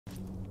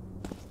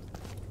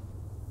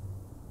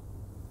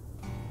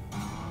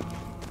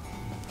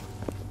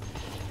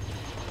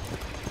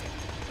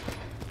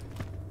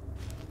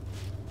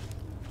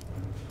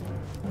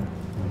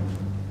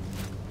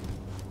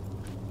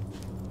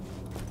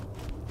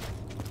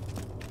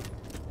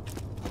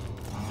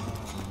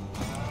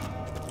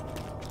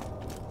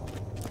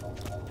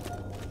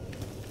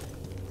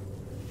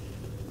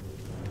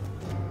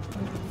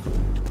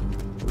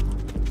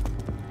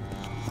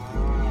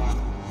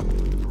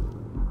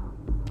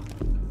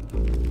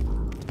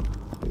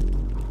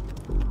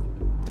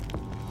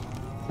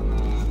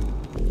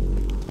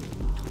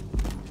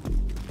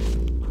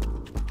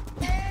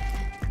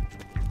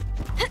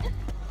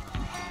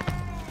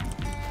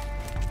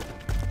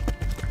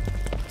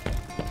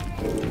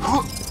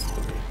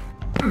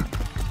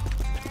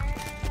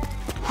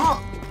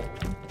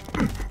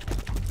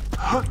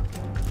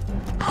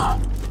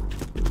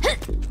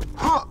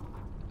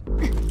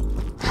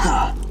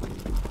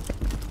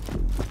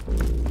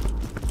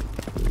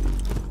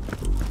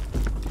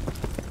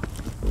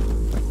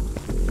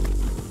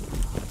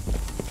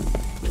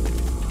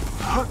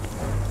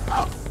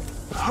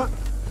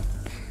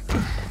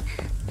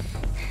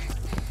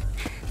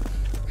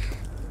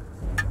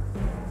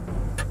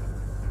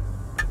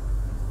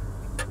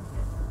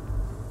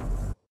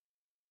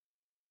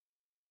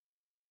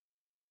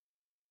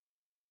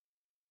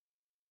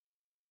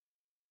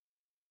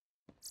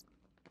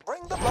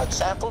Bring the blood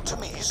sample to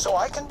me so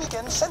I can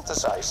begin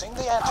synthesizing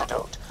the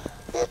antidote.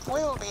 It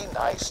will be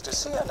nice to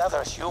see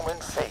another human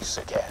face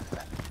again.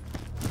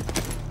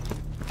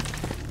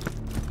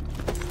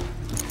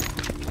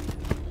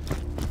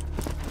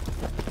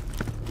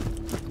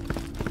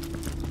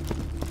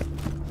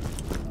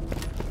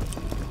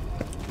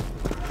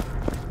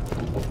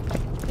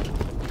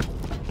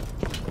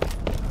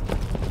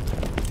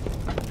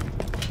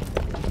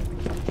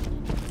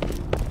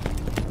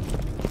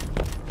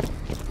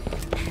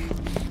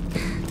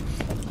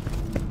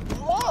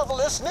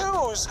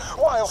 News!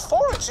 While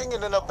foraging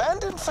in an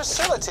abandoned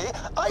facility,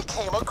 I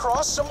came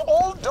across some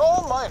old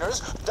doll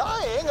miners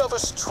dying of a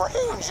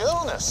strange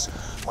illness.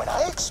 When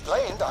I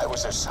explained I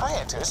was a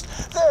scientist,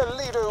 their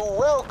leader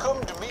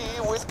welcomed me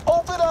with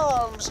open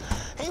arms.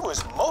 He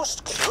was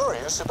most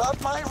curious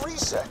about my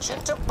research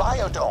into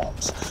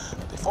biodomes.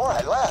 Before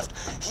I left,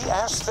 he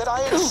asked that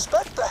I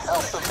inspect the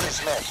health of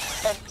his men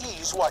and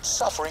ease what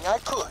suffering I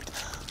could.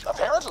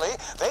 Apparently,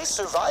 they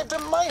survived a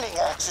mining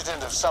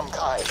accident of some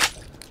kind.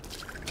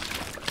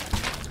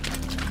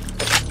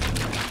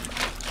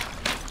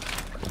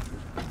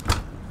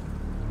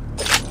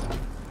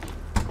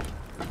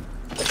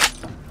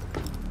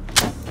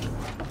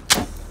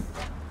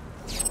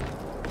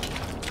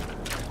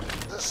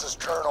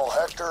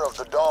 Of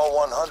the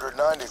Dahl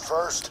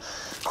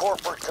 191st,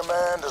 Corporate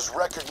Command has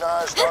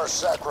recognized our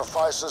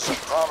sacrifices and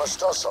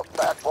promised us a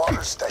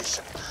backwater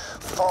station,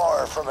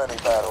 far from any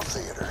battle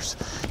theaters.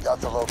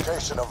 Got the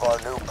location of our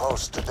new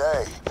post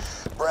today.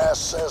 Brass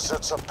says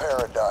it's a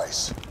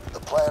paradise. The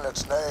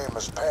planet's name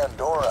is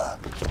Pandora.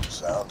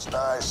 Sounds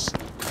nice.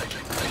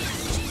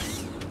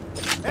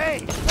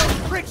 Hey, those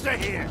pricks are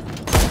here!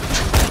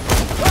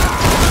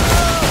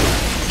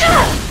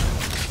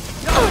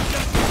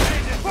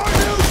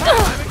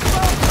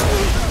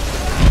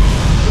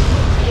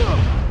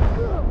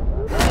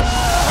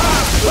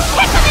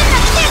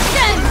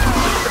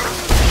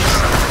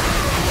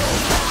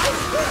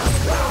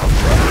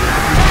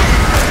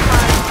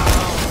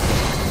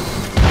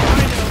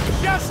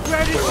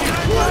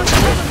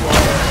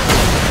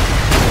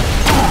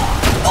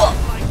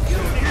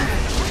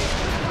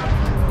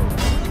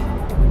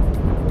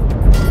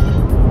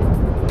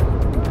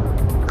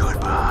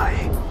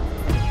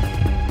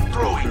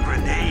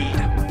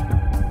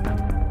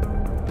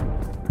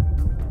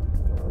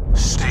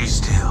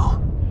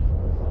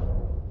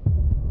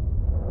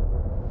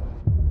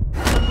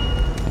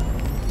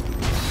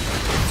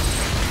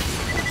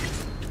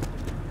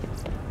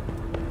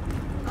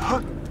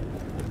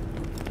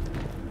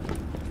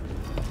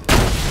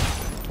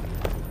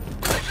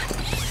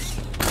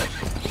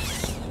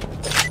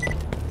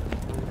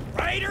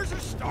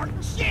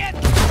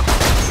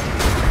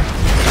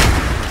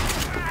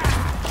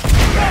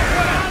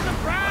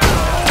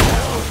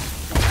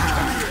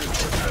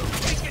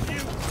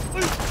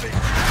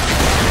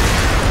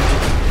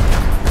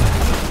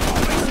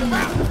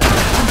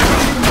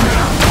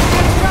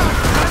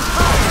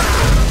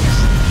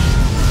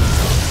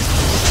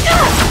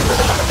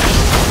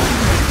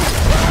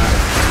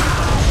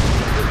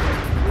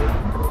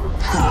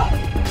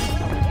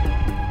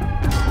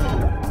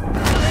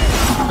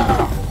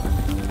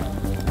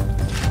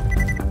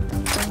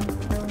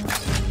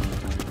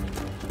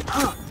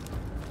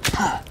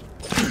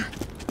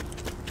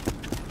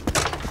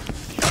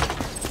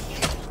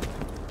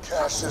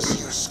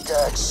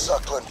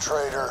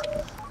 Traitor,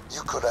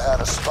 you could have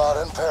had a spot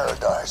in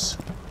paradise,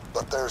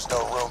 but there's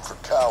no room for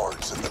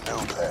cowards in the new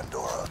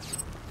Pandora.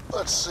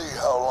 Let's see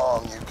how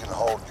long you can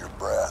hold your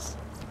breath.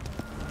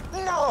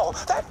 No!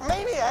 That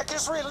maniac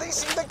is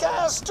releasing the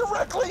gas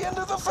directly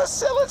into the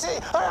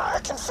facility! I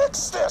can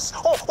fix this!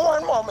 Oh,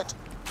 one moment!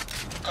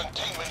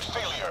 Containment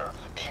failure.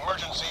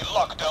 Emergency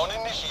lockdown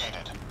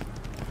initiated.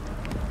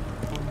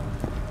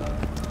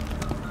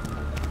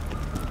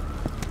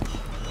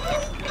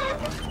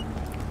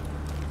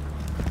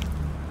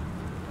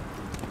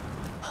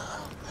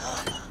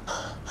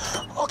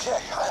 Okay,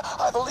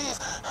 I believe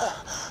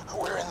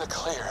we're in the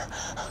clear.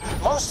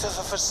 Most of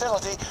the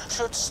facility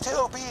should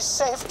still be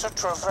safe to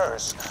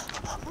traverse.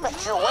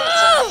 Make your way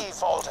to me,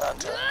 Vault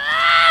Hunter.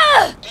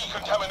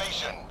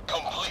 Decontamination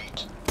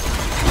complete.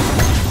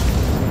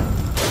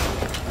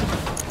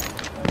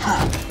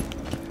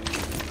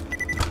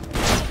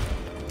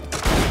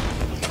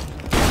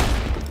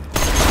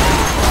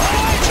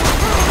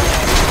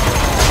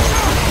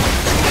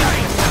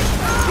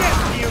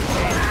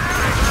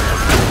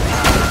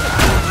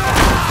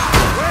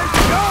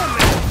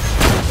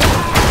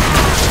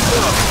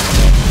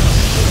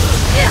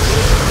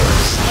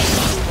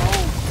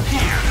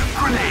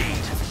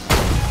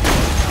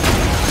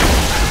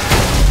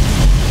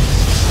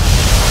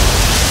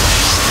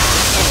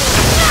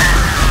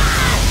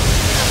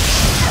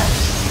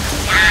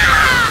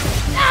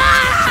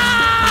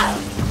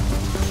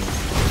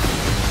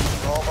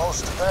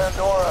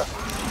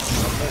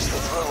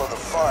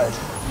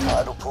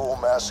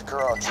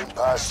 massacre on June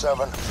Pi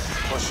 7,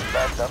 pushing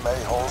back them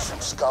a-holes from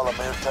Scala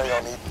Mirte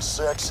on Eden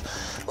 6,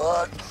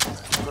 but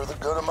for the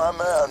good of my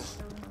men.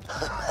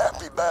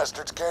 Happy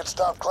bastards can't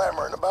stop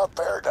clamoring about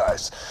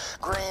paradise.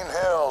 Green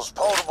hills,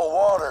 potable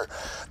water,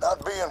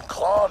 not being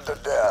clawed to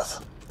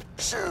death.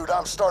 Shoot,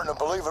 I'm starting to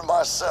believe in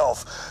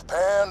myself.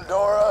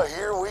 Pandora,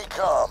 here we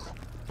come.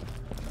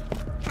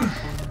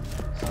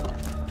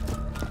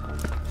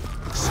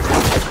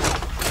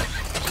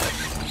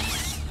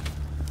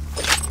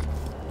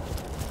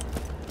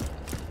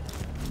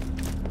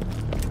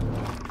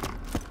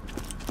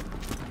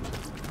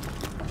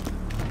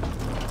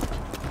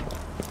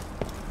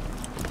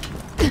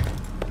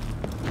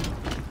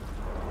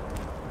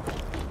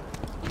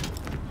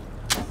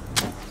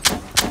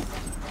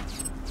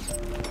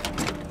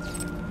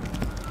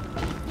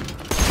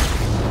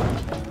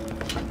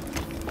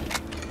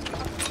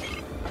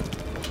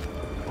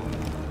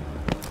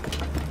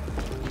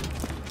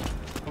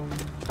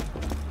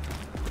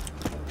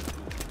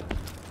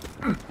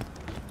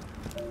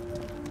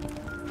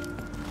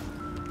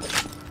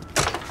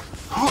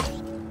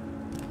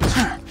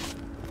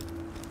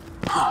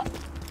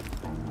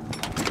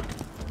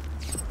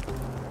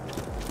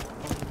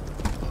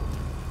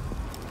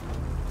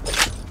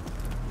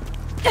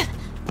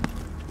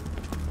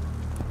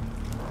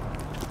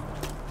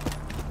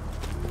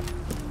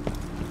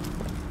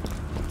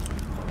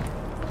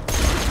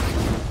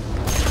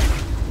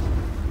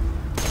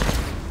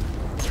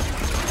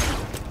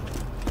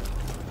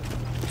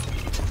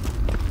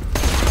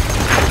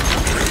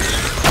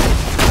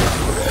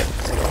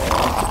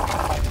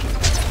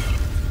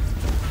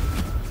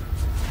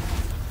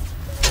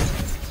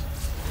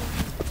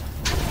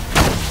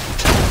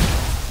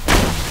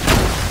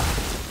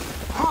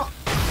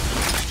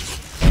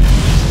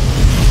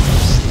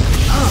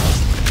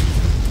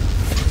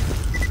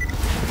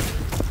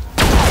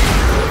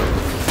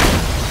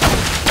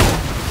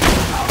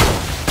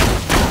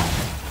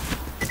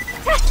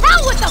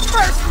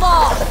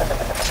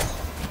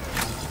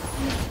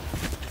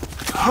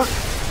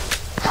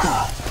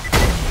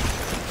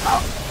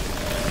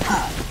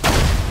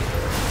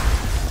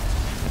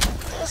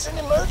 There's an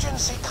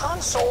emergency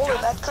console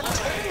in that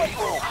containment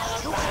room.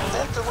 You can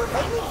vent the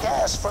remaining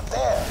gas from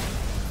there.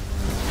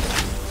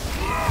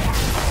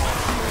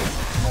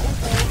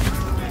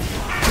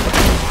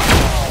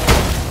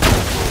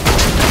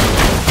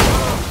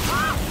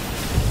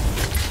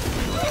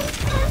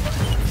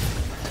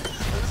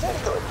 Very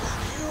good.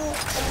 You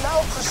can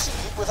now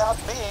proceed without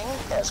being,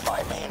 as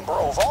my main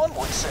bro Vaughn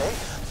would say,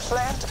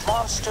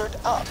 plant-monstered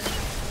up.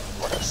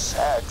 What a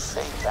sad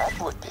fate that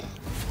would be.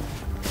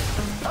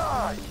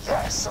 Ah,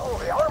 yes. Oh,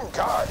 the armed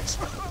guards.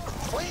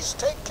 Please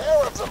take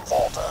care of them,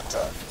 Vault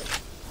Hunter.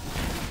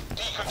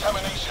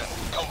 Decontamination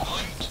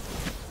complete.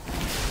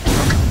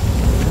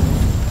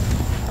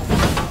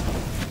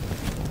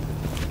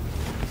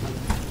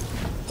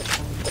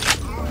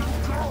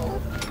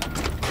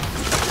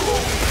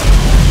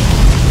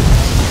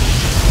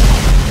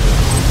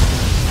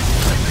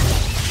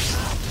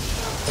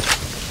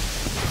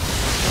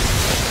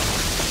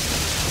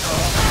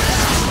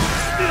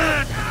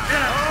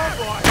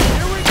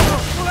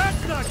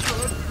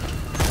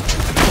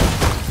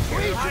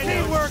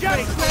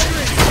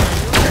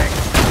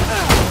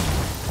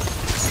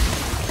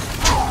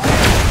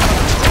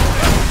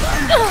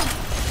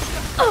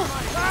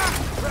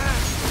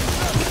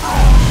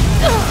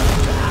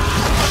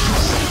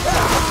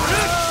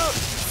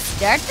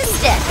 Start the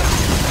step.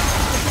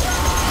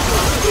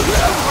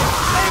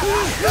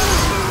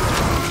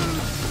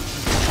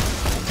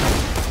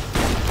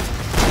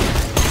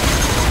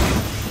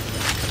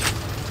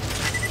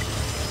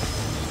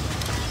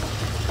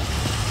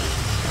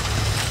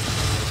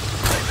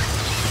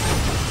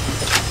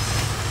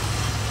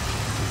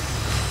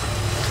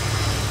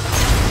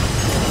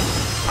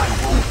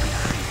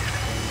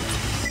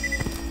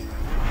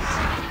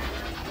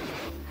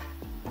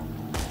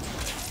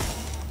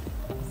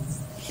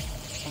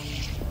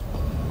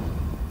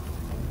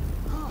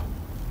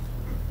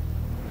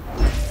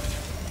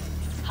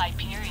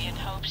 Hyperion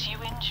hopes you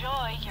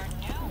enjoy your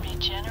new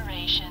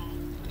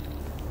regeneration.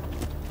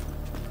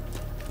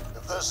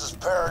 If this is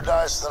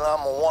paradise, then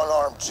I'm a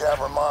one-armed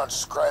jabbermont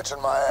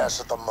scratching my ass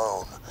at the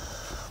moon.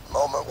 The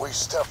moment we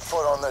step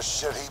foot on this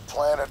shit-heap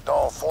planet,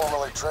 Dahl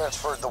formally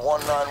transferred the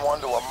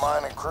 191 to a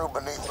mining crew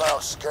beneath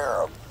Mount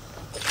Scarab.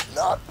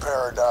 Not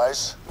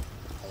paradise.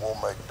 We'll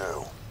make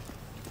do.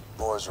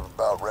 Boys are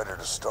about ready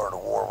to start a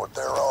war with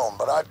their own,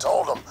 but I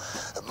told them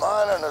that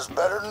mining is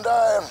better than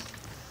dying.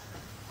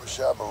 Wish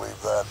I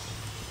believed that.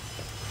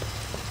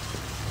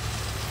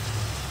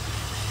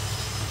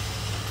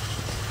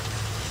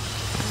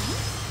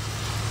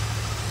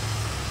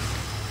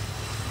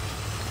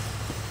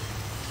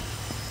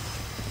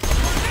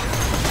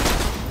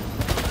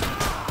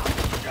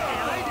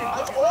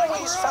 I've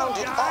always found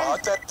it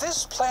odd that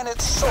this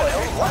planet's soil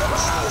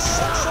lacks the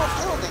essential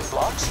building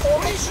blocks for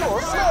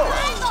mature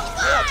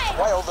flora. Yet,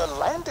 while the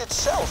land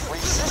itself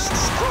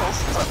resists growth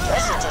from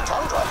desert to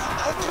tundra,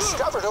 I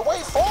discovered a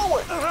way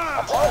forward.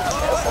 Upon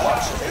careful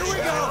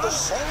observation, the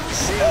same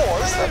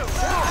spores that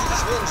fill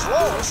these men's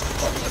lungs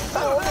can be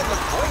found in the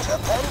greater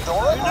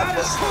Pandoran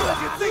atmosphere.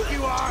 You think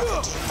you are?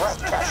 Deep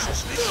breath,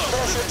 Cassius.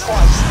 Measure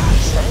twice.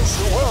 Change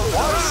the world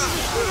once.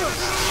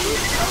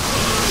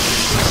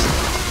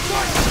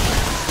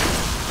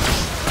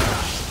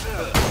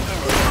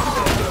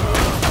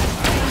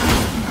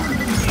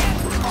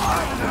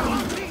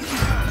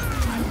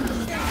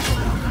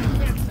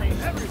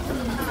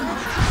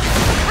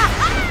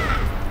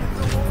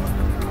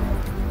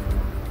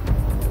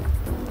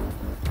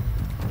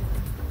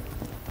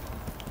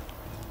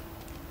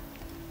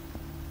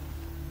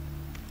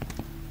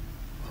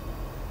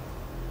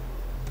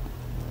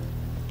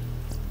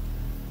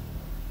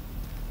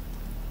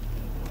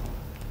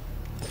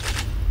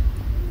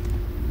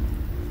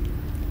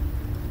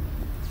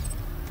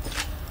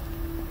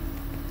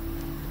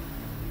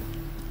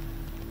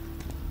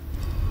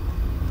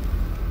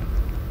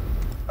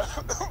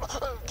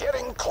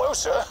 Getting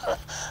closer.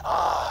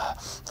 Ah,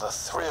 the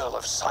thrill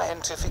of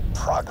scientific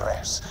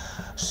progress.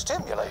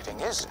 Stimulating,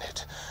 isn't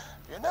it?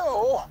 You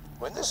know,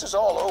 when this is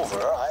all over,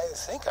 I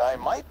think I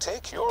might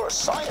take your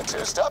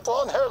scientist up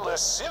on her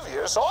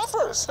lascivious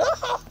offers. I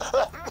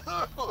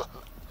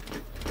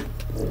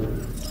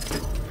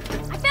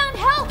found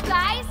help,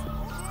 guys!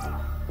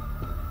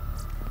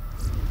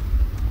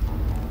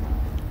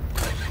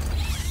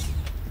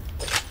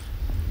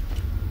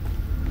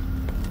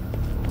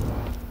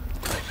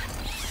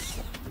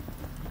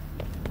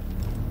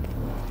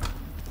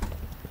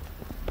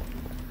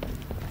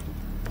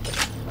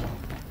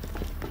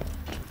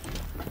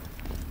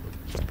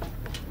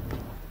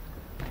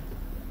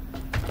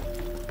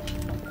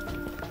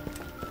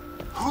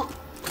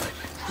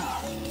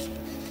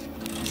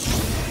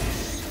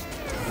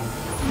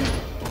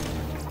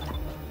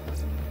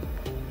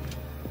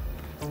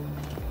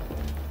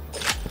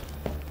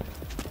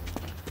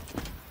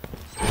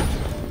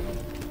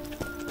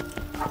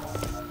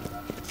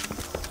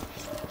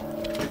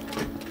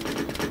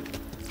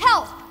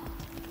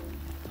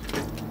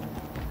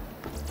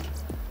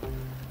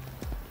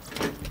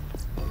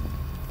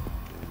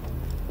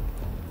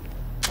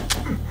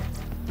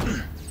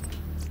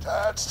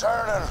 Tide's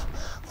turning.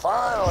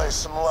 Finally,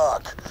 some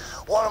luck.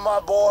 One of my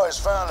boys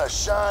found a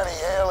shiny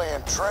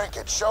alien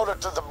trinket, showed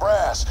it to the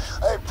brass.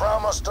 They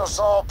promised us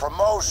all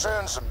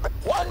promotions and...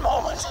 One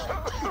moment.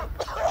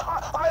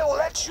 I'll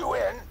let you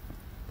in.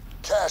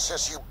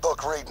 Cassius, you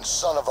book-reading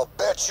son of a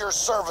bitch, your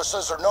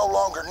services are no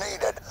longer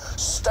needed.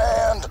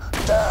 Stand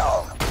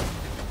down.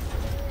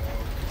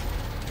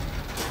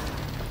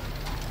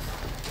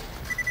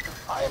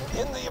 I'm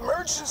in the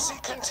emergency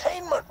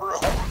containment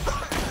room.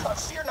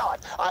 Fear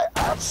not, I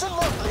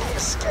absolutely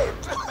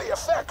escaped the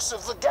effects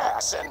of the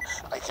gas, and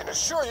I can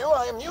assure you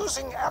I am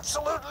using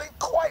absolutely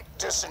quite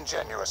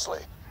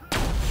disingenuously.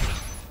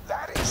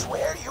 That is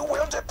where you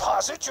will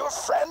deposit your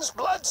friend's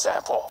blood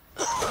sample.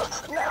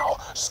 Now,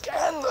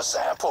 scan the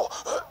sample.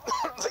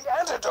 The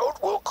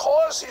antidote will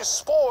cause his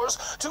spores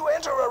to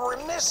enter a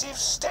remissive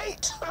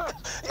state.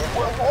 It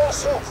will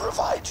also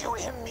provide you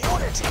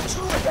immunity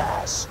to the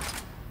gas.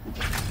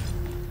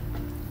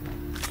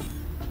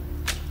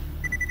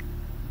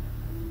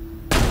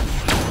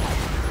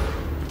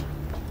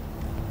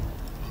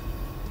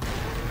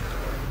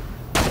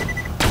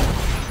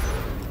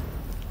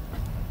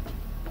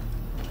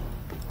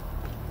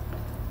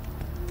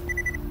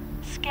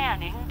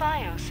 Scanning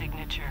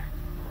biosignature.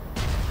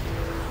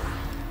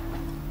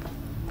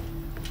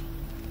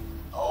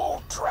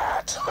 Oh,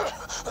 drat.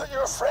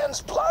 Your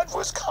friend's blood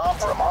was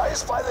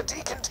compromised by the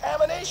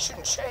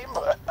decontamination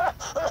chamber.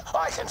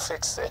 I can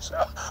fix this.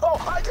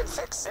 Oh, I can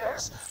fix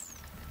this.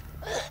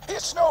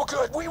 It's no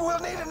good. We will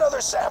need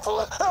another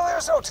sample.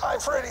 There's no time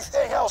for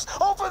anything else.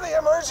 Open the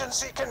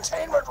emergency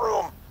containment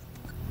room.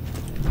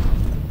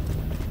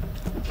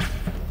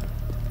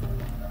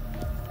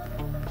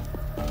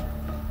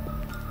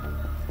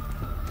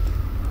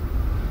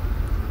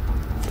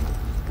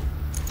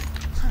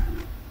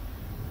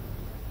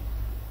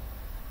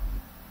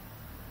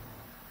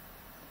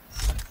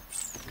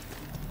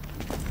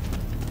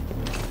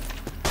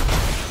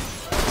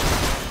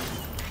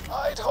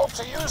 I'd hope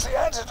to use the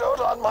antidote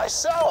on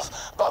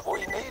myself, but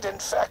we need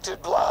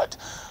infected blood.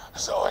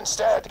 So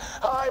instead,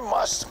 I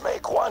must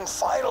make one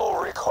final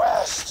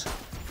request.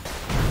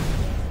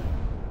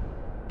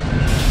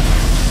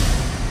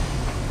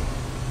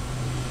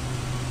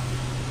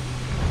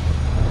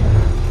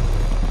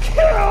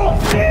 Kill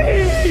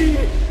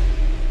me!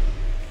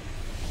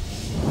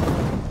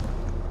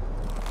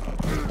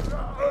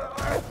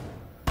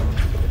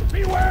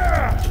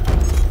 Beware!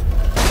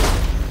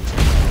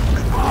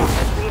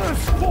 The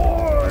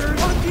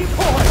spores!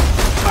 Decoy!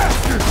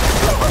 Bastard!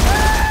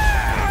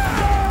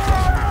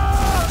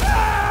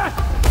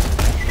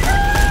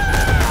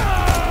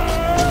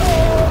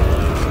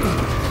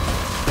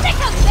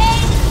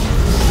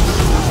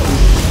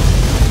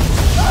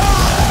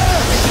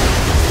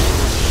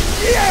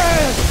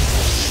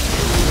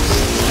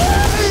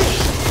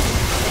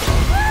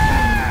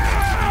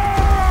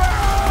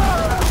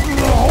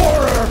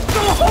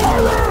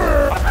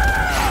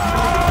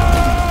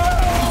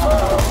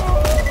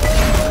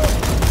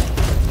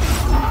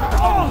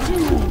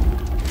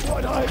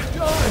 I've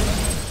done?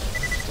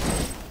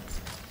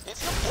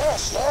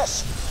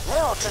 Yes.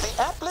 Now to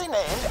the aptly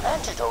named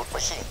antidote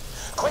machine.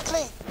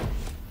 Quickly.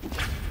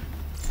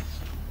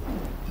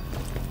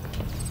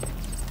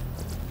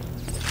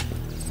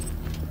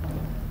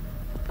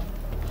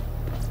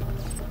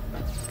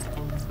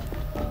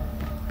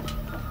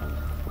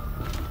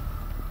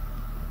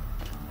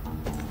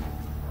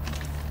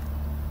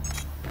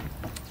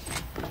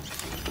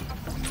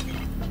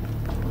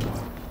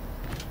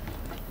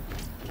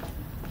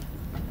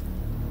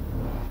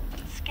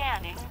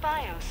 Scanning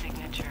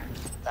biosignature.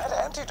 That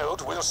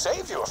antidote will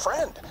save you a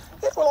friend.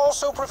 It will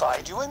also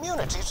provide you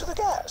immunity to the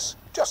gas,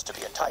 just to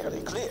be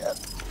entirely clear.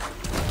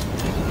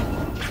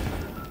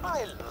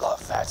 I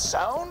love that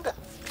sound.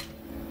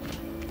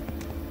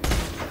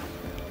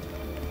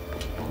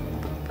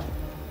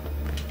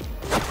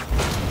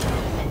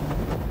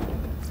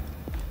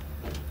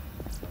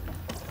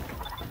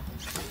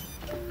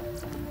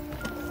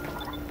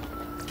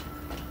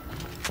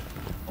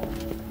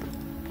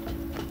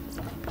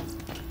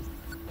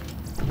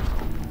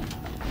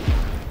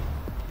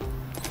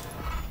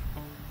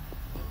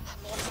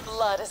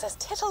 Blood is as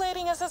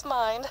titillating as his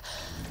mind.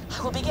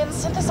 I will begin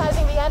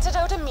synthesizing the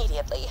antidote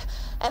immediately,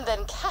 and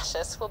then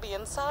Cassius will be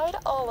inside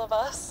all of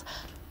us.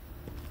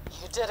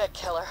 You did it,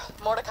 killer.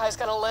 Mordecai's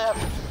gonna live.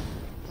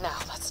 Now,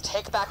 let's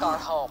take back our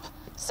home.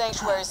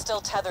 Sanctuary's still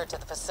tethered to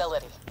the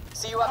facility.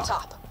 See you up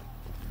top.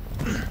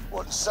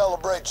 Wouldn't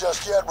celebrate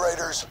just yet,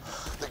 Raiders.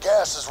 The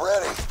gas is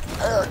ready.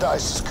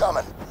 Paradise is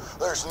coming.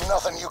 There's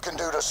nothing you can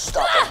do to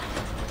stop it.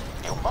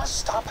 You must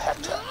stop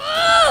Hector.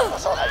 I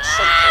thought I'd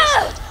say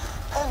this, but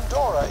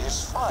Pandora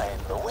is fine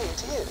the way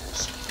it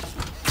is.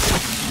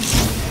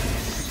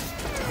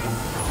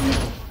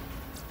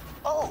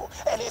 Oh,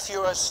 and if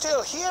you're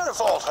still here,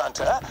 Vault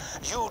Hunter,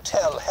 you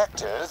tell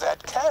Hector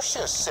that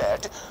Cassius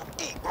said,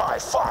 "Eat my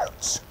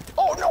farts."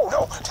 Oh, no,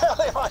 tell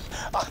him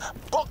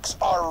books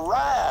are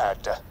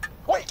rad.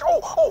 Wait,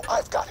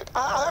 I've got it.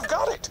 I've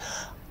got it.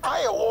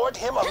 I award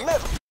him a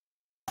medal.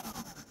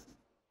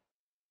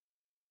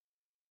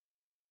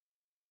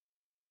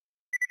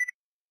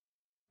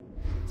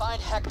 Find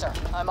Hector.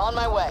 I'm on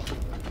my way.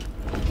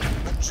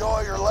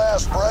 Enjoy your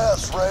last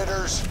breaths,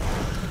 Raiders.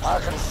 I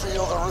can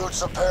feel the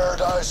roots of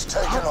paradise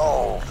taking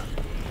hold.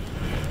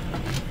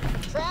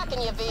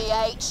 Tracking you,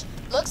 VH.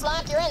 Looks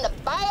like you're in the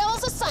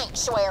bowels of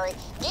Sanctuary.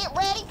 Get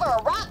ready for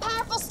a right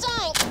powerful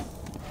stink.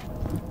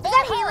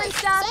 that healing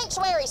stuff?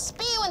 Sanctuary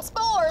spewing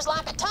spores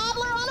like a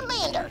toddler on a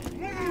bender.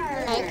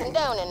 Ain't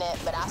condoning it,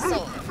 but I seen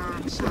it.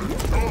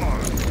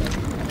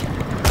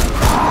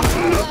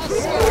 Last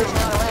scourge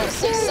not around to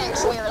see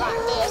Sanctuary like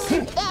this.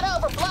 If that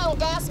overblown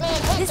gas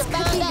man Hector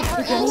found out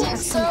her engine,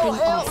 so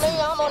help me,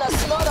 I'm gonna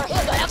smother him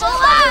to death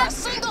under a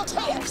single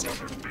tit.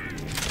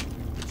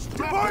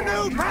 For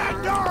new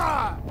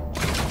Pandora!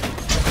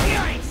 You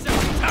ain't so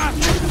tough!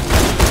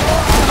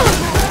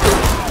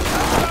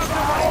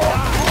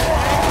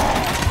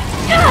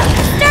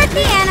 Start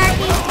the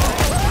anarchy!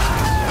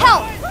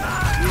 Help!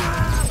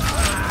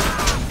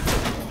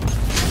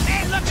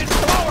 Ain't looking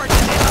forward to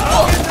this!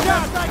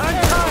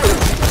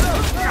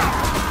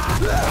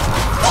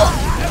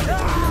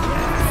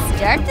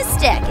 Start the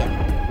stacking.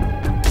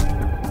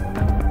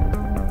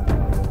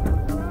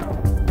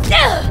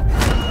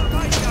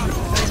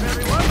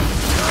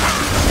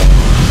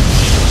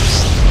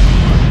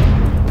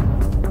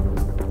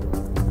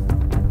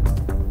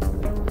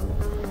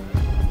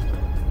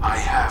 I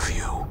have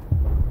you.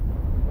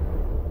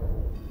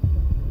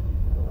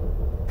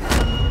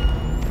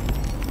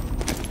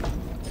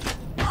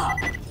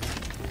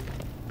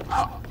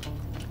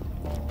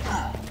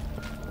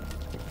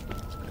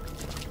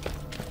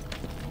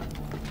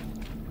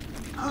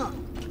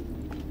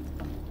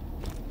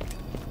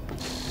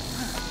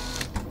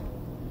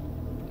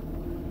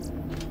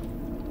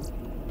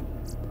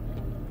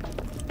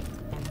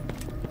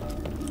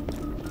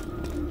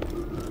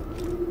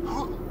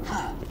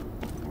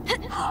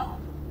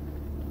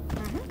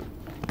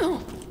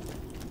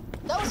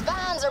 Those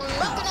vines are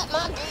mucking up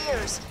my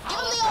gears. Give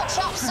them the old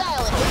chopped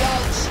salad,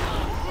 BH.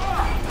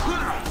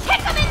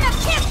 Kick him in the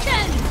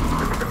kitchen!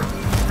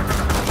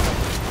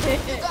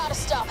 You gotta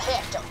stop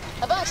Hector.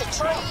 A bunch of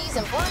trees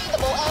and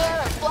breathable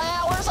air and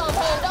flowers on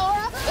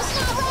Pandora. It's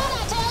not right,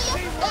 I tell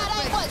you. That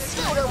ain't what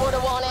Scooter would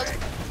have wanted.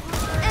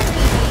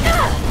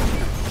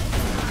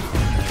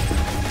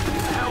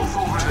 Health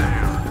over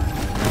there.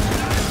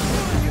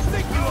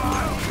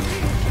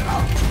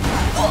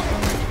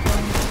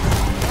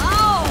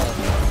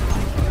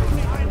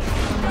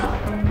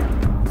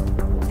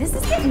 This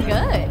is getting good. I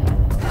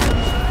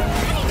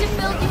need to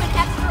build you an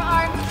extra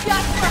arm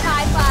just for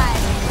high five.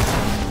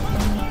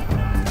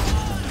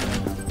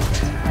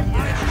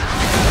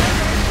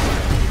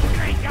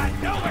 You ain't got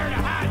nowhere to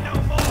hide no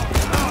more!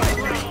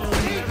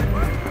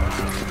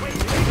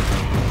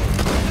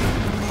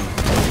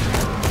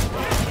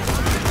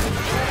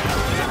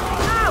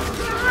 Oh,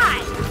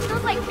 God! It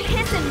smells like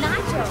piss and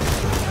nachos.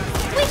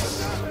 Wait!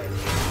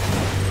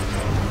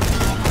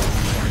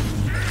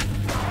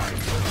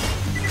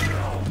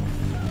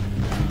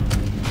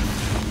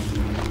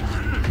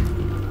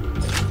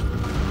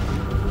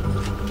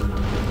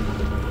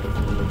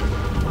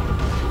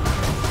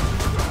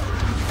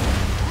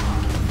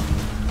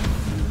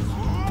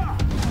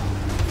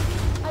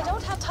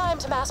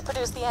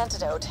 produce the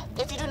antidote.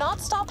 If you do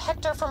not stop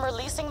Hector from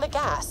releasing the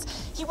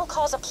gas, he will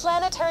cause a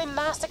planetary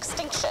mass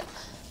extinction.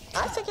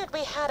 I figured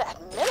we had at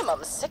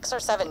minimum 6 or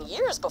 7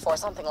 years before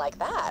something like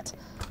that.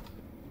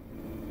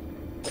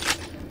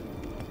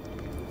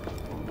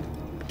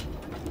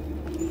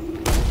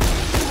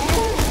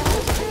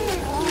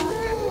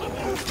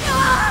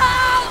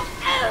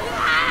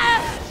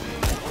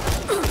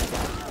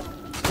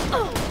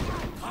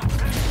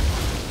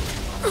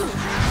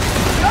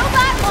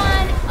 Robot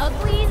 1,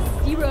 ugly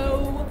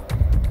 0.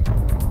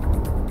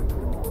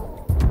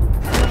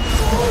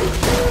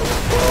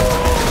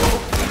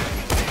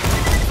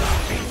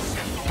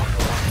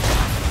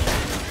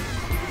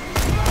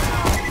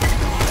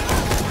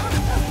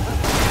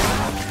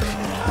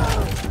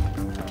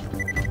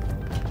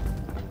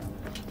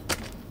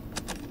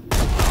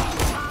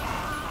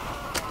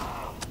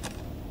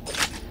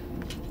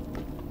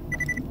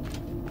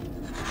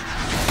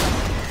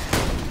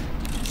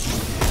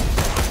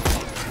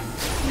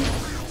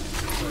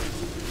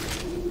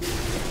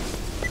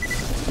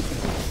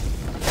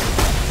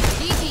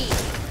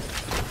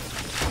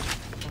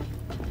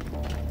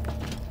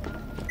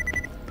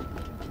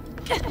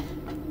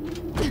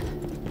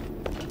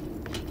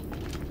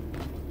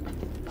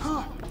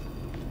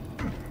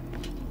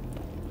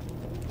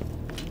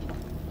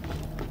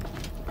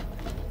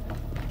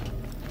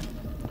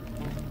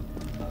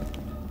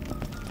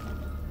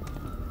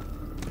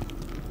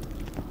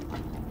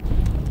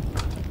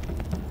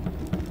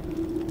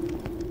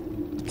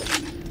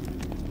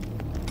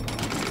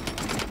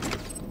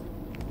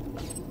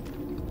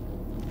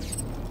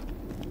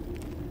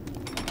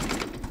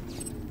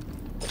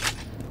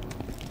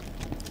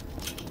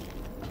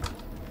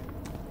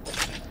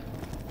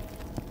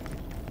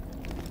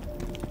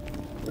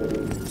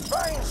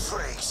 Fine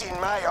freaks in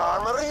my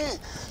armory?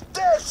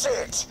 That's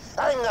it!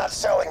 I'm not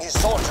selling his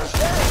soldiers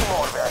any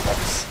more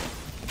weapons!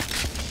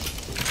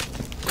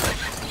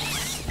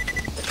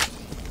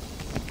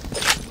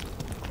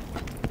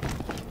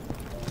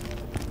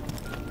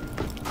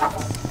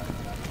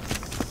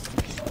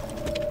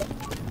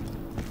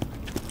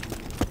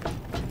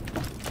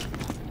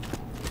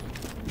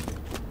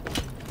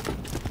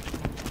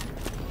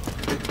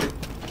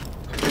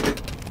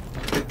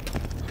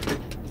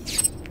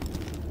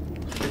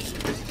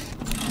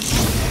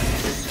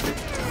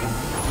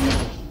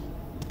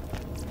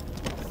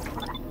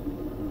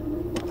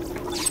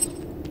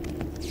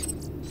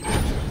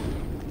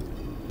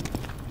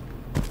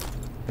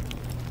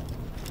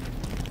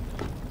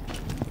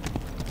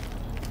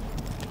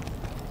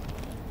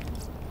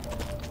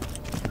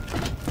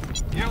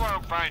 You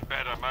won't find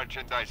better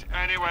merchandise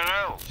anywhere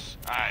else.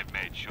 I've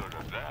made sure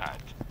of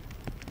that.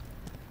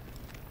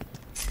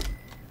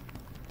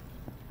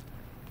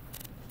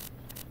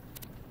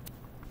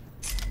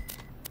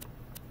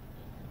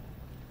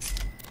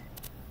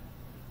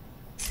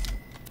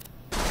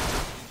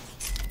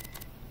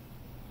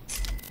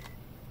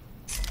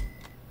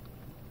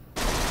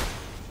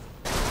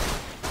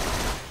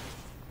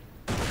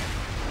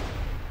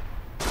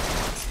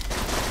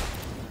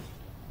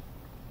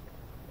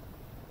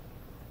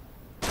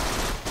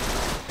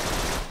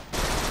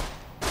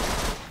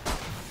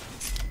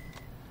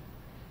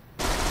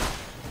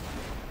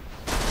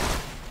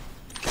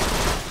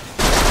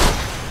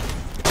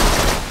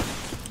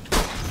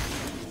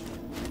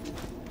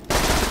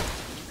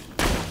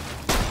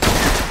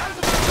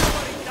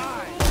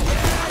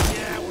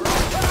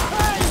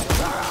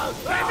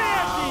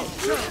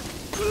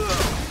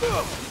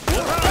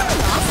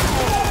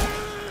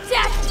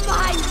 Death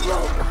by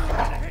rope!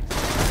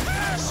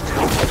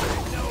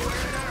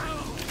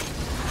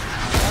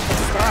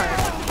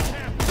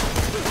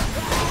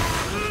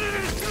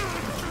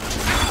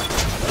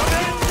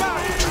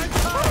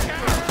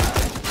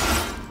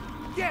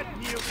 Get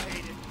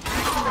mutated!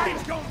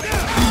 It's going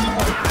down!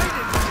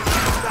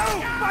 No!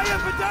 My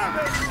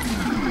epidermis!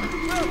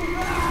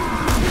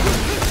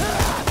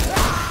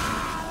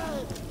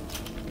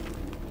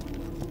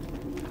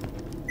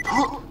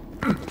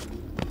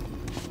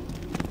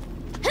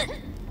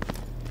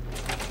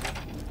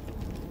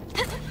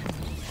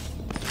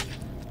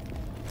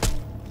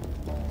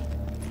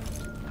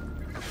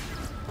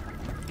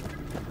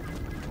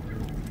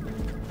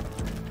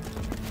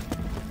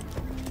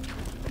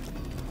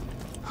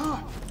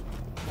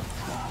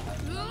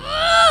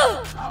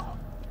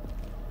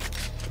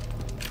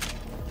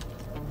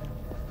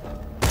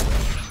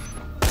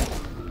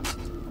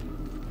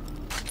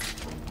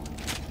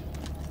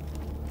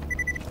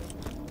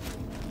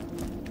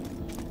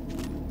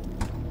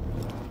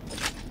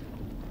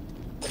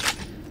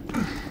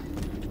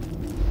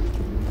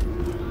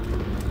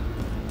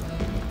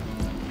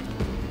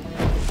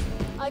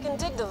 I can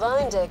dig the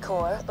vine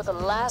decor, but the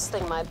last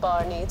thing my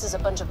bar needs is a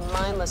bunch of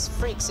mindless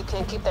freaks who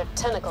can't keep their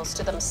tentacles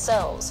to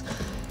themselves.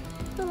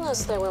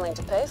 Unless they're willing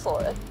to pay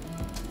for it.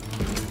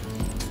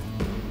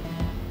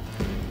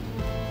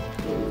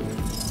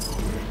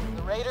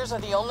 The Raiders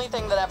are the only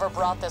thing that ever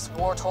brought this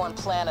war-torn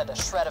planet a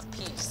shred of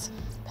peace.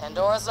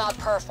 Pandora's not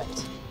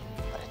perfect,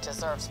 but it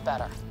deserves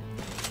better.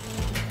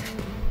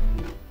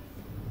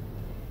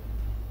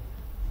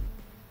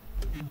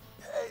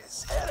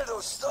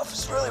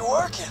 stuff is really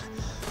working.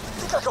 I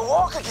think I can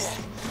walk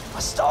again. My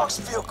stalks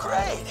feel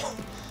great.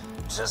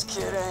 Just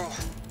kidding.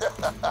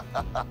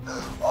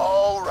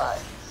 All right.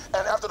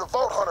 And after the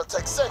Vault Hunter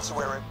takes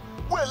Sanctuary,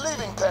 we're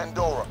leaving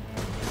Pandora.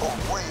 For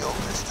real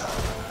this time.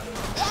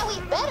 Yeah, we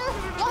better.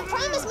 Y'all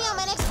promised me on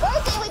my next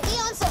birthday we'd be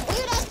on some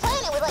weird-ass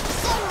planet with like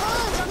 7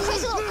 moons or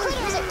crazy little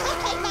critters and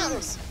cupcake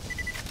mountains.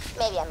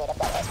 Maybe I made up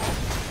that last one.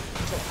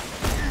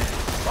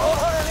 Vault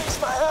Hunter needs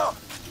my help.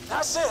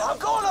 That's it, I'm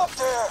going up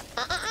there.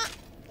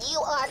 You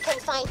are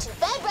confined to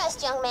bed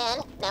rest, young man.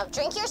 Now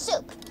drink your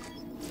soup.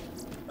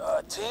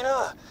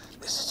 Tina,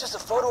 this is just a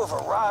photo of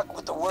a rock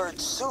with the word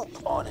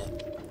soup on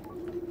it.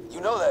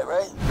 You know that,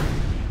 right?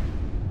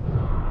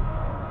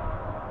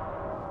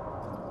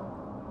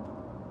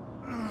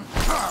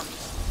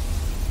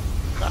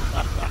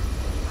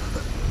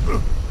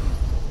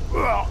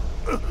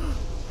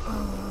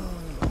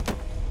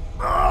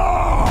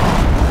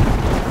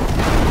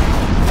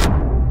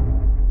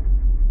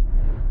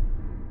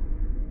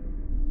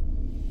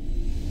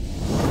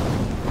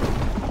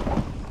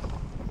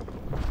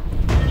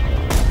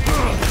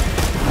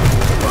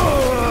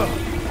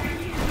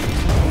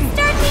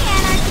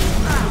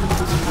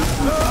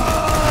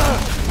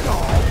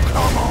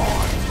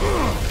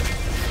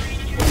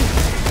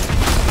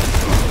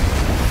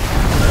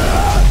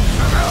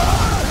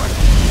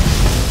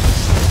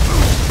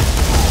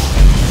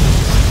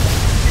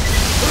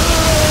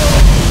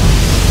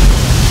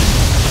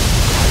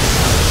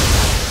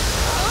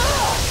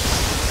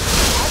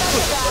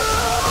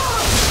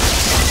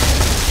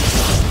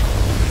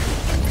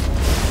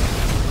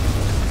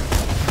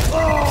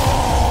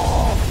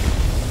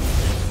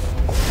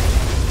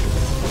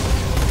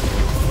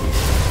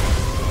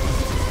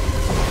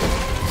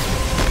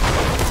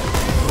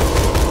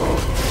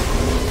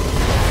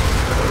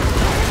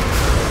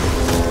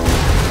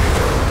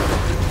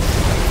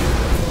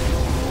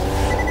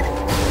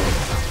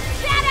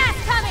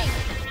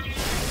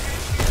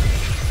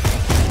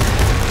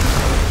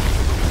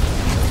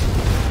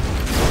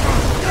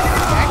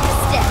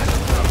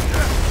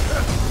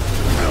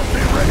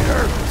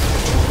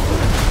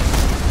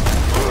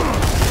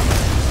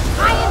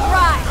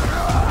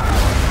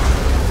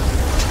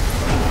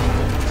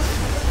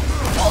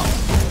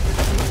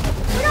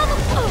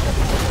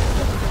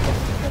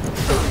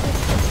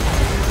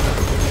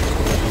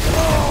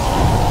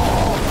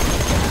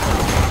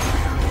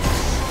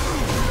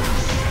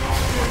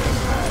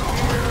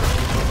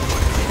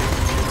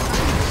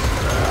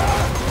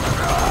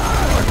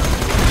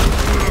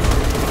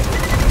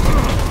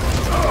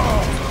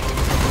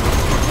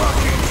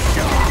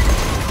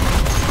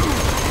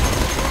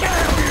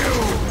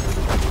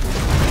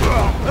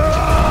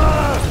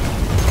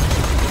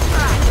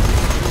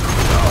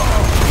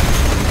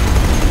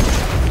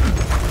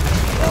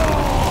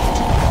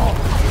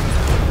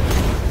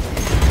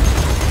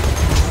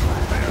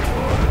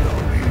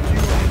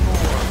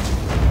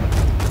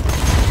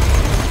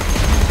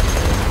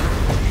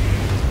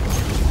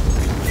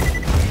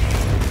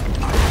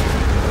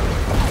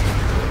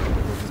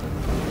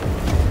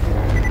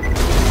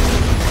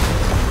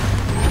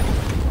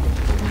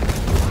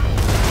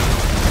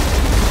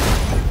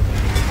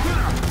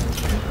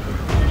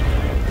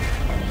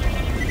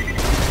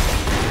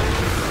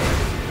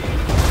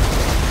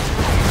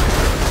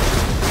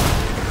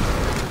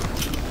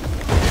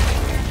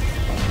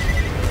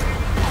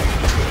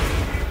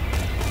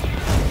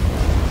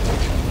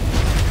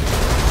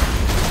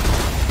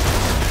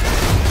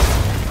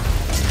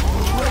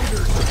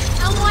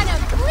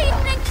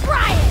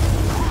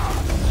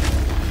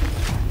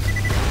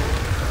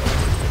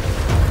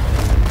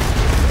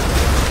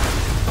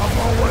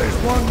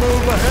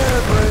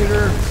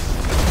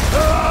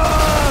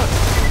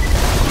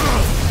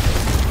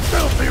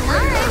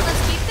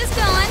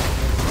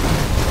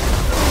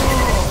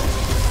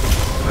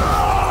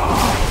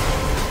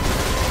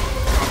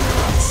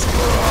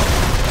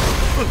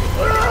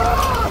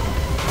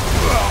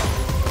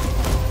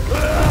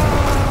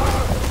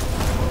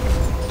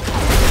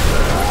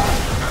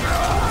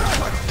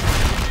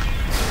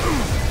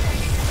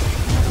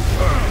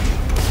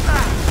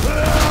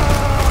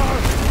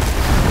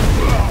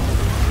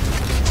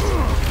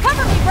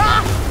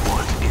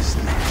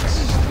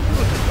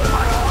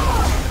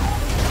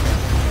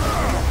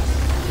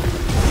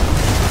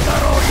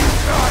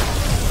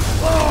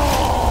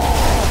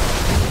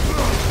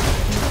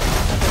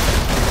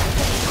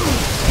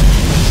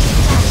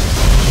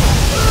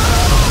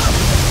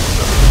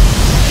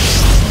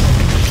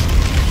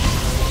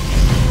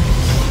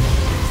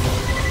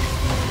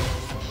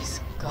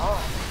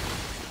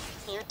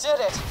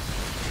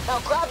 Now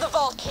grab the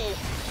vault key.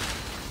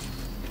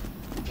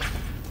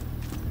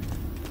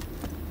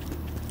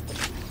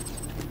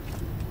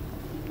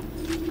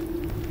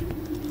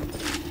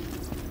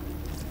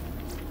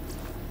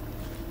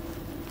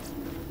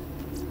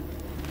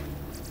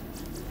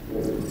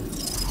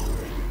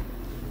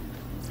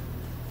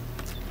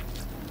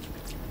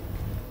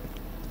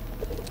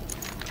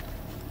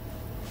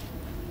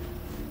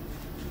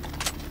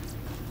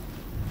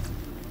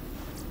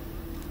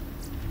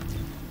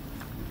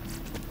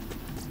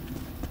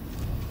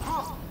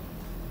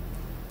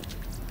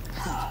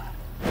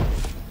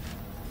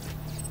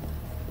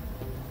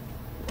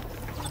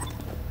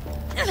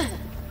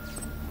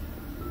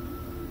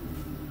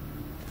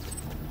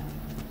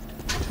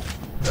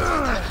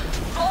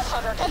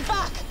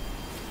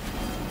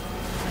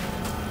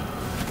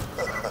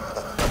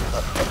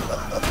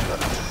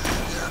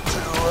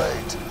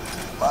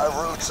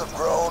 roots have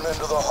grown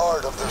into the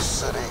heart of this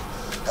city,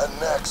 and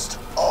next,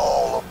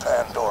 all of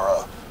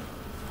Pandora.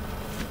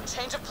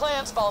 Change of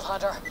plans, Vault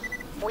Hunter.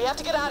 We have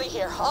to get out of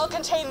here. I'll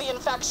contain the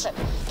infection.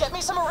 Get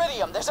me some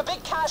iridium. There's a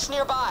big cache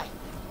nearby.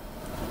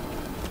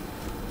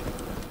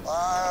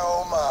 My,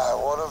 oh my,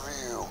 what a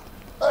view.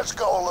 Let's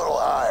go a little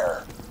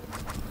higher.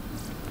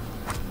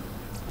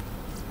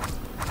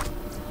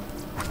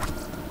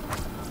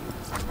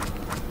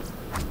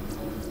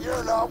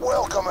 You're not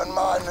welcome in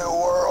my new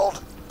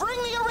world.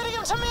 Bring the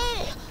iridium to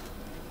me!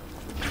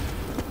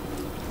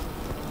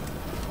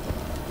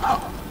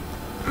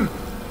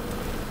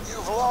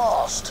 You've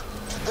lost.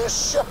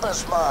 This ship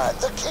is mine.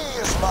 The key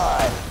is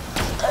mine.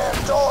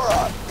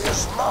 Pandora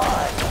is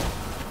mine.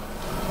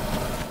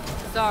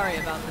 Sorry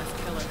about this,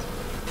 Killer.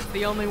 It's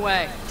the only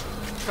way.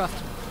 Trust me.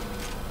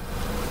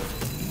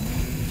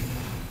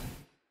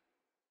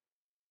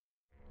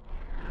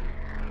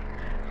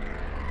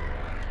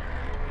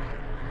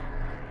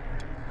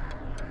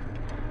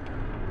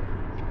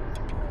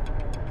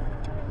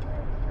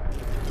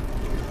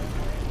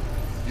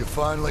 You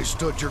finally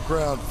stood your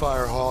ground,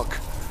 Firehawk.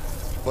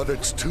 But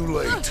it's too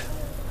late.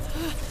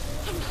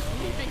 I'm not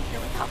leaving here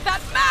without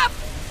that map!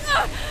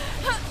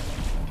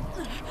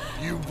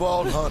 You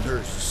Vault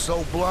Hunters,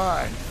 so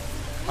blind.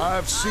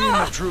 I've seen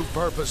the true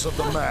purpose of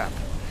the map.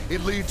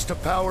 It leads to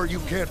power you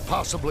can't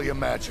possibly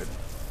imagine.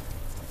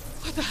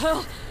 What the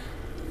hell?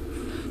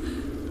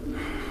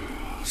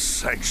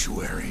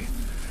 Sanctuary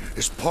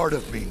is part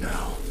of me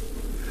now.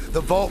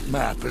 The Vault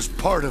map is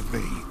part of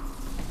me.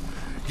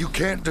 You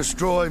can't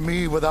destroy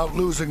me without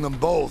losing them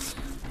both.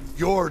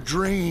 Your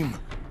dream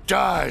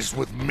dies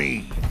with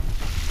me.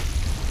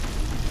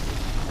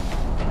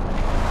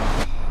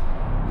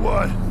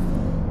 What?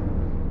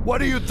 What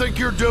do you think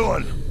you're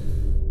doing?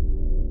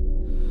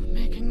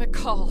 Making the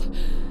call.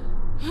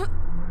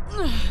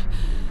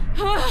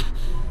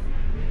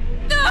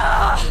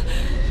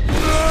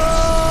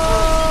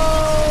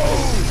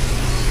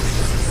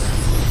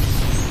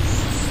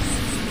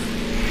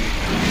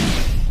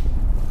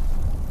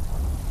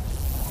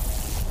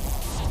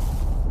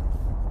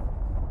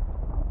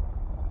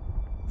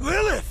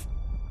 Lilith!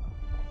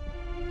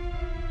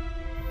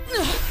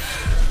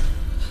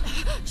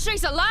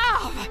 She's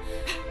alive!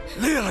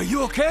 Lil, are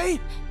you okay?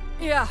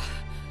 Yeah.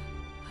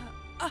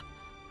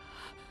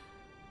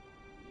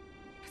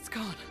 It's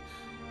gone.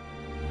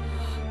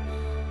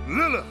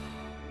 Lilith!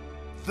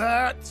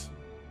 That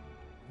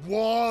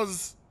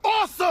was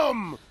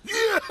awesome!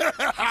 Yeah!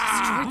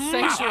 Destroyed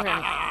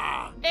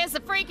Sanctuary. Is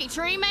the freaky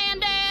tree man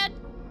dead?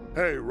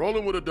 Hey,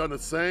 Roland would have done the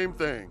same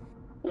thing.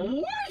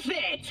 Worth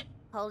it!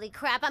 Holy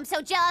crap, I'm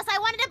so jealous. I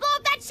wanted to blow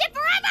up that ship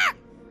forever!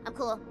 I'm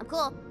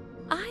cool.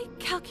 I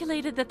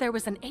calculated that there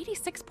was an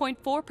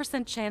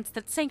 86.4% chance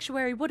that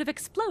Sanctuary would have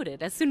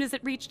exploded as soon as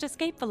it reached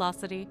escape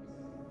velocity.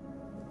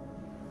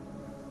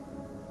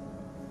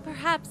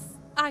 Perhaps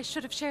I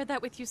should have shared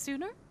that with you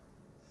sooner?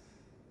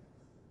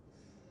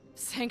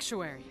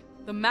 Sanctuary,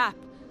 the map,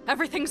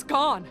 everything's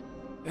gone.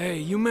 Hey,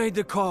 you made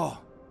the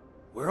call.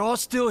 We're all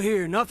still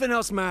here. Nothing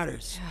else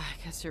matters. Yeah,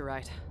 I guess you're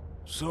right.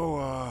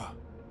 So,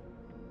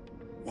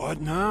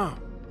 what now?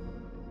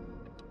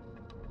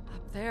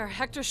 Up there,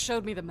 Hector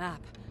showed me the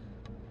map.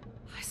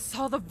 I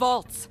saw the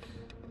vaults.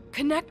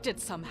 Connected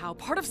somehow,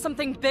 part of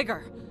something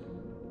bigger.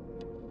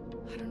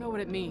 I don't know what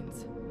it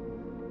means.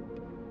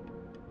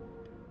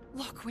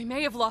 Look, we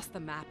may have lost the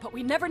map, but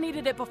we never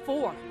needed it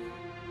before.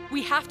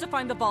 We have to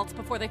find the vaults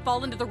before they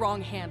fall into the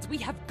wrong hands. We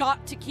have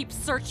got to keep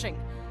searching.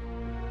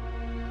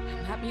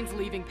 And that means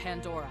leaving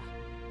Pandora.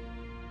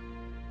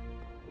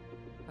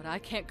 But I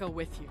can't go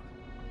with you.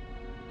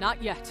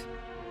 Not yet.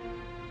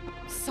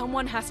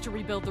 Someone has to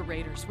rebuild the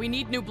Raiders. We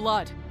need new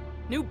blood.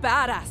 New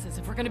badasses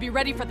if we're gonna be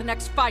ready for the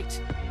next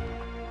fight.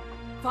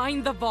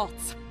 Find the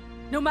vaults.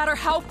 No matter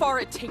how far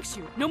it takes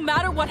you, no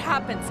matter what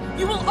happens,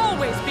 you will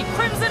always be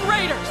Crimson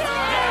Raiders!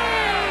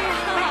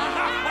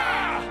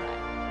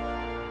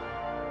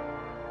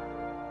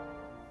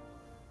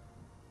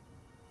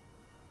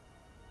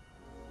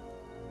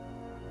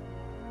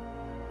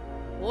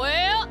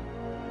 Well,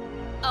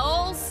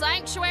 old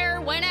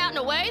Sanctuary went out in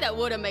a way that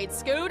would have made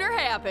Scooter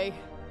happy.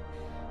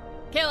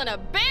 Killing a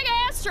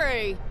big-ass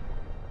tree.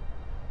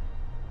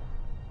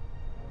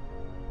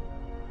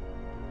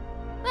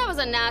 That was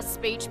a nice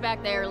speech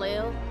back there,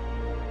 Lil.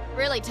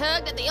 Really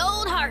tugged at the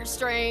old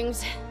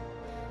heartstrings.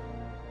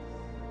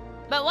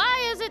 But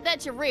why is it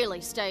that you're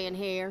really staying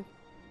here?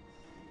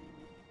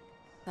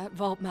 That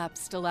vault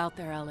map's still out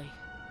there, Ellie.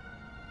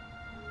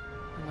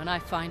 And when I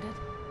find it,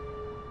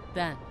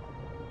 then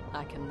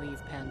I can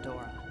leave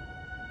Pandora.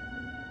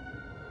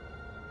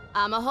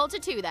 I'ma hold you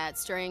to that,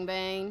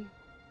 Stringbane.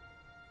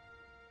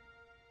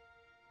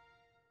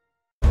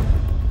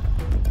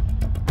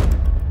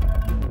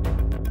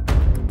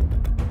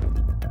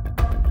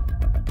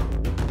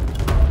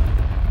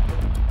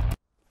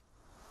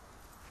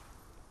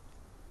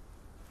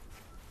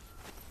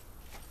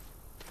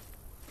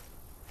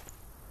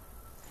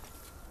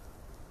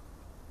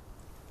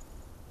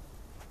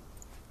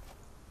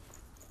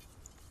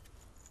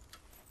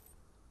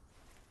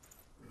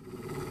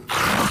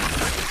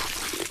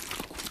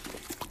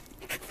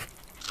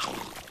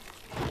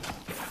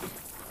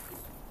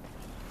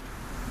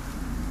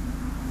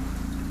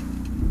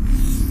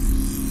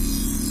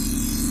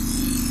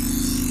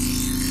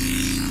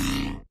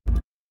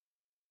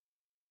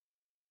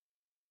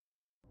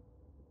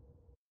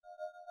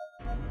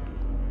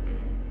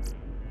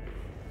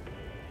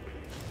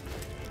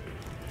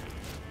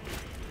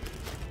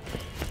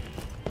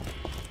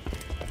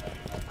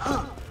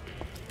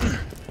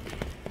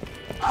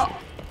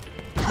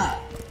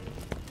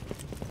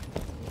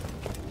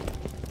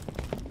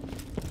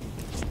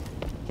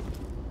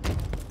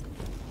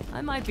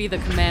 I might be the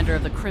commander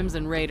of the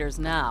Crimson Raiders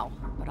now,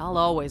 but I'll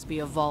always be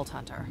a Vault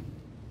Hunter.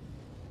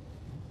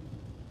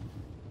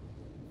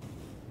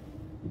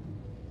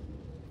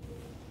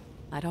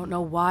 I don't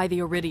know why the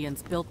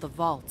Iridians built the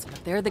vaults,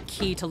 but they're the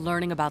key to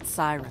learning about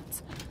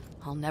sirens.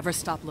 I'll never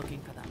stop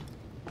looking for them.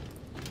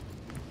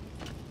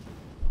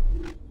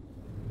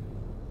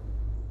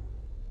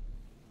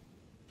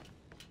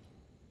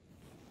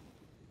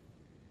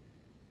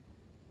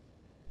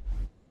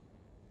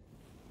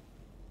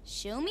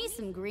 Show me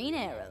some green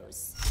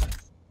arrows.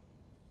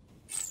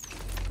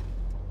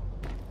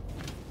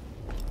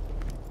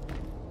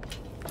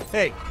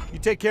 Hey, you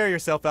take care of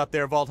yourself out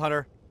there, Vault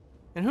Hunter.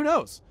 And who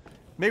knows?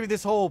 Maybe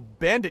this whole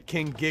Bandit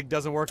King gig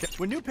doesn't work.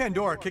 When New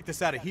Pandora kicked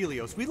us out of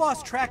Helios, we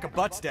lost track of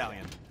Butt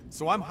Stallion.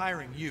 So I'm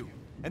hiring you,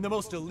 and the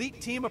most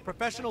elite team of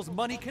professionals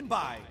money can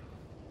buy,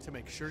 to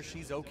make sure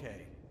she's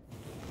okay.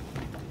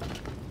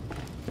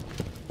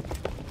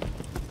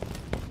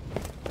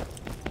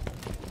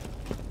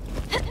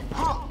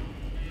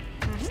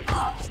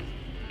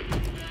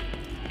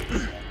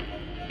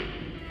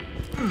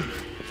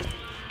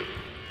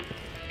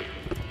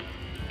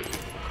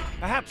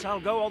 Perhaps I'll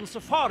go on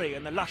safari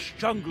in the lush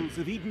jungles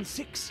of Eden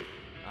 6.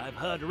 I've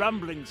heard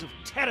rumblings of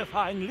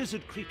terrifying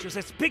lizard creatures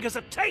as big as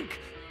a tank.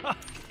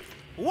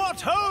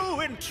 What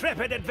ho,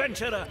 intrepid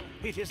adventurer!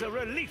 It is a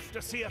relief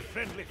to see a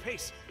friendly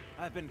face.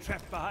 I've been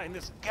trapped behind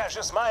this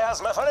gaseous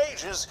miasma for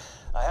ages.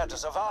 I had to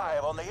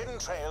survive on the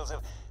entrails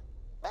of...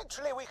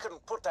 Actually, we can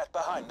put that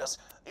behind us.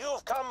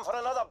 You've come for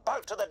another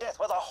bout to the death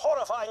with a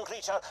horrifying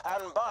creature,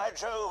 and by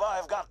Jove,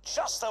 I've got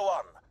just the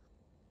one.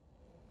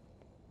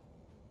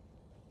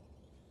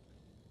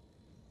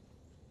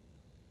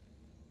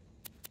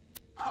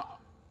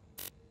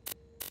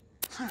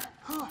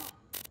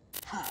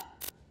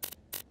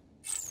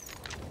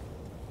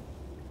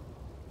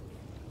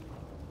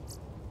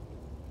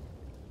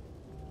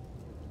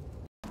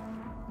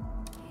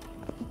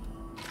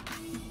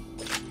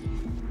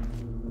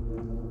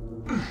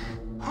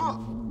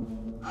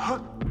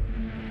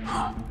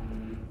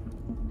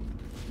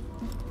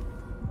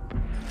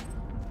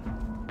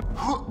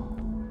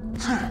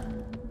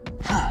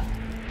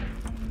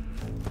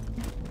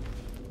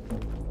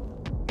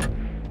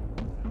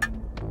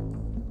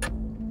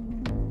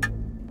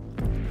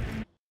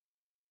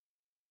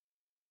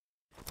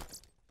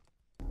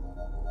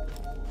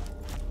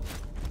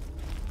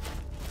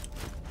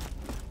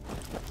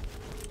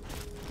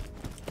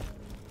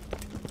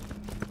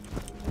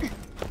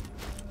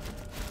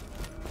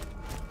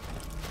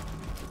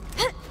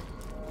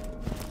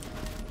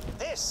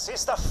 This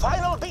is the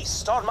final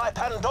beast on my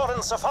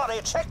Pandoran Safari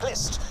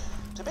checklist.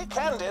 To be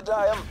candid,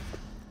 I am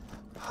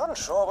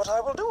unsure what I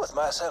will do with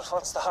myself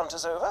once the hunt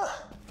is over.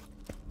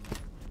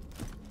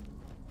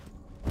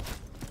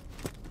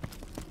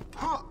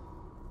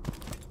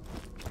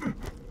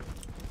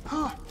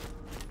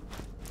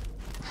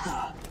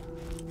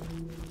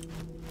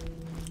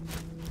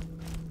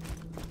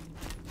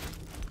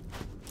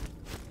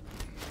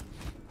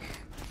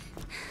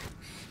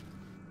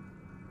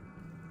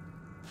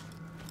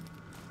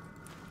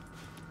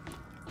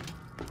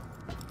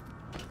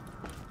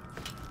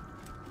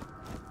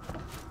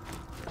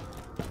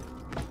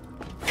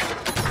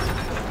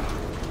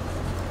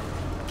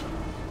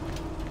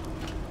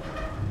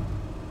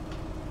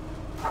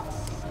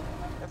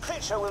 The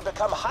creature will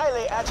become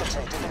highly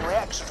agitated in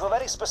reaction to a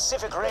very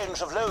specific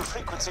range of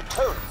low-frequency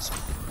tones.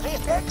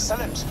 Please,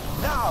 excellent!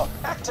 Now,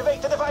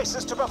 activate the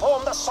devices to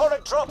perform the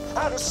sonic drop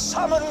and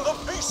summon the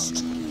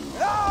beast!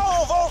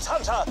 Now, Vault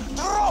Hunter,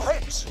 drop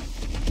it!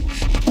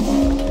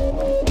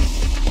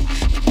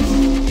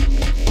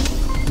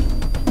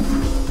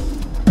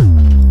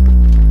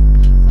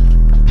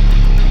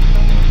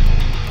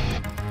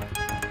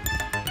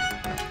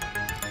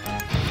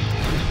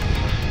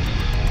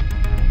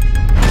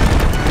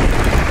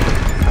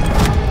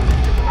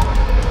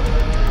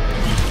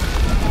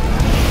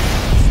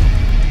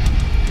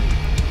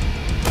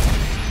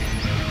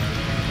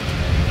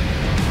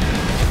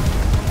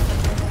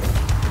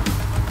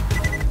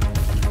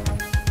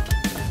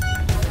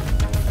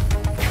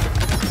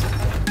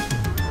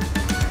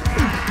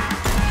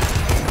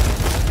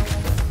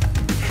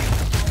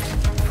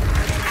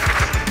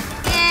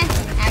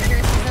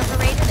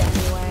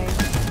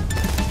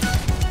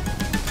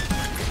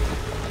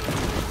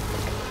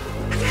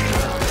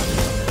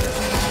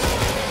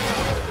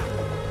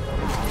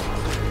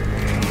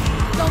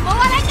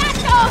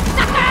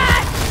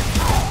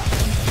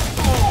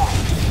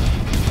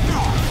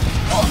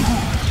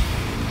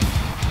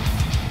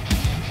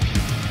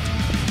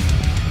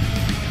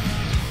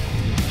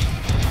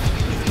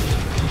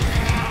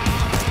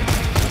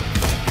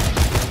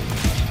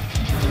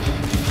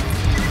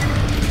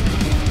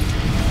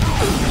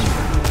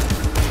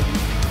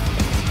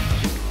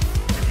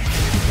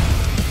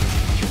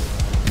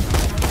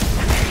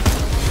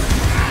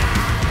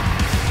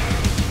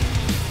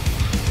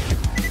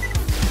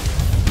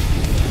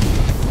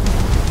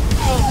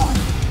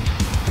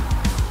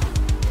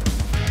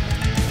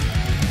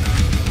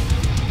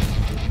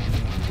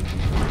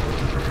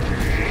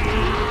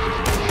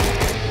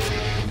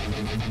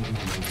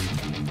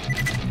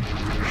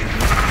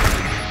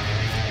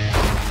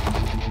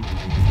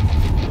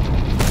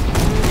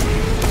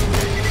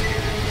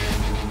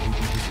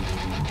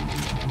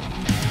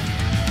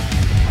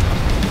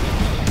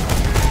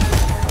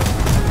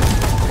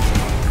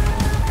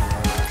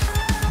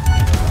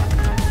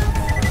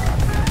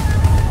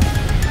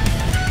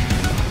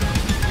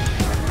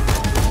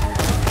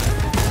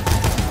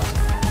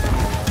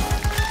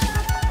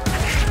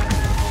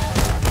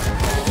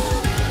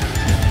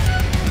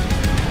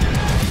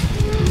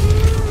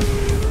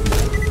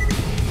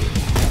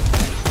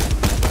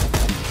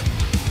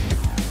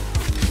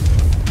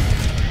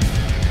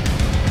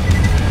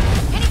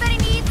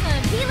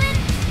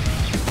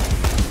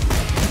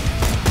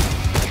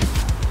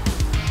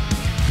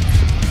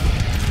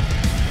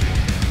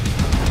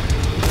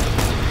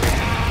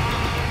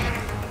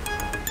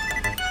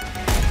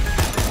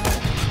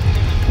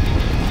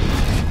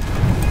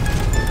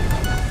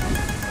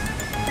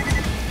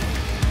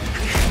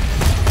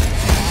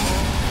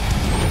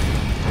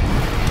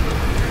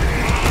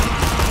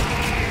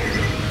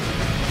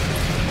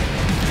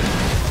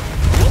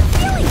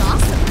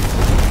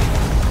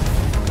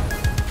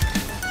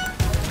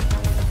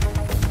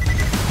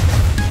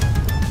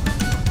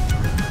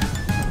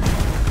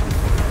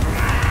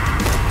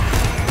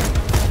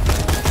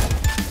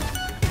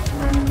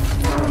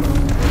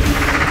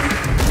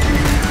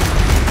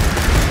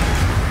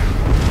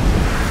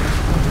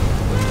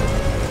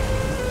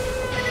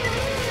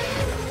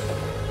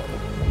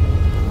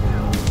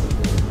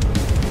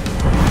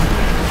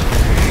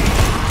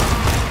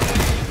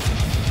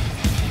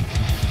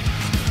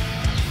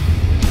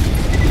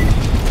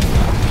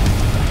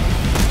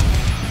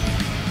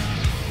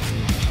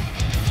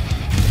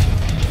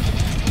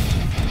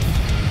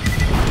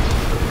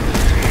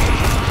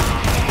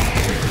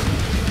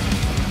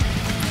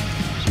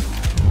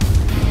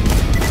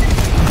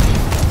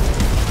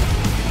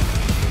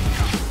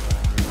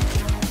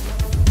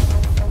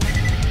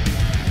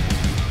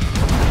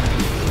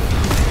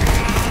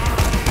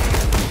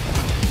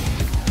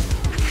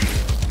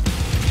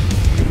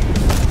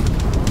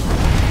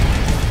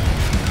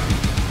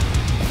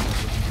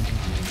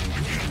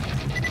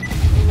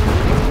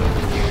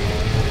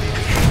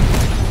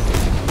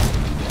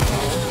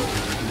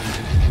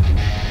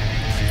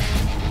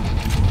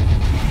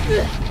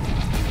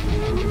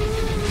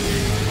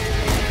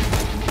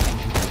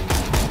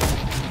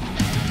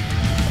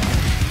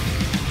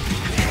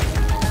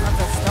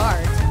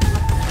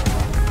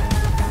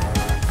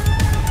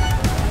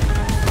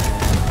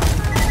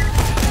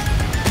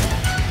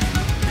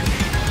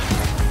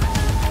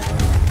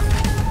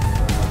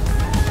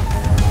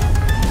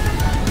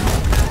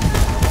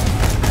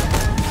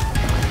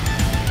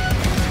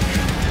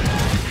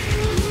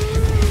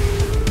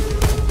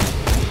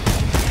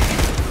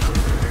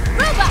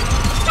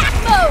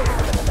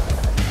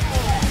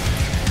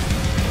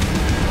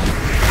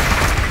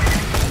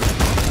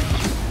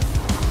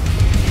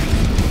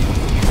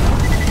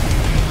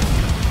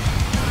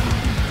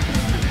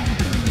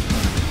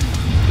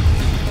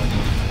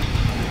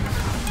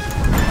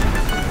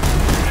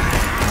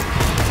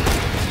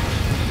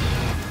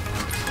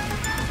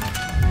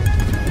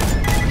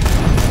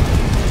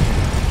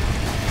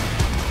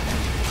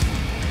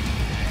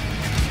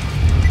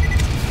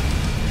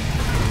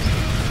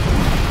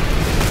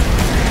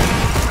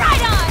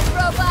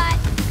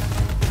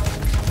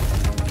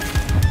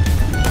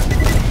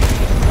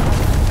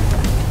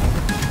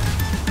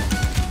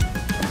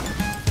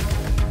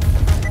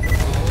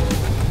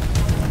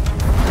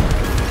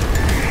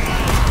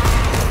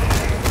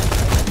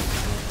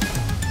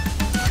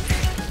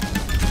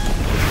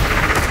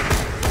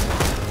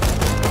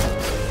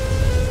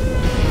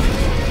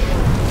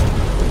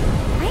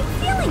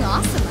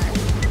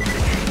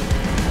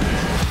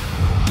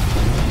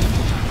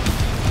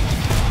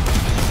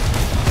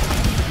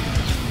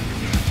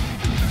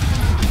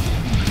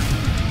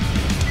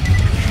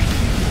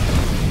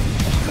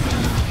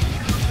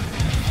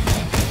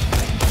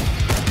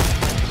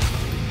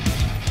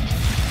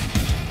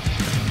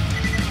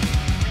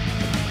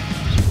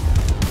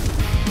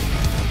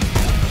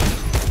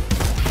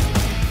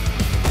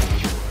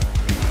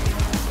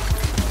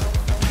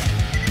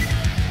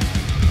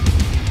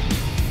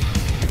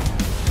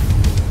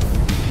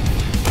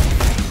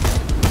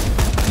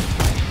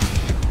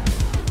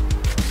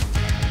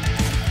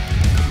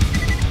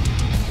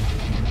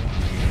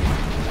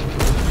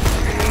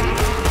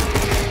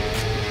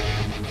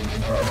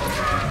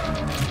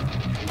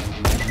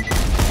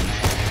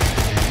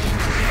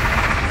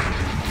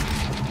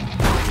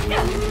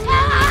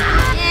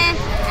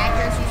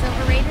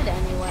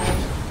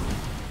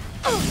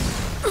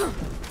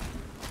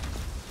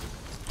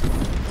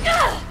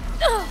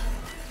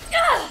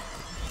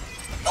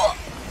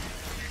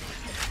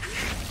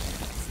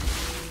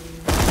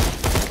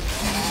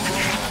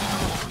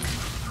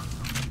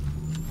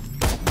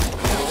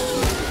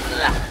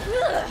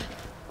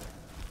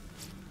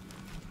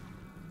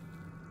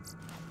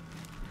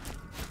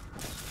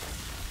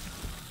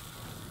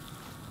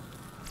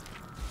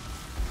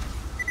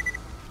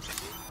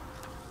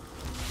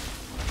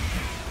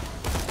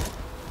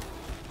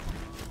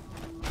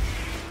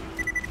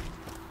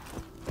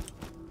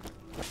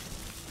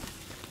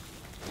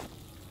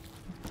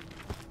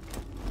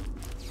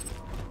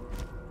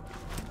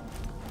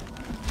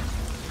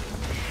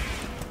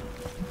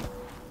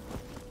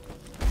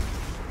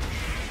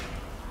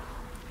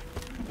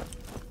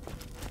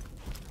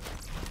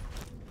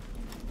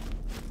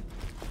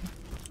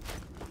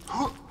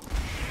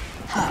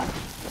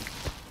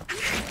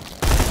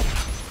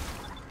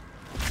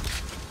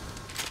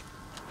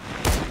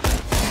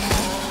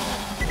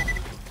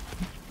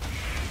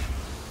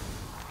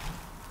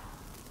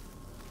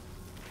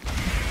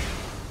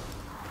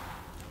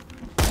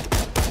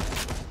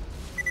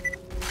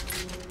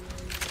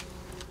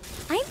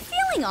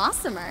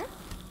 Awesomer.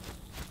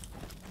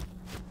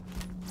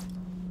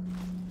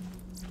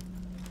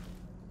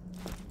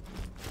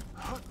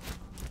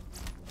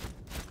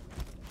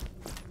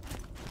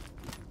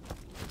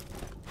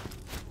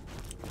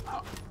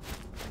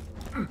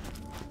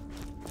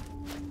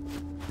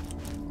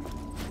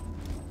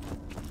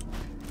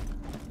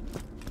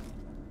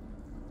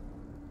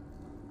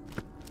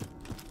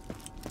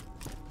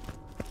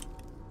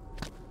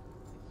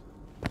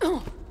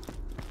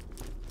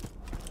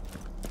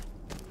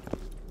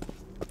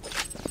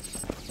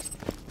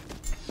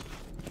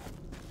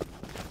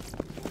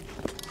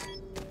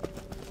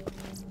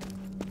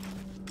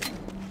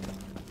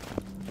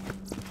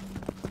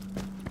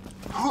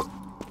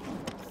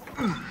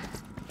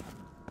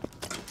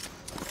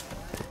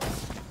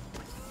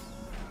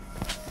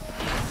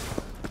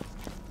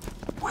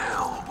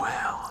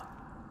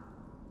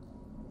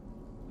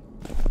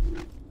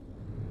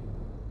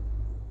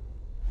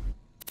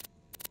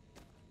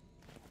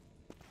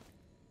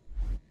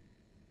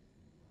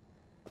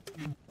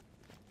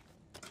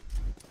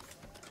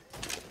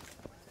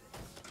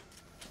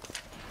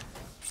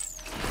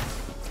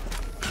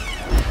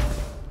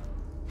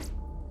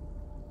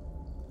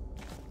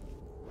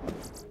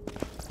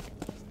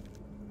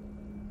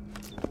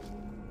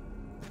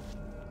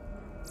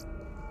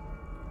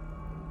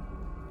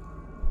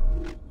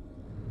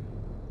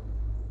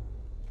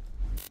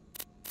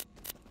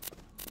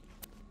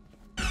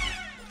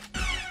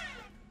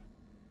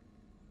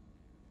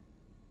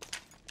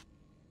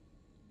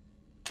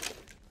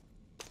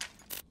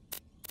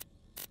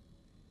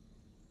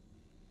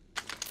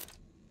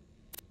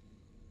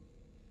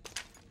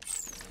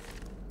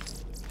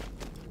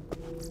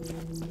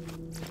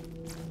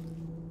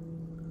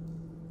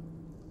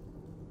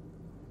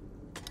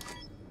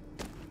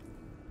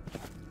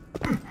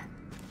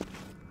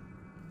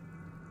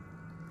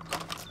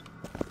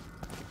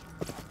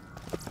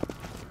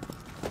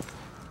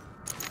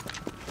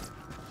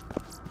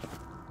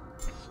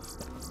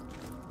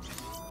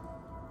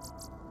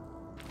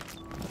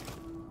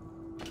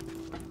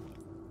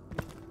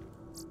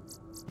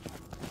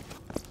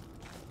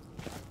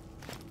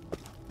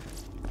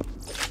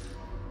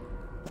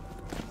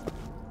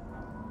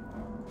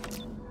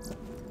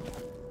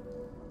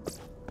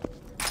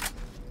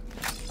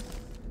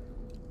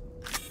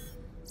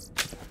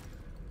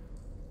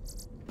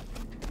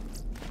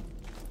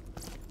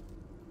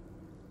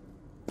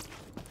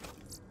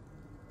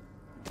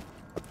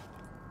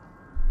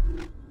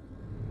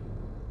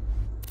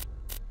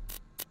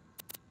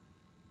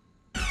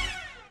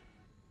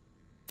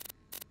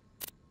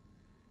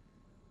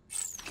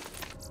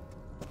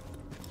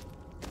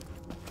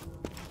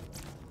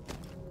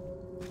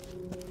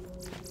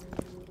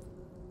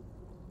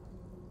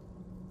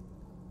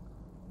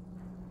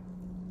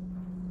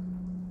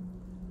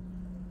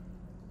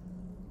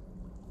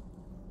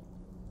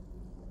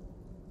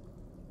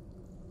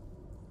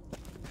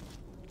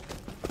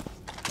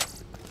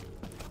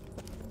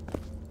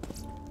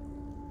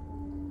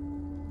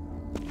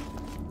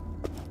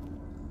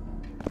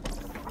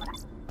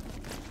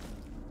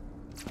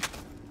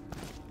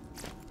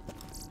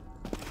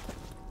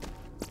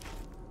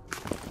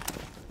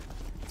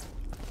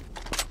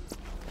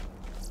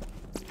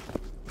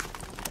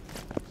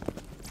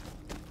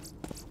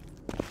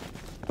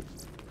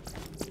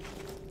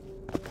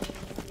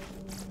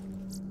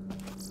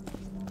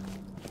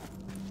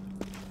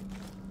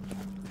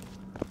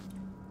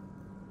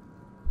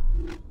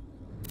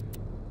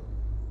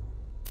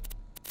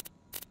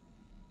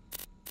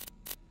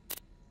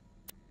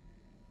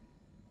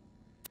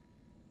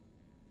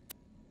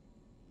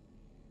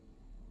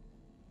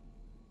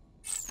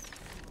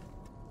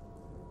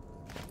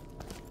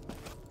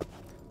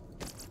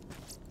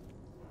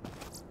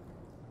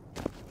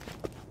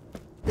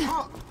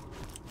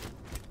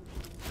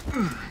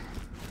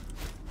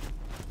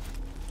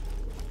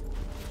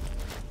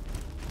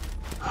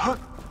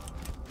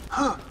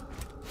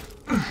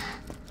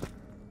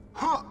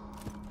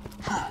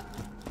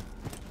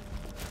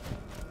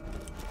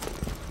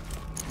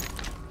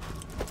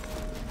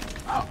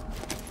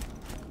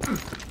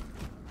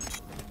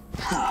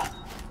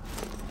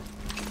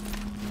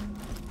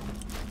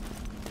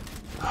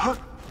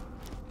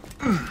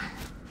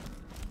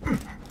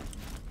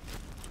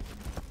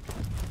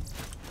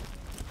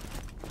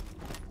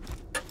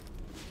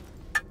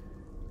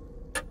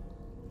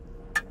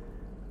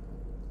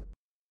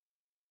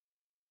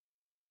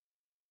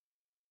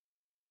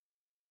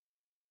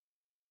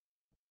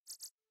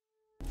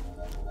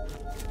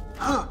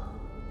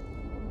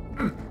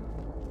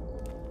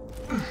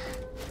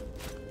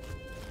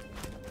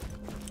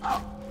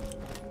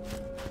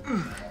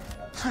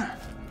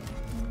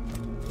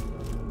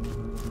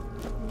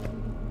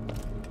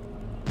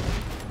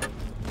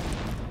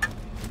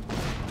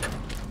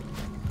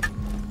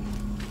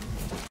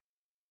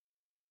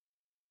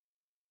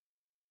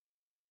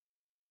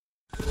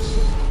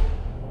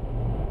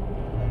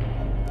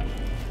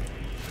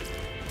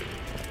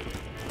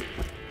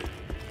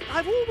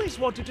 I've always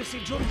wanted to see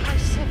Junkai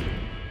 7.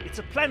 It's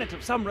a planet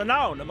of some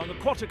renown among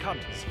aquatic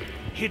hunters.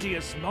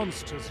 Hideous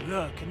monsters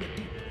lurk in the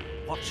deep,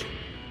 watching,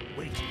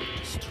 waiting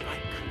to strike.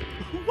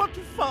 What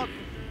fun!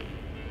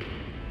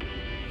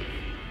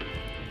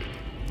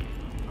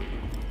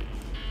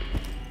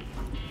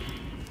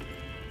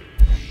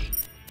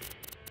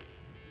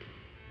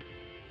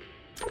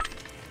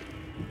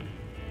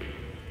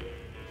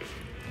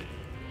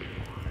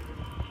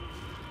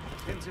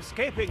 Since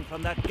escaping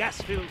from that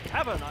gas-filled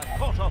tavern, I've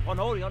caught up on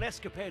all your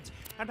escapades,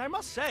 and I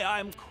must say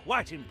I'm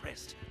quite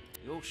impressed.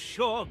 You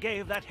sure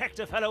gave that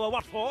Hector fellow a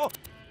what for,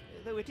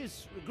 though it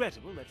is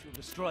regrettable that you've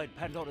destroyed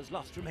Pandora's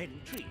last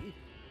remaining tree.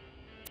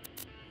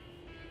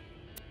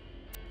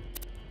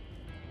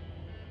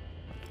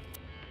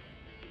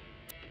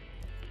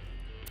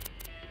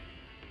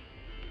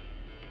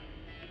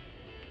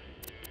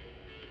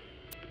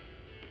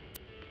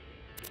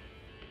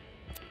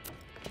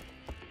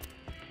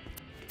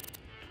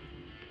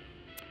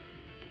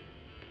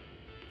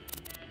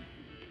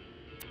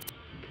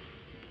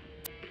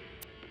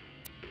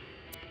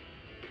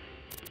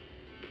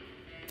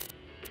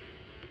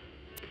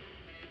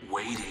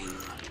 Waiting.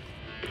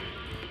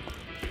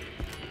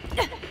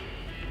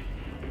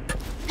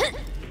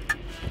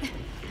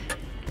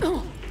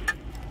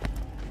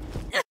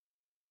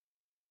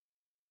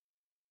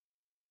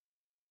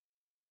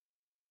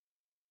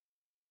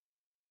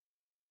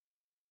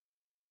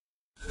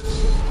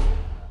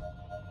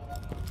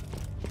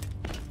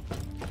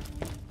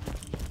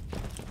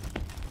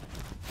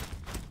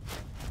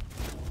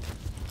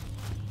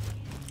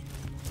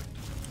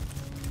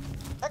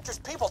 Hector's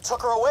people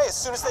took her away as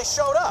soon as they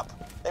showed up.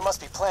 They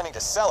must be planning to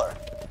sell her.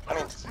 I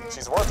mean,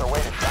 she's worth her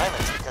weight in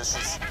diamonds because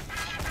she's,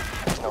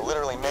 you know,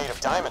 literally made of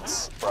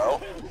diamonds,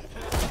 bro.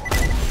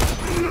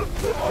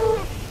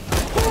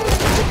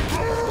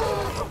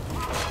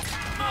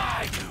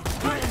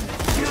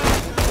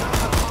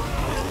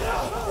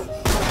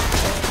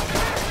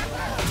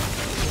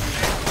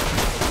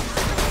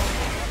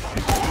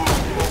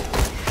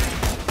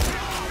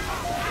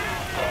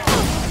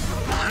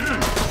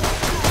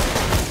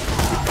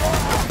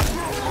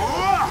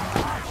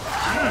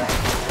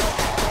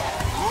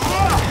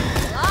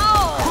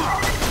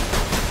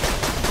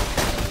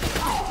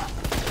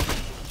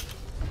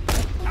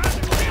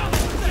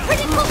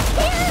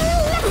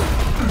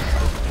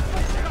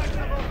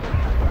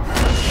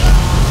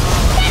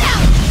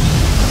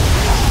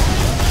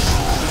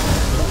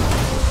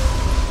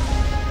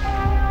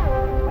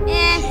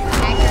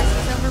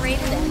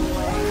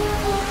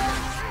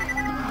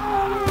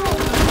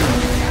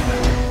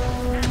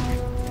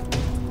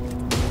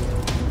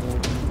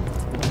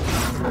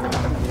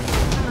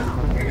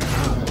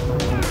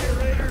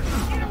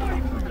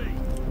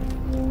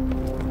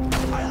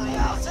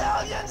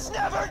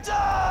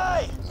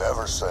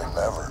 Never say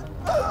never.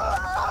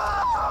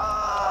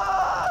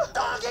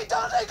 Donkey,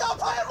 don't think I'll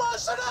play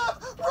most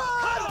enough!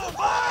 Run!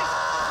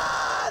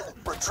 Run!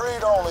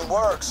 Retreat only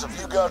works if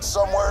you got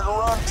somewhere to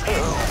run to.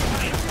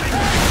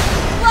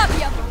 Love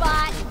you,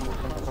 bot!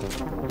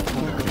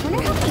 I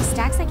wonder how many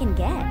stacks I can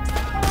get.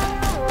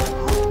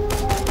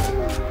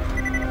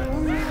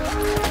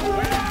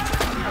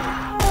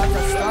 That's a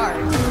start.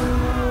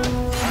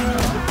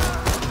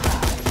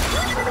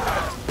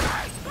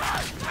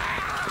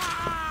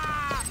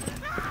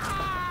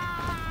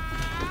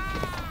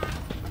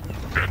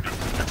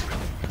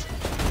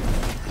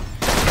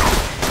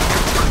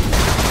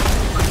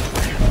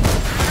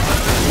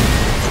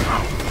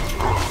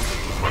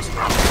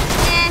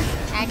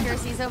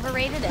 Accuracy's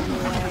overrated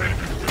anyway.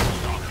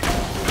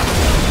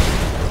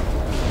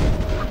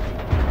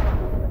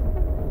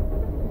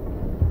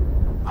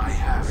 I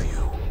have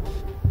you.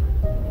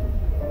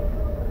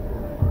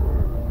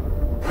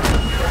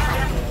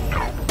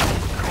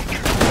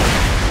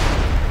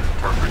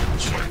 Perfect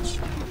chance.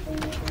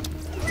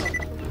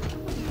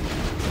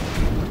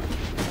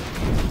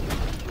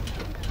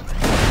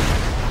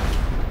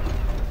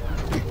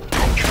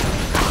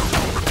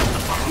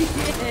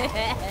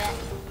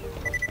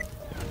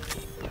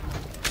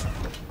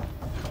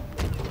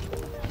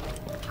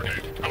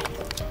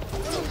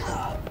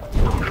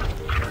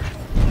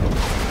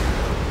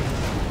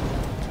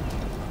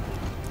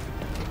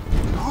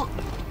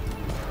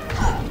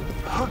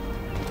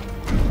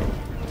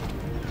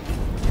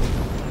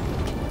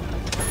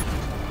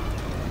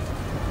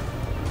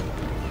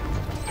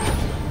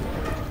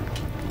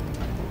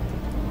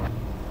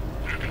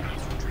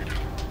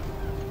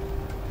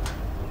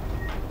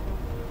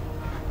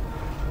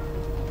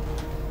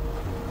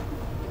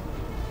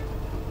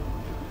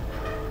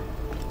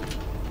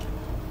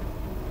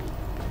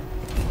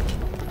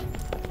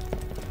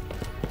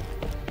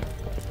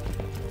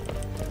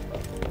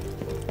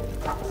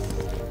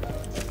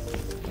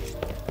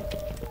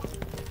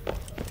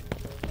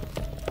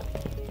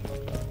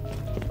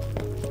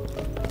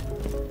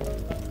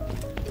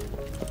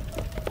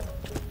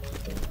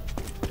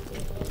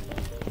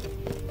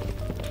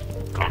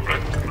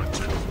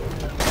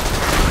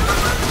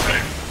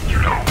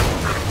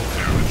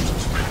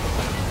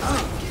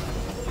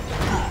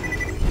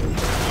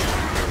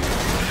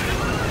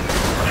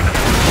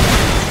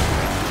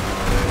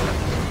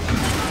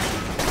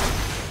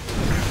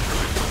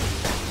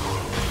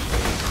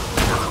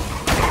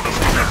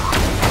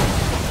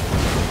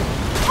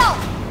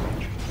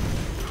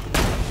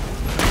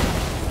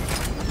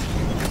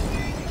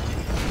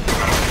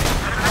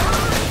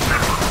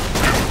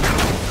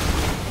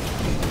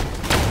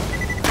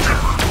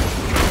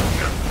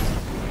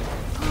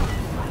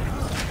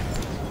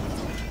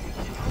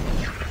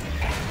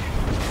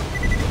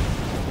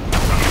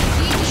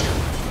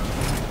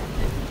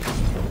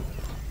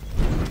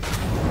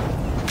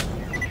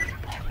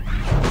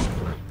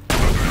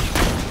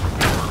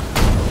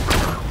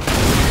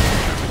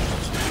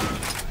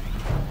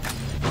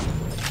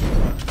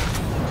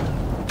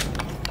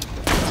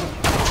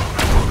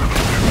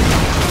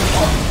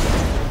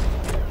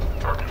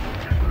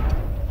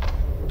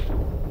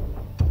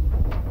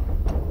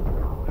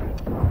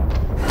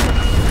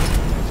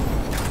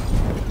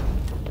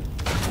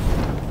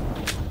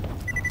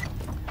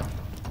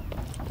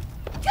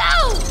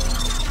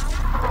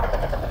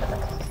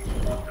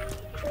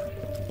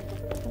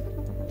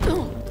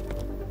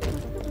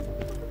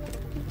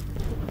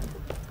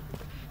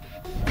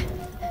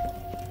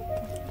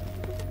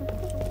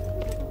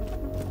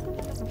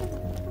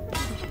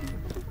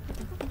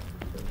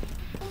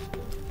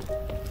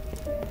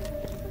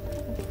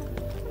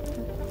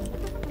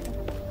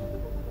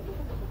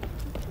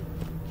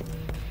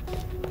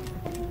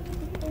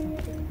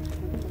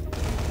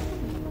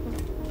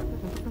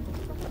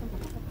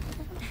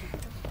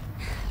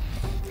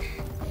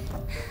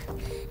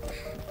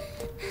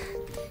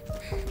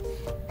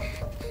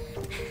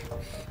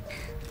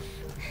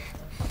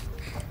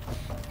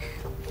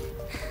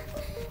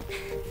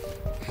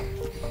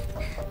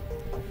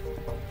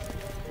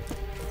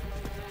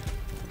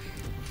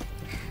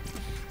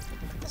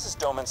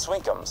 Doman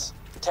Swinkums,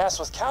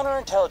 tasked with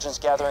counterintelligence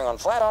gathering on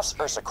Vladov's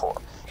Ursa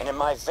core. And in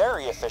my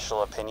very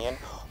official opinion,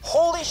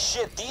 holy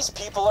shit, these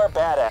people are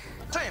badass.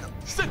 Tina,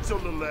 sit your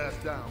little ass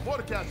down.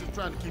 Mordecai's just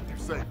trying to keep you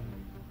safe.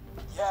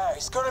 Yeah,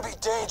 it's gonna be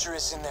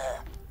dangerous in there.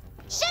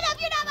 Shut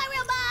up, you're not my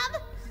real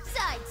mom!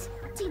 Besides,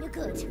 Tina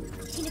good.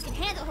 Tina can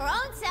handle her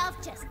own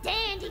self just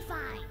dandy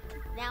fine.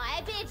 Now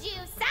I bid you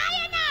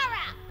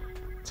sayonara!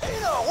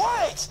 Tina,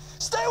 wait!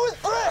 Stay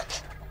with Brick!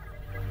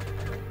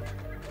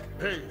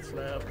 Hey,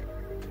 Slab.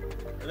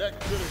 That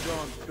could have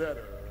gone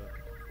better.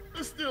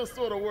 It's still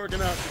sort of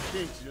working out the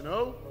kinks, you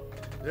know?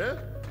 Yeah?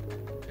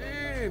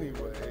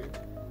 Anyway,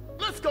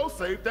 let's go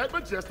save that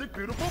majestic,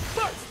 beautiful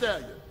butt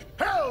stallion.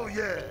 Hell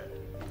yeah!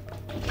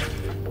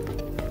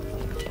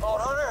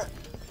 Vault Hunter,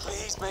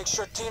 please make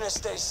sure Tina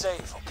stays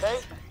safe, okay?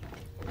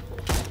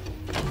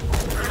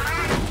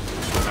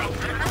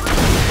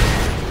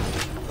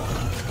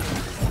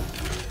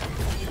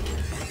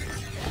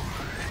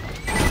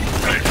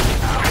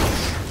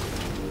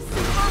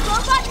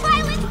 Robot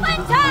violence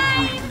one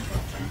time!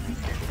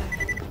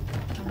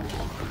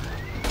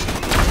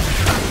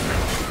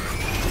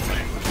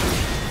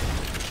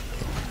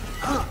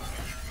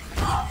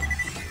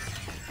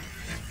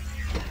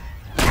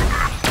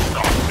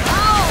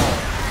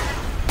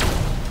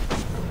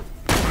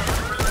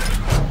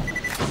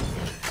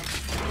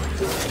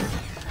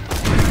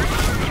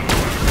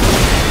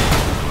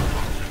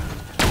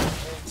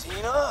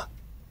 Tina?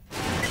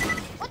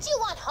 What you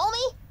want,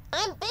 homie?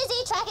 I'm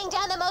busy tracking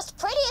down the most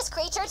prettiest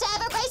creature to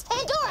ever grace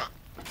Pandora.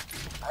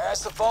 I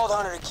asked the Vault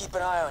Hunter to keep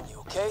an eye on you,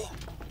 okay?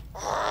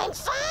 I'm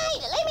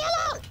fine. Leave me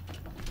alone.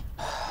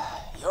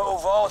 Yo,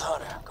 Vault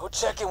Hunter, go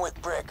check in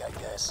with Brick, I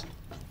guess.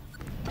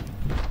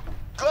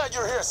 Glad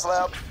you're here,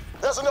 Slab.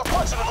 There's enough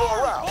punching to go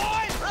around.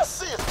 Let's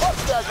see if butt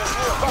stallions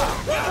nearby.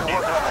 Been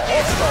working on the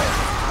head stuff,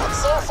 but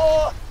so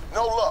far,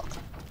 no luck.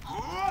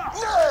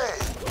 Nay!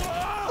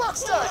 Butt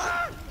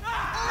stallion!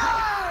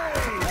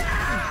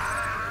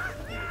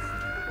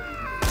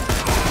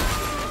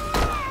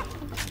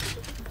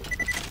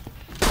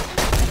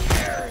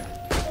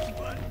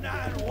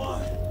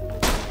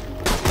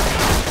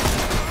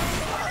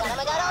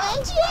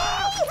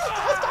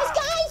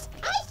 Guys!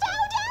 I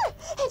found her!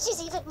 And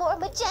she's even more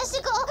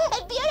majestical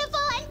and beautiful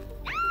and...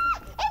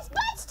 It's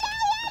Butt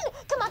Stallion!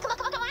 Come on,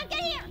 get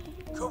here!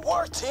 Good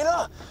work,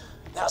 Tina.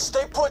 Now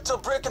stay put till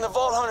Brick and the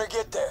Vault Hunter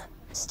get there.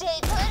 Stay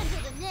put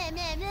to the meh.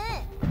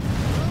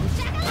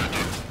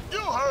 You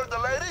heard the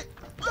lady.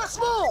 Let's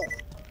move!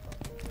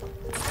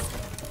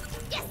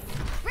 Yes!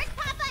 Brick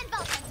Papa and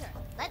Vault Hunter!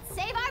 Let's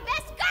save our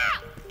best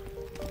girl!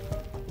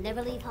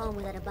 Never leave home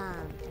without a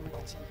bomb,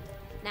 Tomodachi.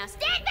 Now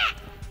stand back!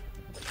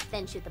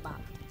 Then shoot the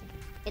bomb.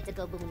 It's a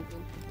go boom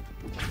boom.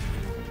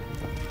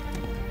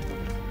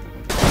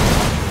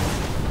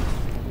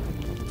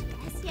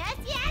 Yes!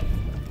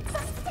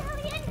 Butt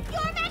Stallion,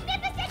 your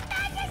magnificent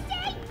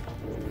majesty!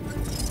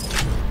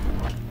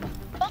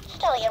 Butt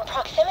Stallion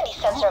proximity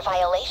sensor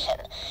violation.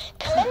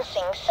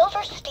 Commencing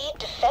Silver Steed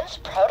Defense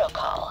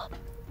Protocol.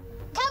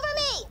 Cover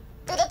me!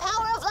 Through the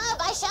power of love,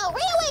 I shall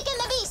reawaken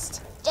the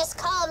beast! Just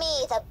call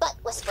me the Butt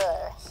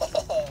Whisperer.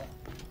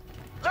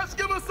 Let's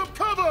give us some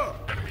cover!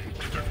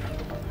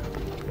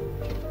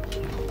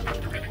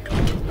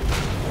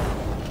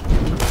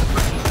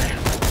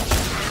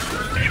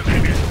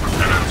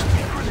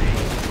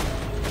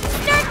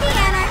 Start the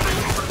anarchy!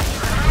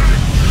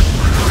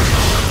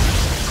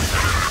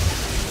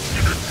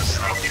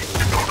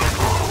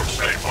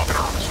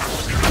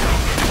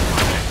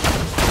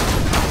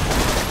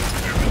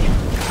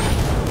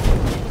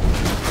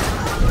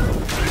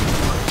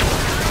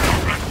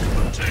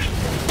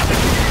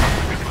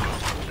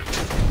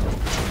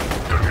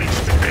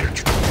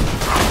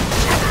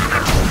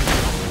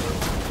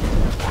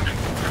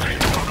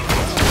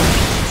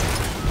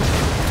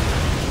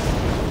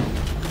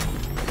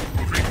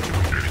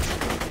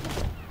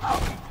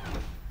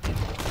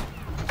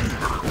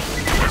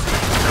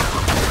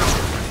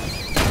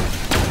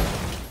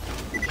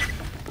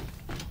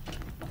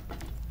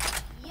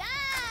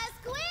 Yes,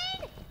 Queen!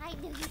 I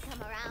knew you'd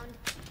come around.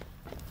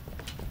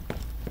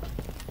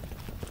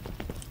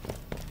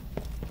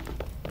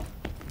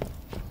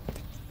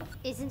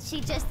 Isn't she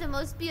just the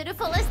most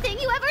beautifulest thing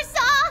you ever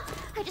saw?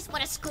 I just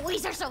want to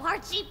squeeze her so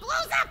hard she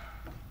blows up!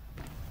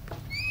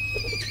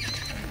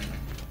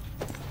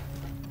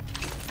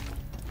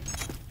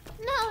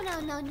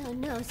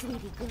 No,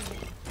 sweetie girl.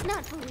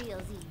 Not for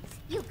realsies.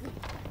 You good.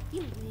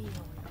 You will.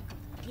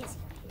 Yes,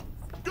 you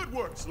is. Good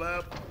work,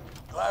 Slab.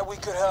 Glad we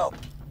could help.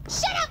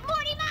 Shut up,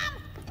 Morty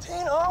Mom!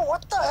 Tina,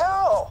 what the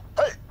hell?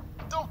 Hey,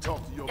 don't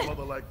talk to your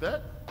mother like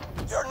that.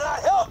 You're not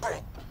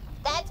helping.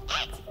 That's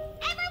it!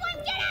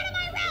 Everyone get out of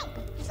my room!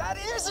 That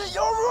isn't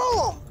your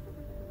room!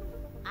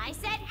 I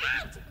said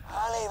out!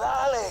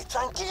 Vale,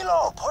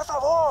 tranquilo, por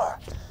favor.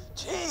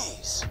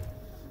 Jeez.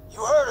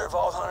 You heard her,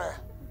 Vault Hunter.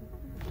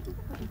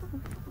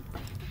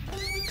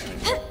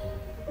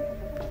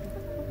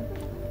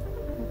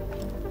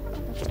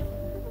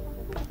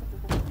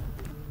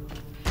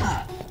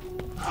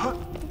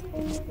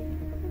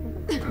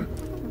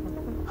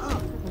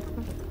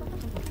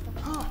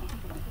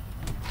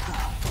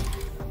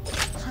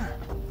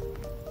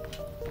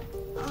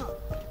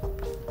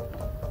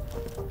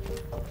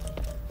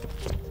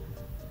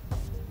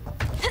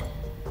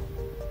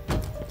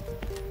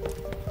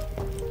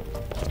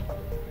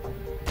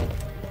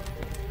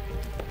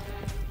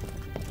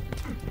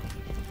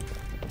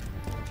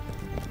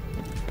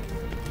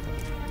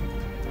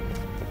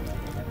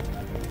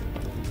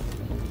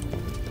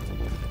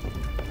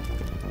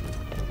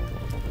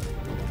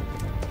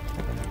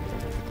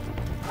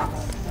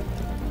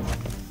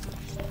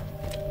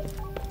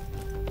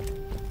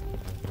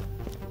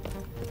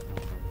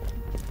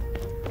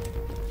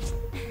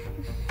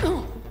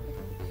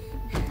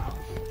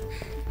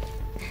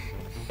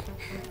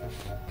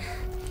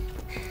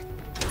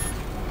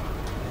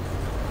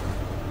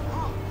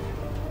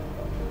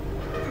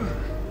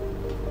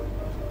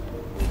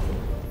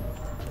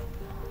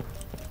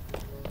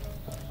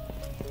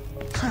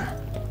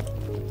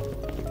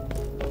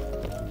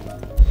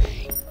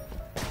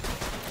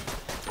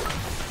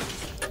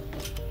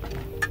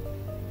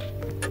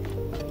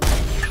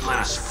 Let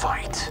us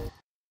fight.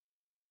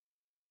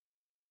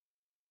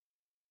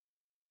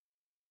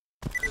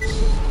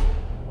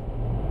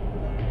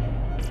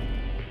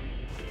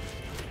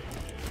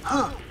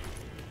 Huh.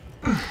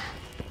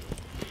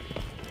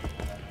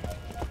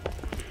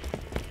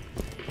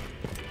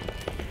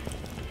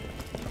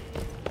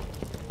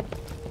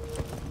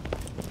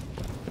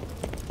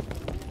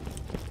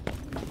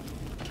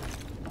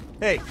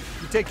 Hey,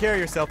 you take care of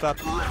yourself out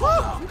there.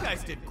 Woo! You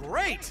guys did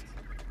great!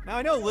 Now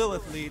I know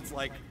Lilith leads,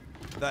 like,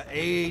 the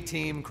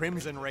A-team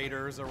Crimson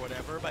Raiders or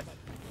whatever, but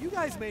you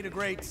guys made a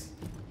great...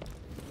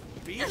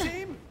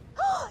 B-team?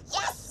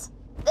 Yes!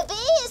 The B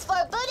is for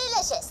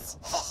bootylicious.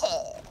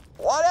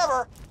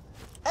 Whatever.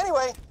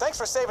 Anyway, thanks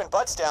for saving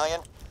Butt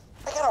Stallion.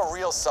 I got a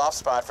real soft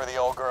spot for the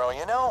old girl,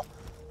 you know?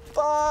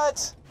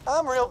 But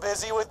I'm real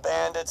busy with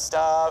bandit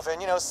stuff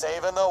and, you know,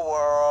 saving the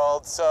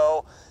world,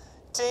 so...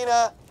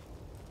 Tina,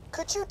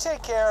 could you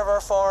take care of her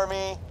for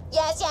me?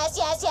 Yes, thank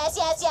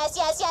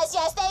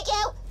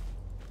you.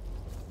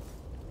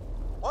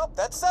 Well,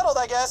 that's settled,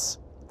 I guess.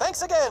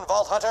 Thanks again,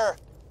 Vault Hunter.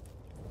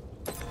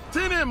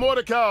 Tina and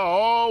Mordecai are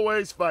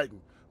always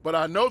fighting, but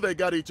I know they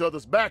got each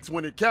other's backs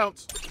when it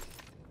counts.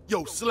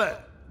 Yo,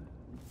 Slab,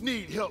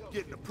 need help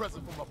getting a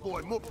present for my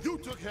boy Mook. You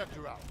took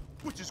Hector out,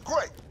 Which is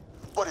great,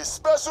 but his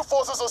special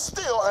forces are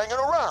still hanging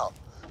around.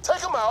 Take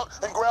him out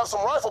and grab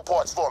some rifle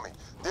parts for me.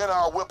 Then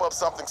I'll whip up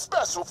something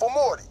special for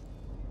Morty.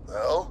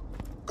 Well,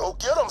 go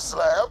get him,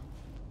 Slab.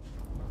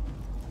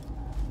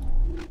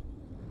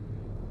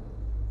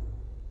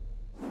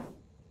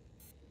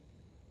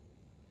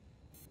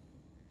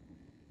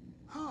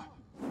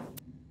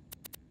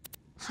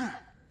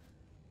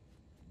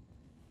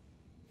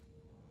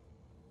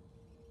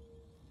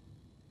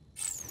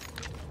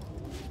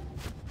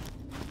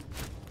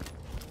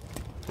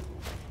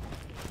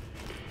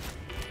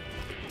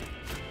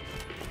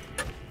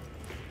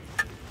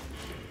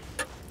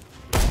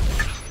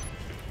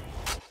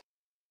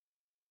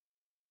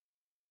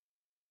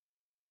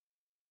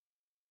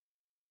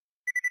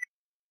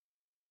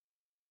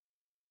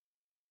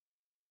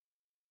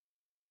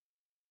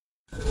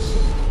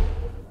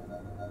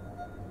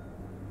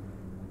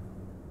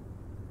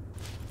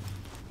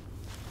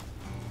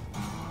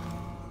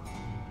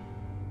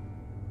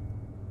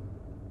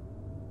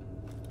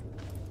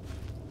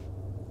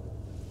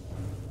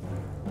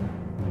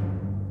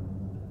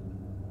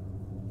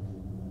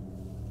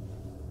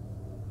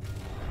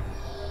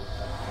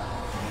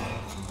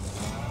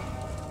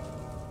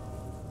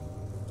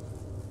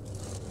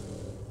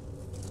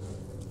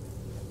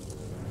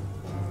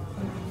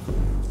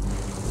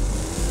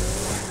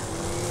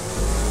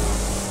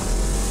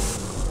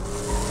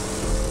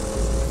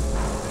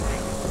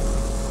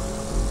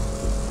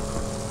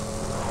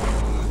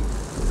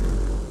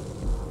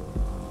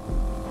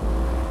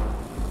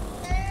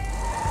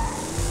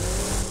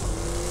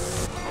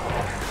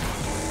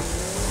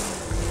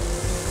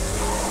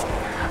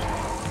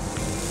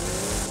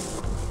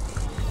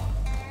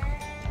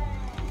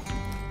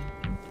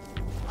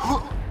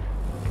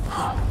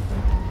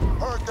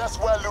 That's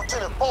where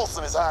Lieutenant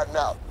Bolson is hiding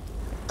out.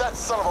 That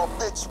son of a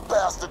bitch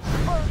bastard.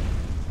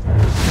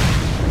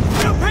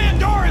 New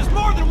Pandora is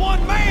more than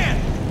one man!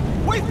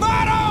 We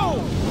fight on!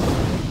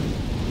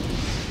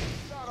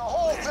 Got a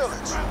whole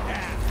village.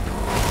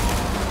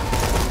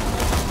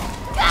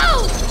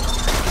 Go!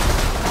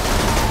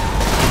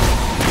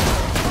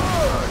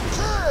 Good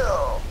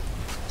kill!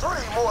 3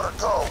 more to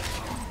go.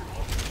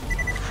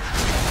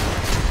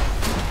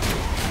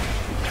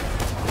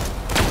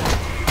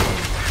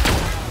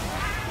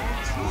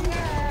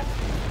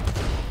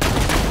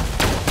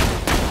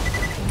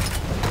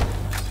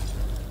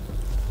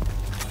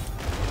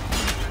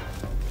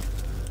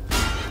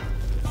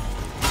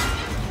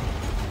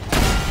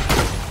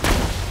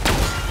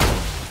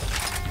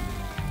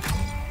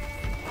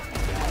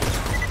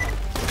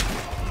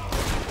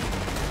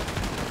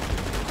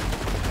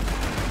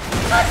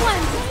 Good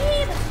one,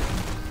 babe!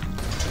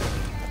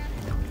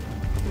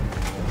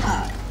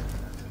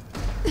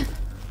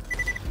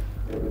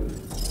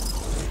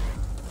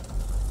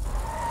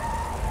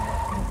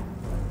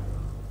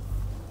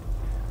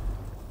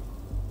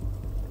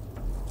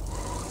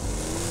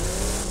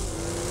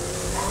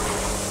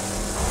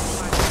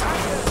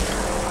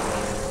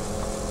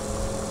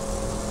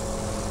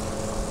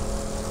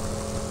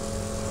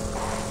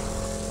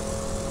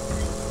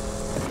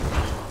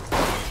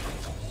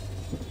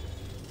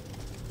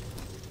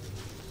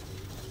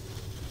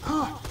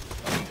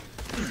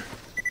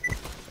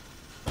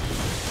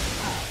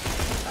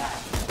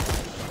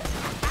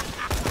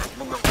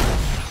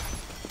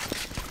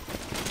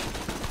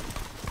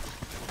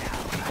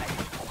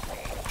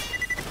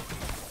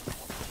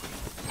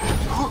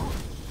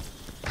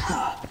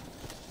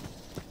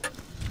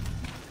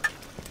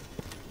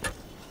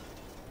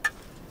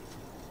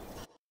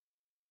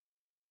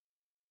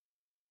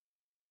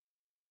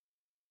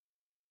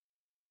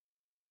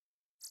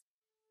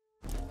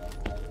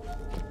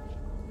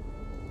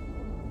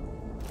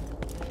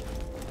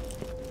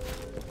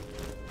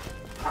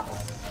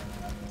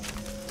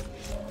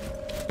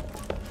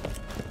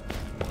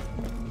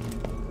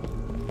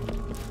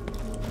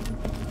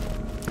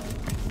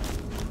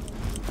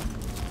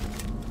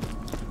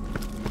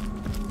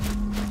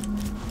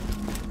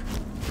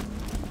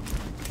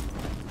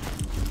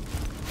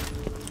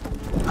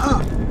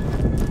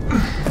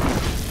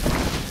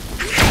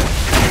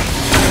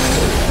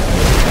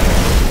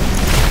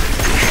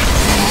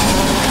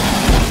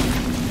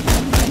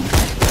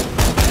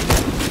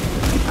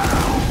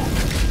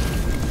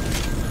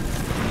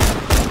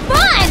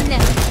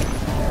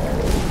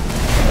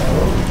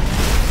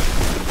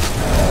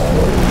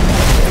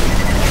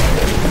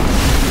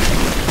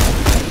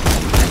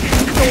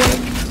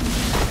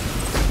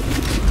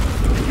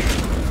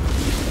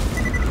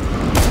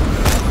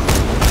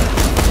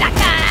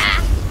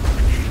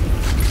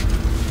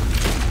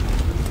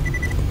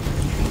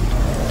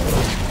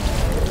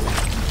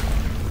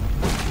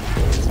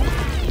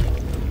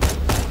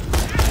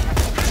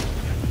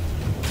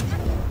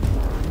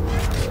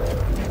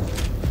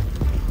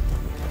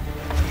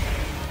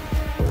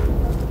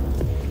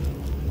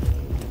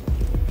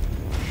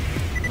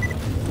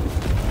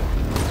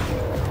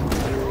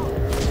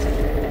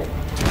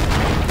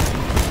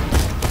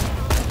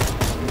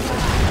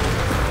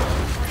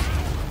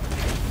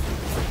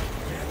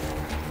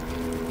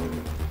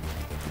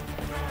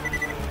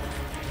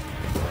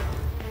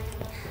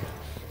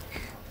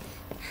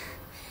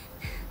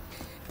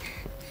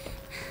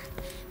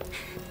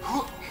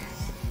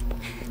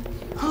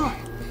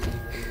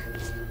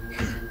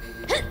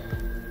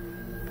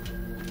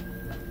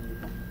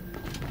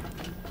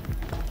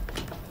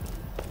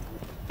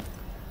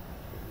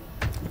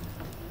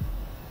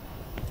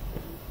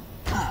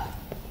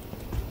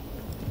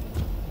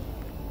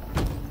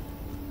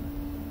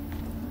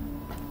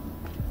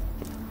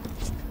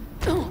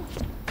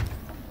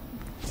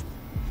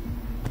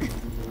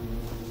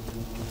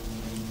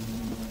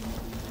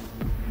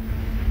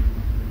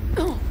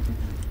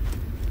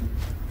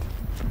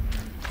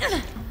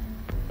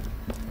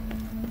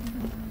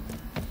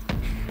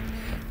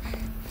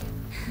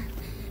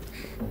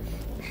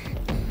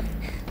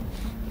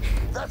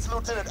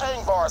 Lieutenant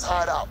Angvar's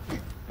hideout.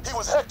 He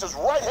was Hector's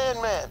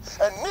right-hand man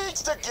and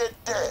needs to get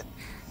dead.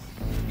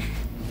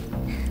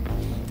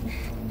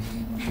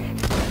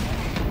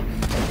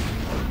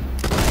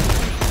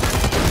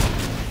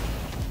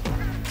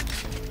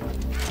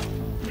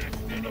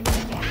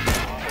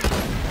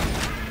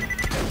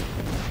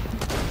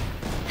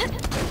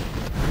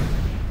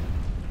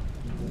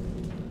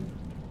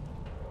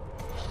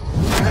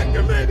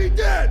 Hector may be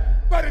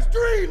dead, but his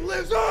dream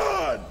lives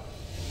on!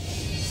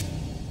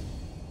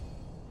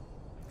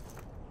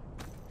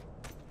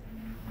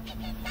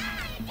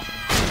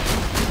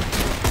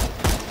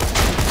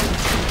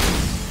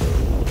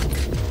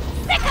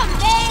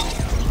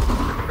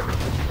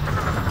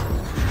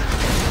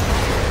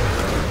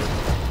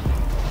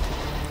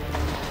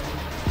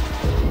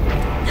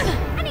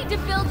 I need to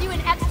build you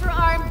an extra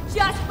arm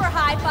just for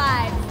high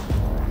fives.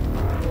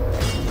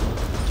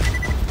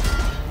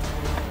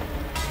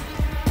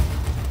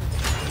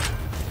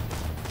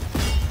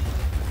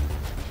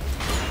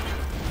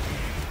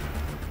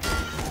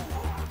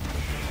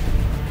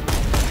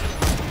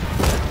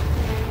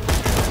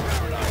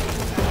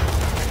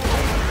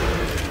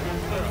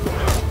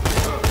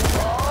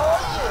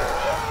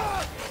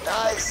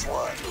 Nice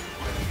one.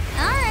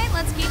 All right,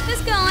 let's keep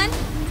this going.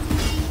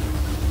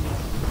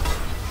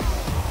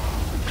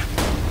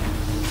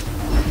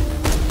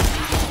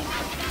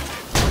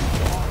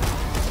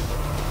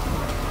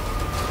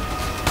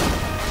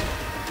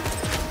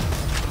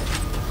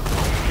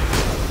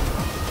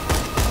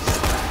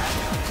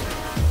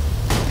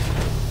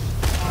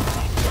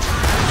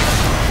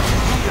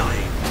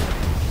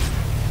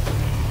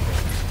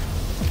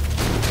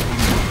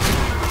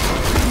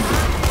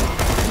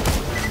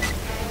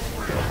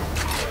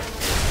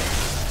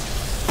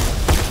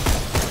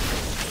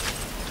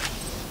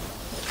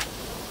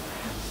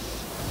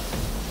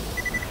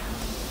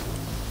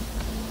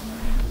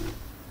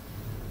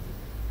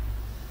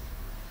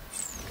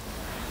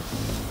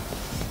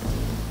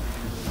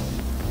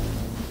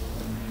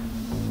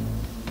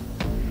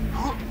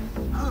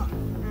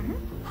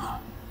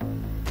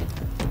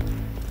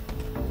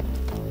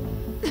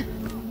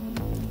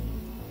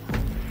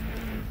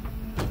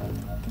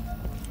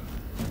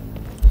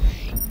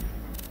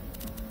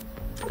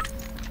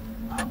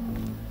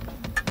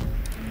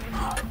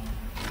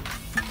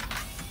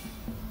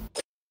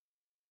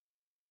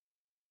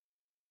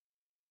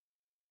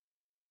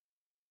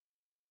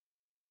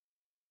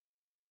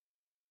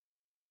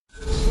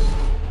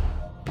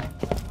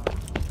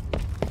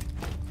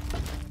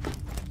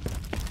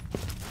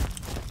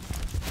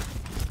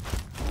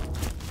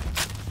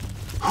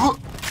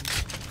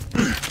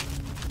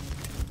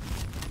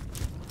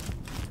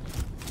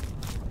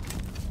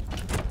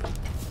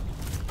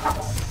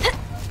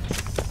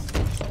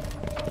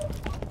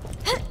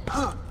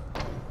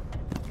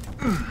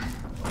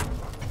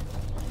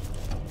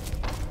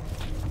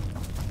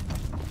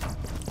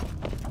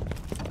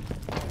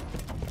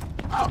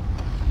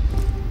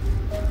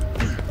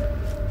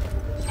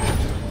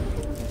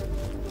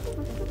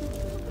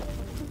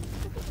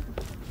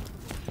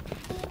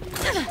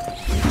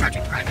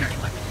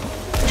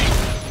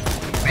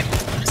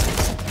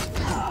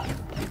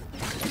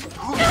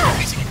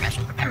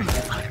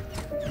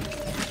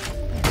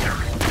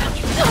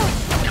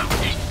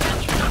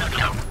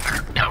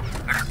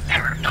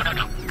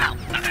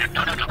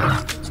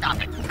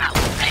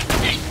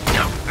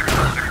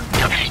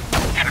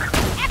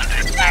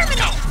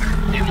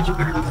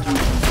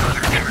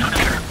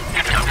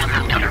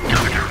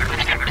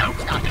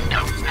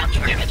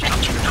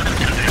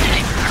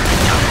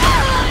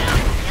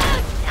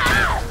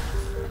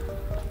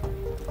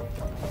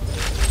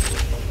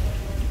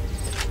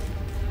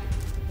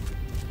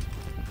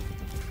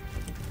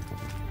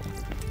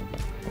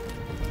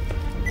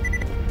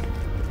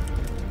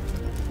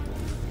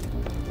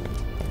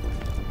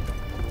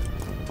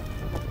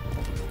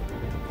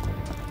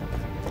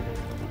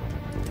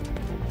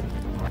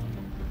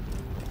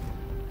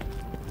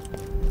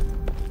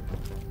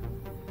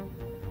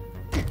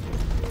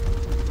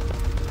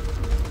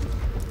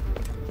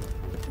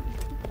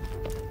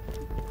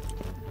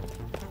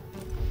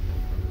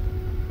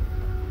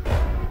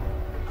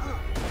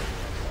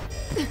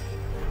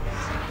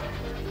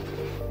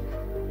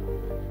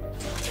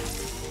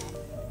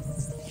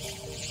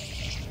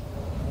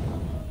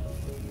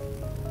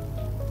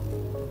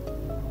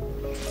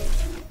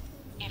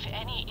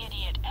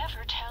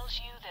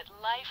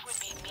 life would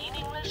be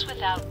meaningless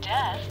without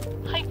death,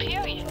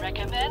 Hyperion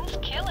recommends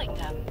killing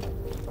them.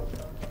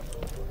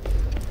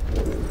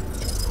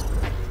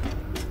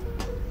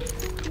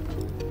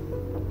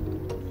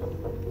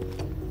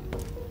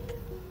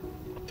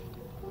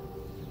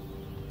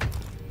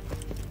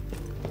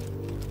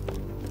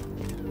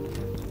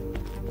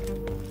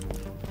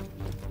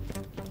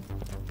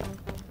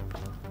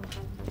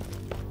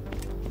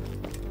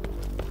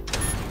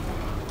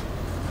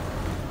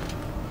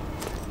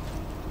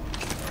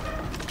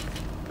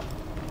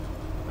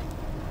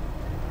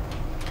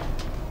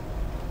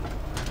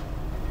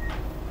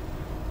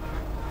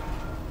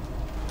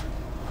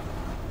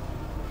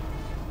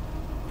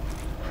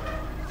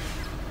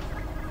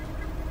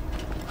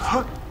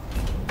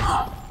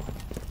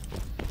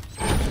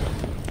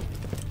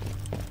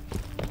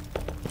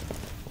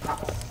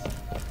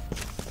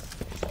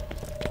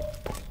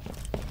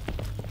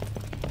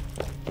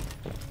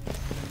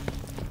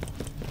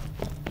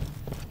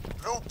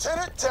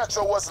 Lieutenant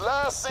Tetra was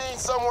last seen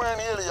somewhere in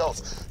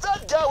Helios.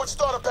 That guy would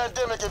start a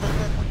pandemic if it...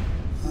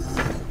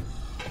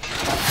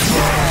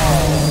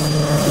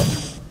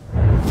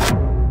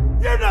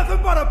 You're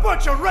nothing but a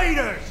bunch of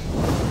raiders!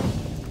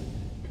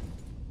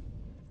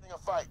 A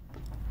fight.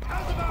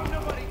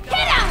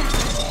 Hit him!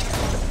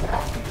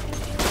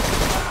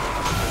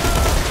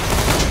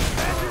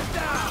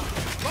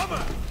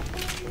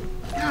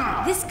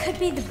 This could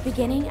be the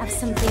beginning of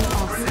something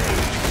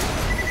awesome.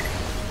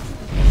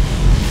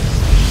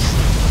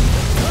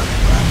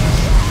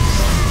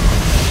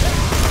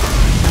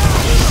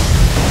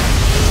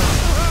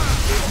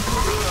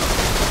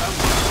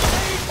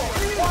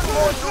 One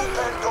more new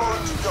Pandora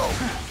to go.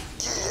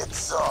 Get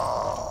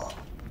some.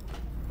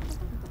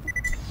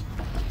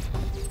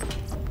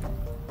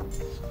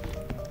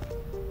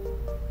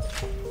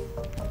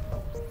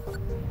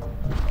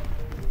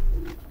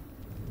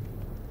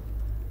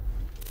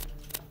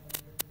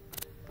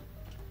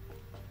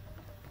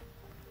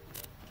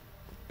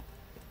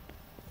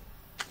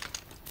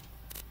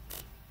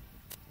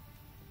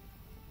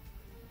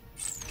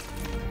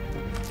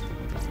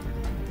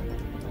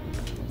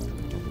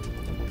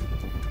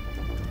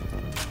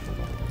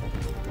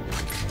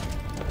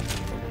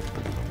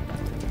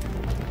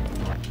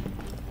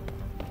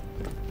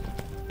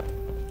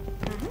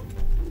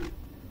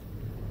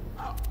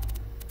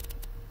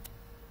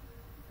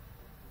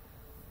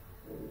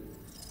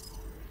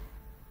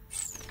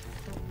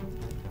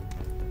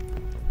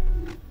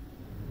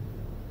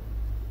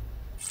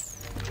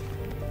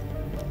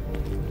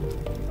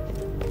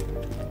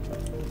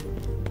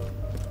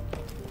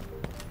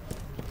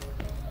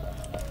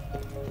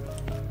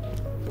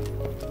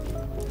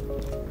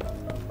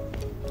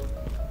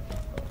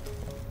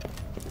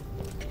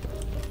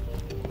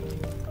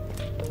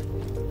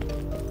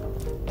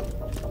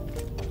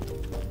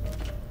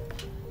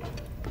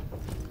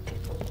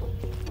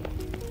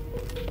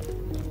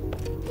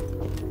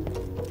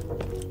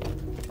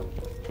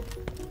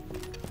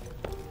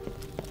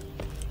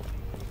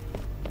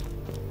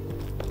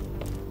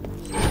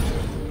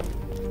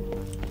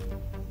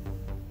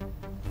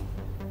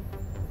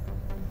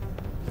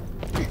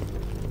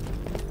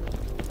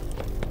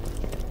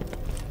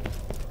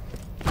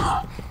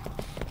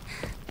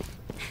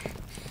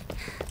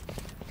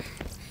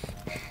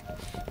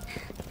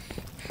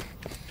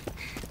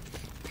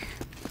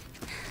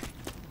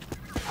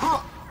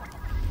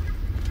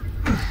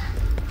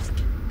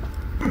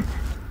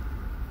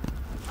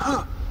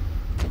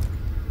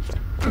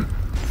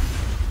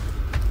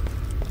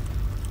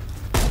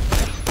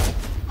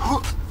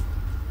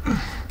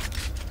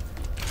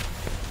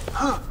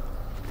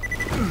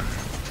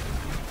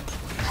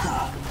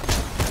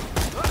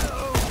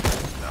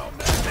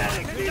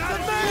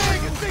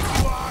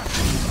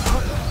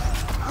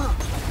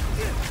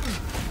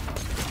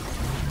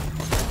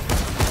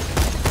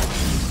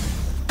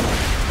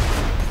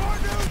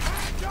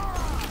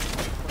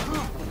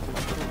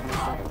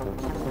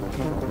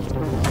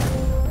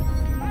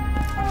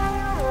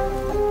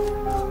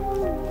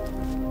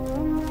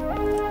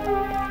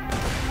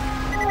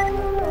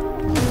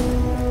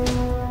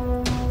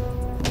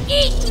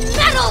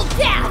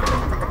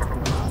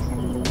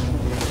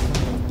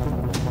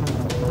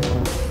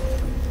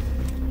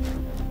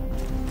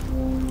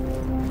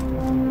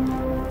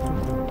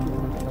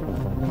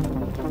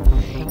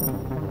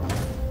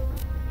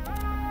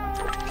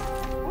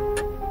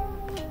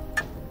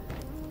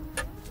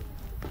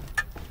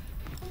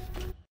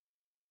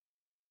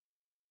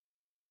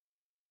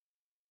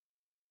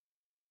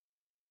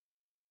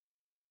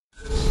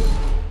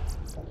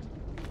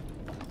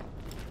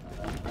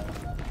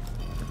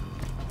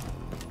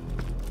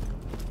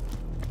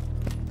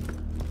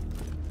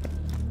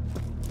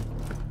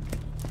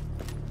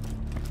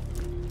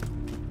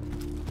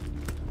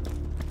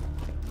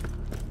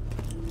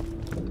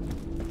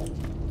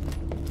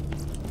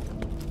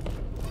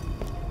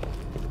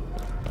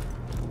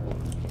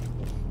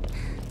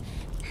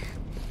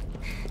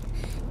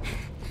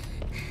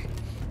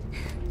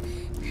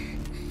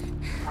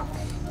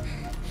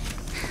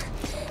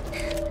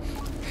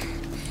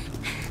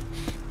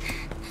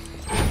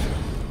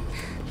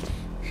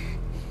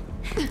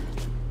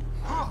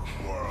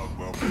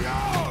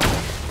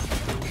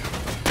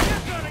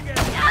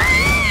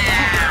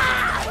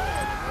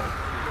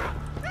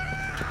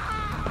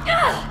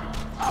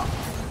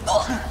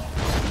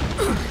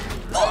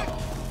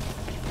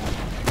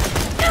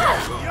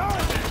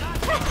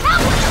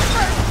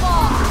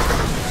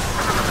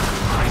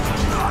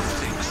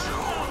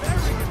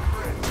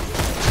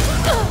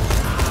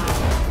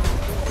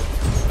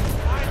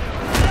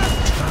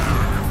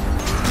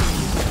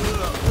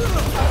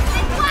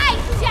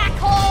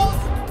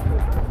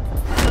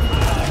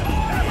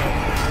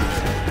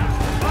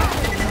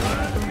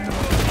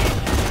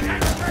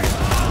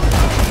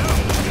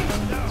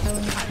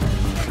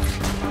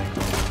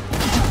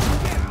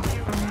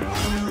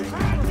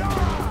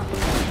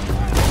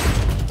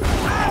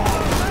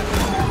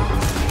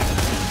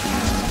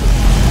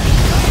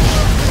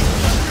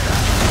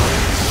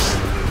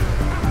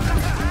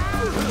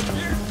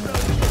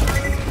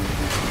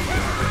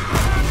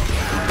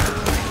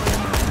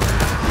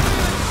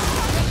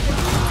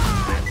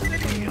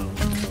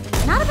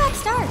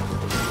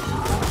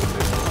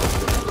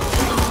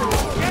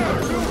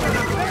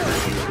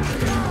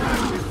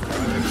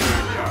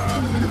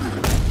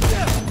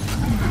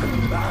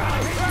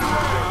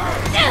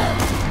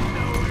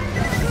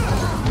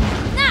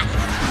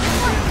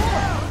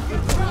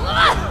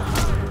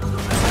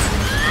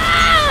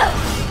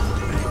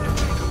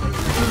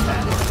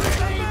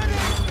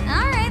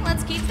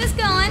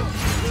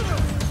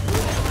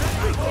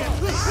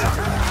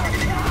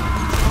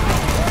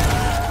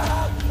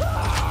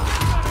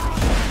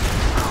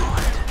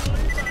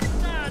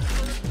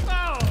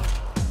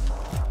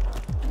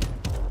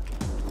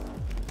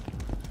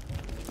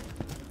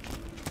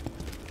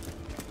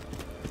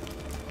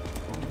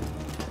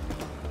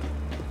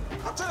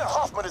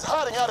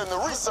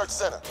 research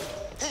center.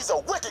 He's a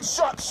wicked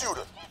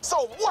sharpshooter,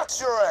 so watch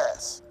your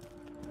ass.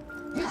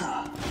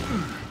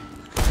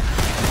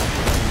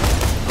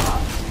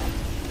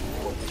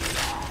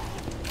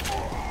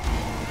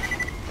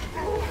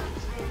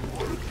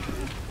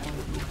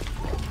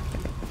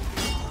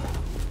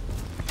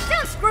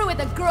 Don't screw with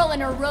a girl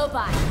and her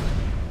robot.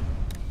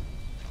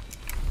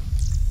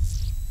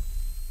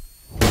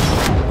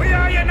 We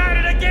are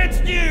united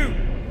against you!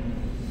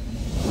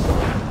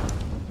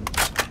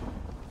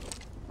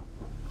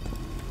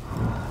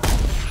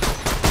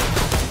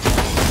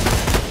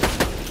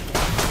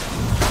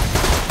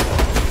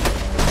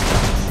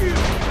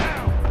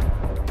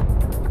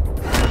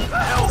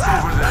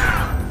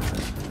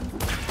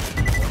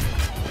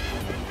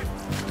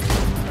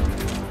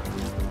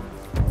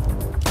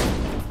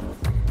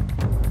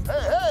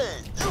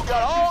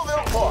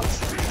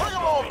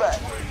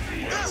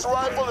 This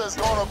rifle is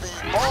gonna be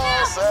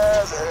boss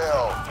as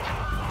hell.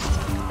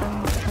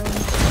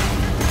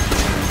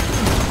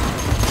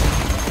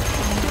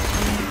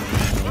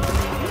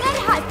 Med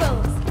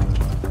hypos!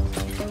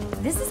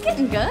 This is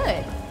getting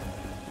good.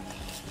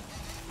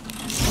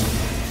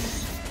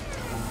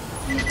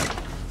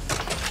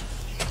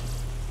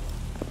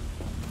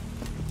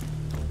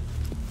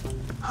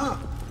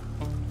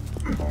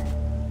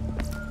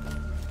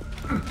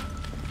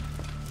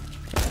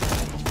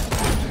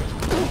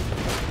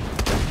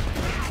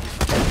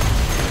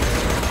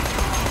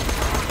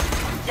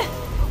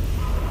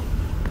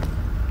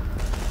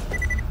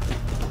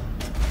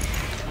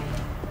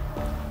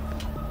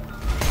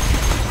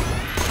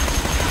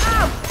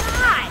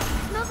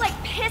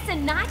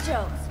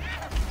 Nachos.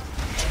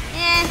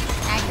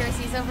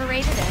 Accuracy's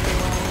overrated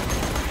anyway.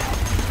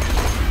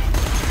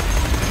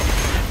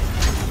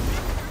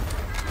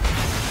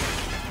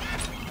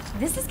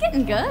 This is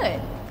getting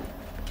good.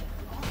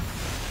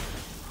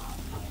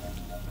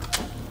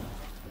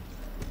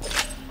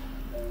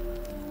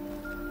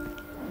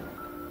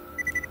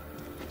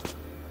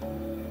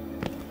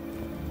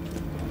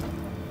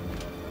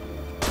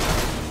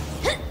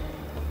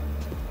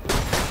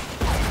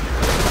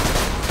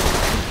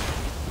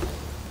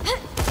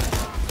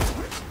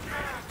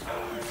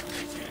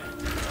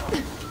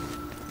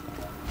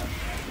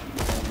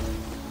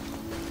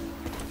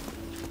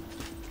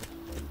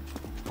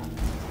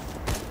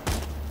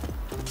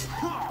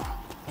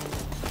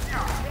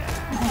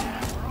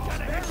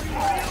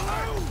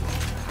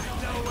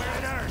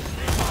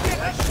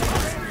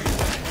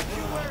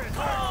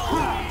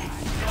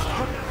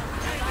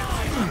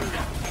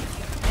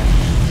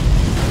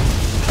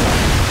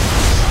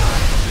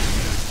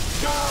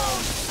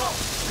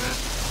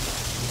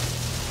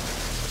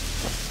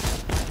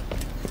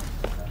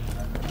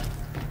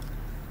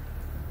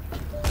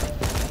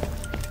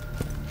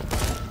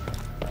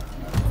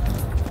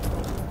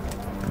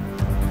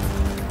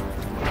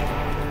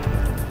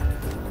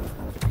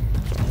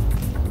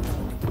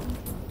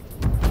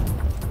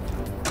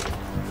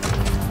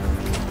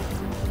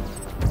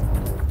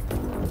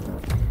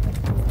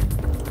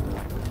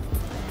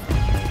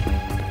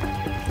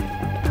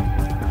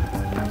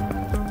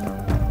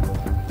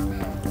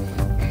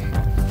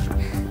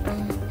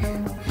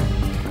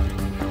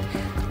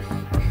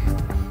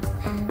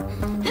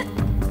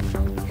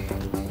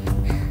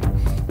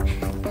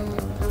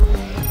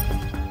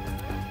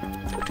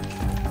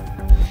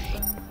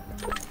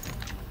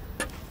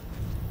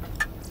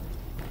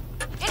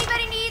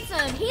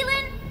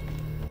 Healing?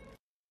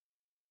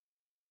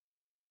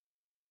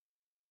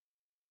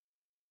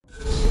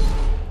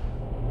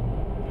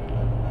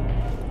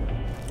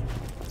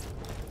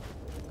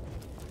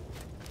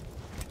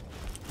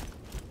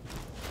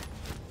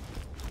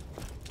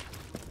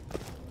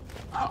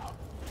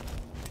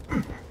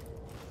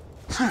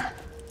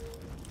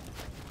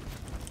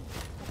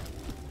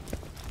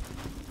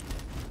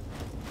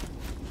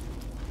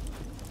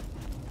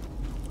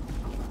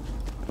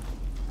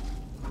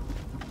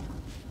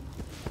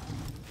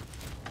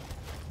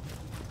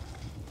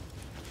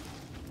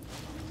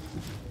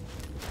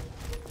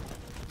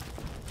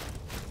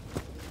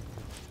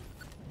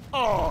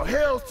 Oh,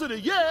 hells to the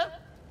yeah!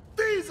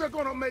 These are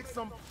gonna make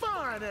some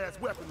fine-ass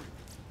weaponry.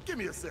 Give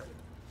me a second.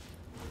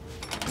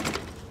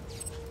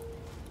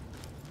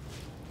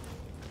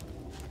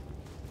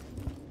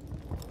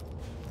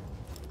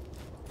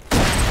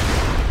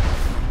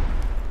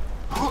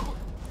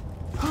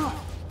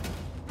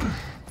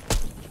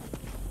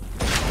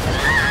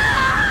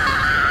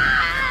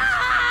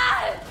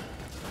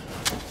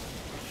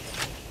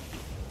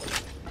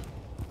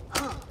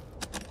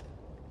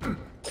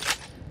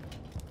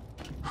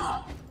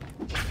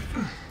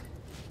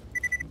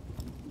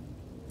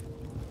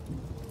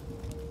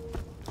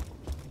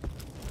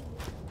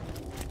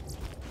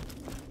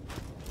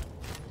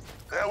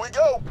 There we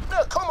go.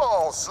 Now come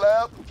on,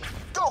 Slab.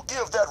 Go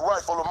give that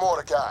rifle to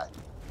Mordecai.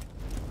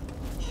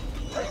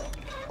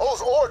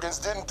 Those organs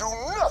didn't do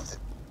nothing.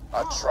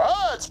 I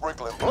tried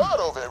sprinkling blood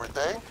over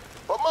everything,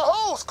 but my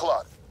hose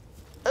clotted.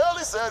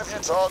 Ellie said if you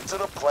talk to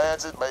the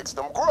plants, it makes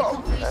them grow.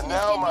 And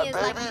now my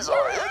babies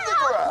are in the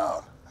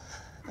ground.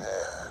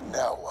 Yeah,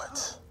 now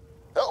what?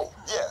 Oh,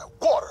 yeah,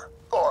 water,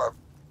 or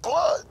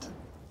blood.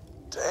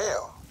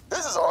 Damn,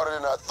 this is harder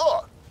than I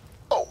thought.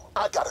 Oh,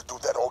 I gotta do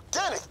that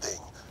organic thing.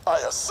 I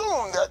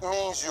assume that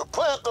means you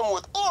plant them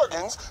with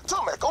organs to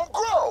make them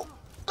grow.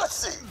 Let's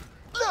see,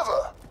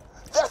 liver.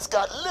 That's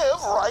got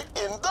live right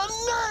in the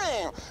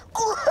name.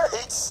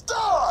 Great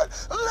start,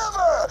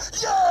 liver,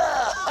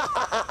 yeah!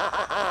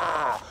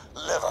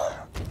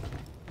 Liver.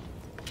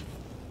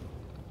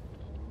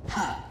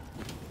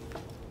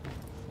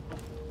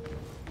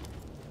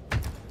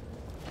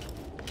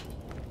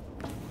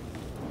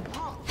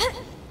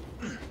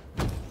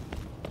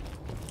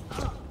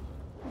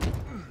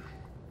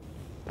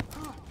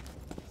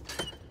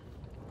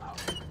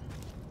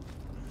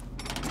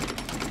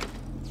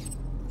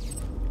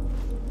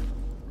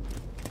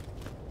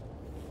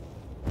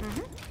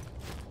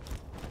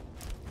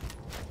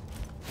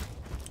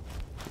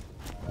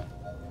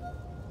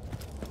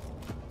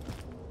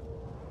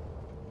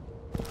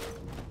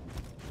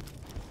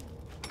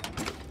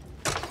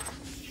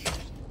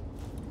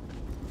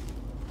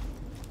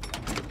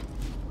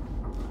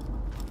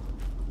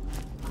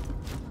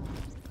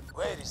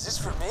 Wait, is this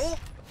for me?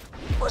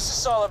 What's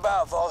this all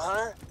about, Vault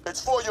Hunter?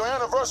 It's for your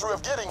anniversary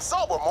of getting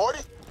sober, Morty.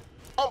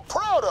 I'm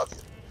proud of you.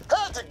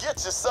 Had to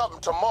get you something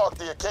to mark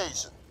the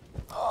occasion.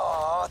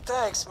 Aw,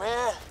 thanks,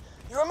 man.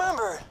 You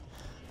remember,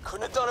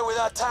 couldn't have done it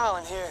without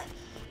talent here.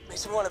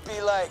 Makes me want to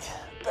be like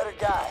a better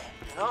guy,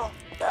 you know?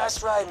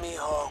 That's right,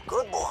 mijo.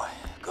 Good boy.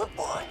 Good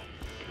boy.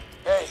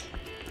 Hey,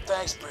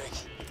 thanks, Brick.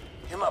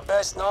 You're my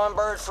best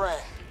non-bird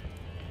friend.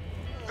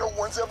 No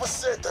one's ever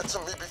said that to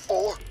me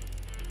before.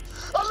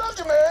 I love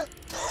you, man.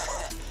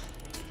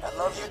 I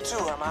love you too,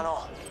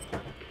 hermano.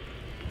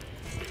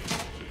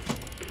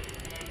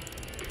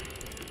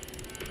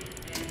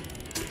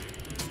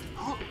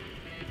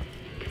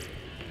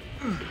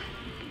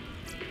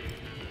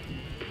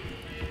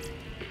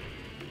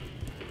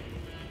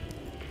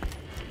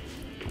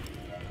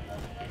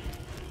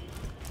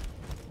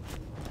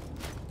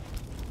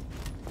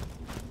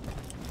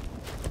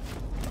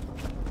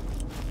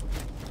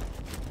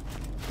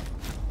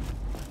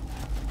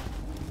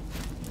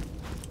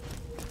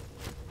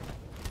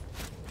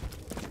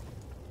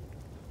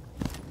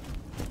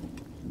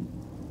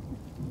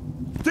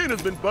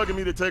 Tina's been bugging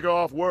me to take her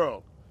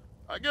off-world.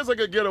 I guess I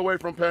could get away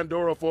from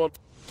Pandora for...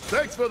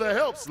 Thanks for the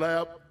help,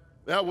 Slab.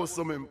 That was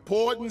some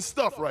important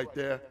stuff right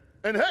there.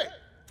 And hey,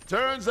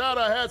 turns out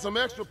I had some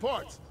extra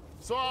parts,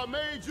 so I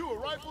made you a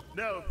rifle.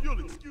 Now, if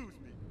you'll excuse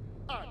me,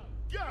 I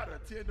gotta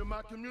attend to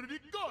my community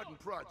garden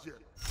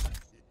project.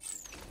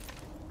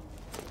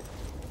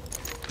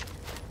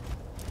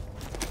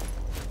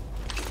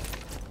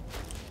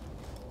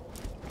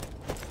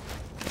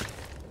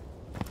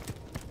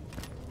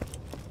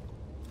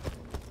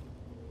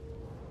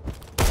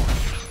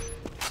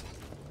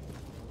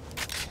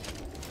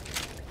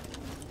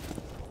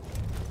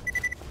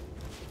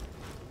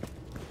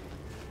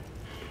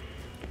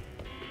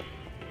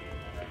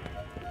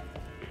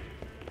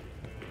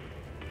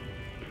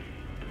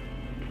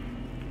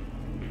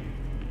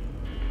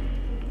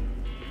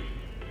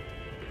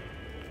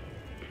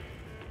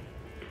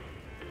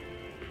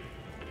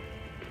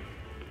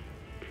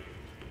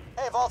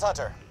 Hey, Vault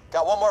Hunter.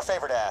 Got one more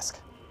favor to ask.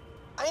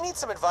 I need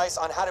some advice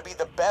on how to be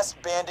the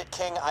best bandit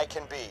king I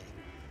can be.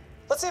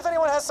 Let's see if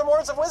anyone has some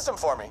words of wisdom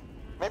for me.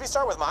 Maybe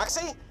start with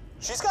Moxie?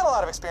 She's got a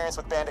lot of experience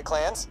with bandit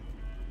clans.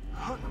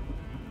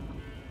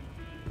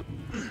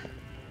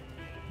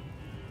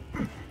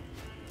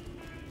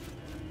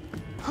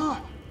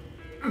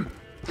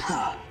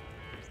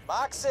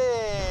 Moxie,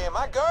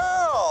 my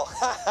girl!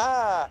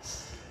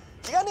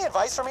 You got any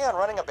advice for me on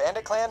running a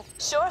bandit clan?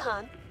 Sure,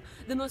 hon.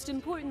 The most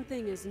important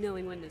thing is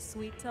knowing when to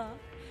sweet talk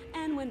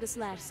and when to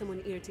slash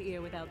someone ear to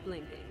ear without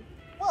blinking.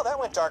 Well, that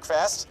went dark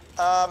fast.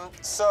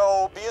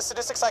 So be a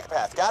sadistic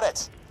psychopath. Got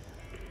it.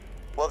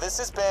 Well, this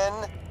has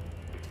been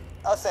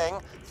a thing.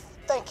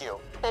 Thank you.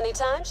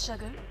 Anytime,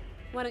 sugar.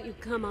 Why don't you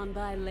come on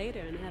by later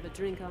and have a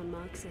drink on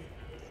Moxie?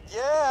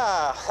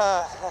 Yeah,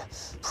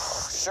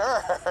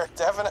 sure,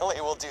 definitely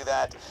we'll do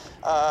that.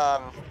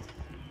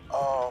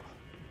 Oh,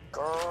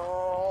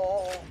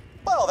 girl.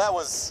 Well, that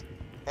was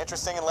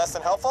interesting and less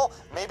than helpful.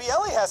 Maybe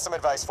Ellie has some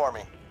advice for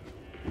me.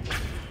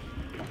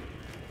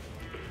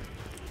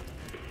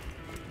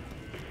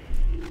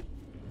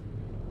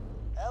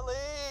 Ellie,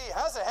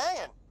 how's it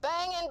hanging?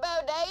 Banging,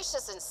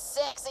 bodacious, and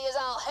sexy as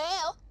all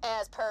hell,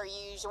 as per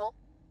usual.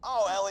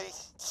 Oh, Ellie,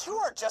 you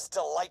are just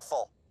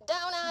delightful.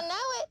 Don't I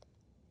know it?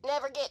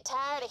 Never get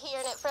tired of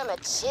hearing it from a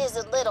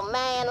chiseled little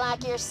man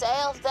like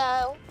yourself,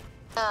 though.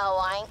 Oh,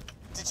 wank.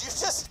 Did you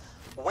just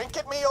wink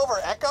at me over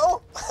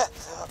Echo?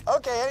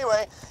 Okay,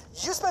 anyway,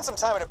 you spent some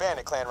time in a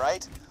bandit clan,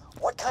 right?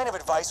 What kind of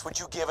advice would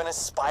you give an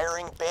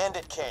aspiring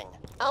bandit king?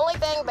 Only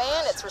thing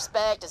bandits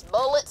respect is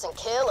bullets and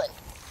killing.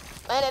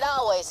 And it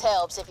always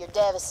helps if you're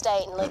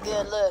devastatingly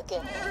good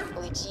looking,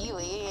 which you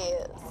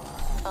is.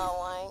 Oh,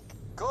 wank.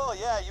 Cool,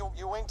 yeah,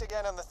 you winked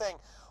again on the thing.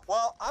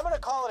 Well, I'm gonna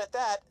call it at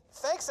that.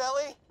 Thanks,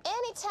 Ellie.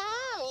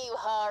 Anytime, you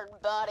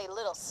hard-bodied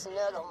little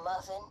snuggle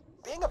muffin.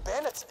 Being a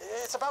bandit,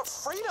 it's about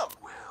freedom.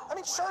 I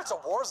mean, sure, it's a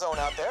war zone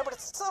out there, but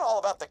it's not all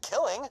about the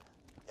killing,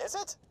 is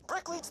it?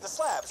 Brick leads the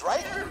slabs,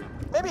 right?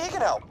 Maybe he can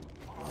help.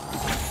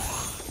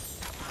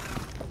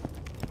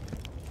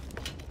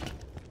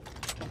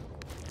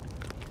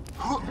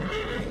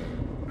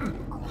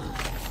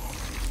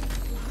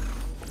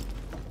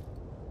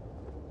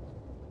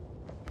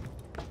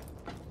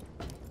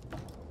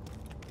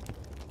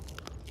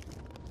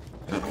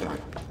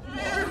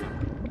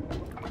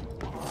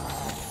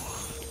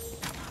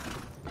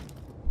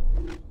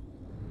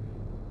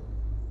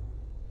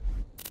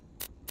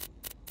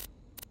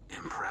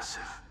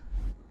 Impressive.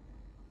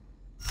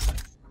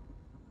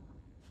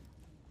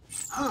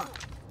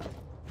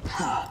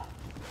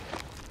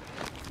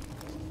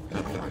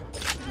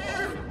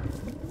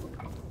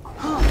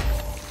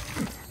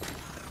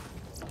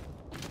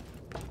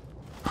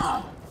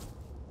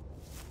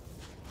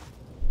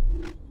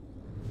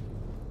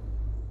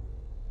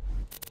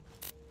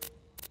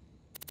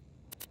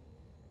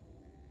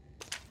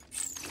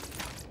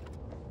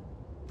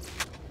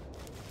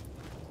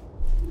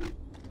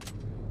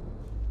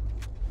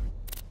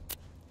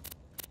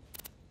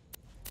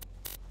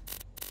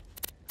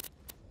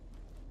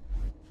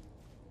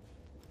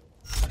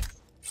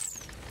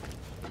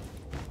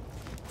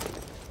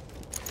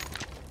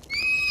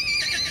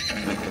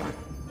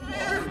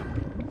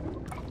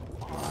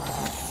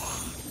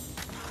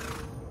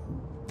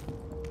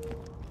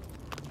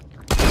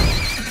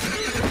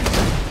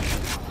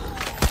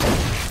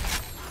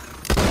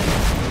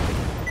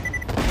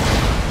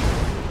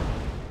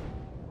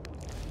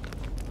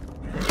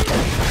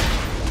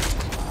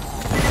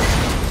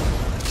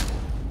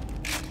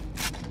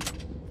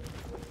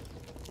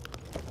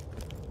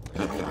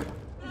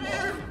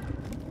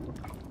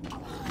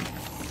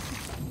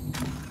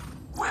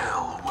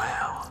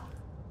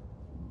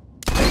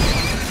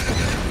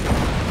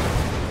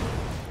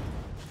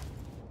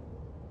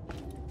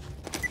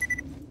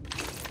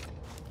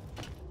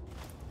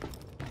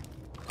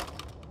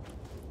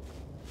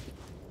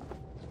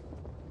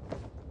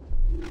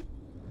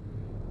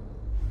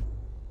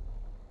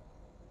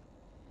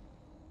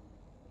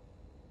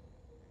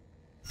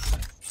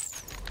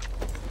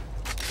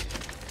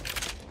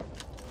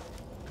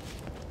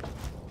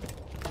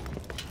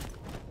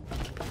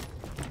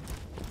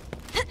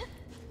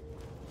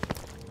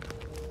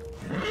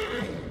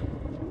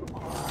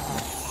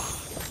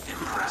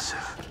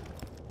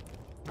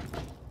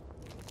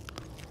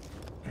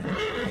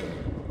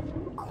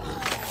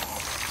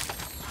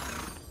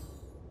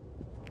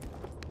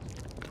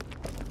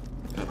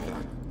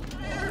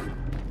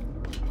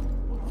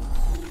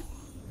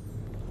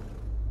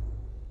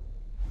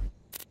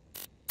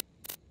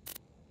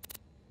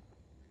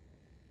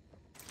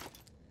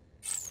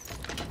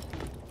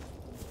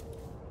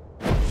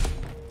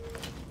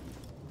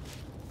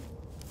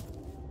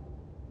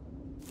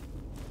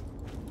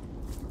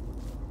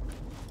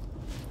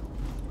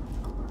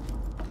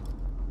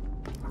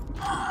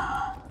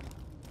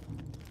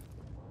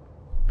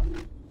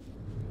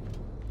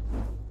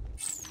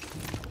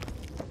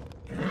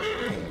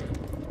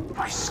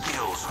 My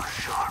skills are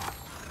sharp.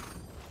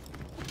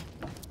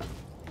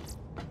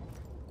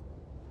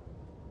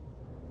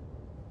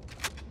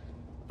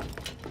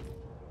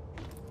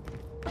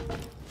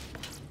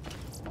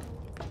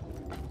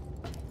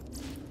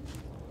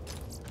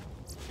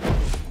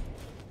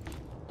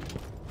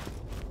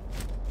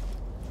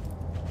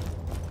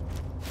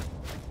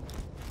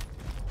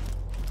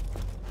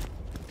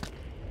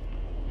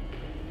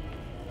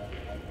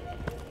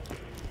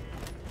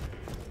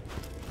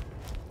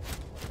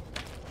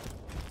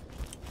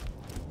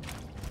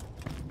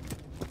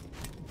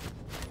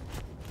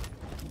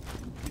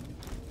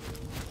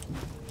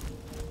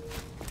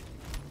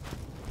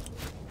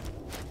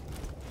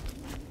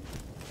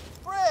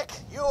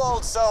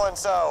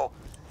 So-and-so.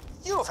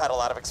 You've had a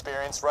lot of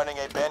experience running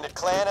a bandit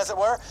clan, as it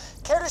were.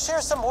 Care to share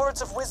some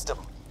words of wisdom?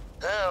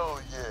 Hell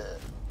yeah.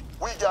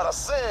 We got a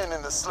saying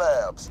in the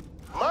slabs.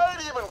 Might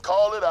even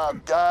call it our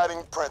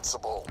guiding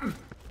principle.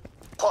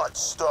 Punch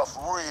stuff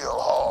real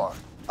hard.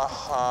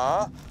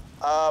 Uh-huh.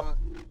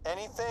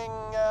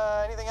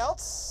 Anything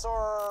else,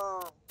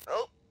 or...?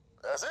 Nope,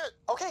 that's it.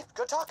 Okay,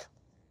 good talk.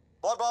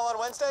 Blood ball on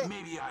Wednesday?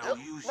 Maybe I'll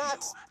use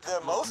Not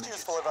the most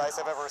useful advice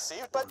I've ever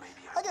received, but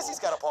I guess he's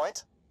got a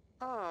point.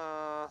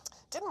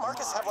 Didn't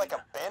Marcus have like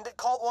a bandit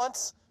cult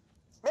once?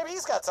 Maybe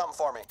he's got something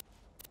for me.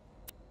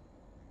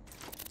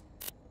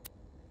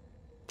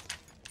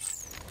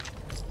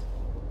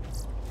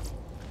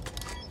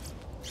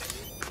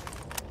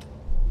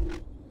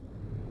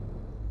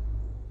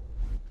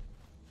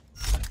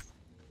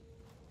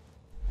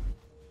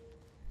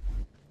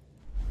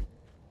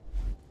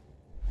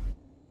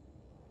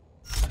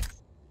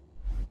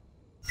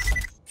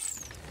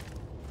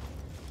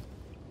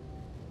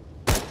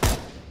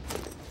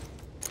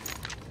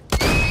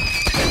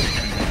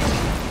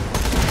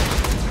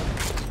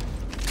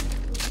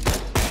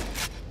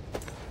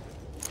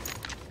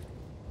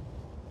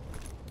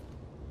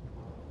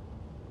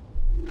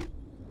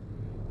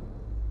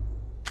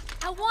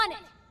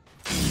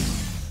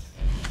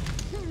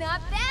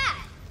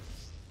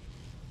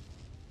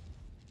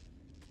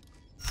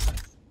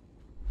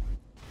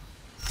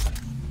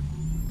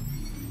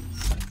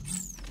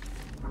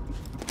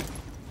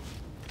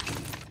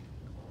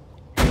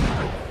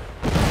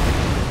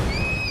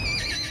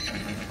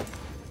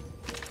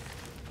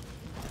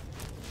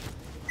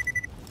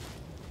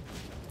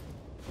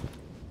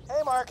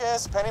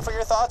 Marcus. Penny for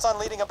your thoughts on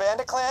leading a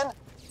bandit clan?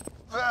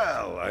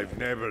 Well, I've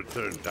never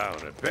turned down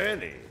a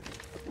penny.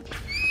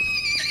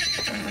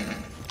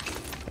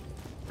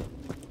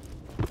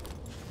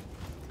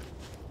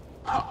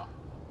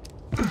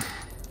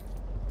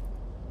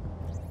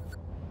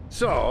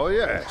 So,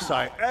 yes,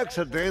 I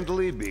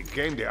accidentally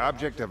became the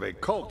object of a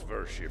cult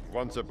worship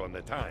once upon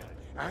a time.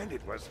 And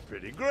it was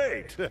pretty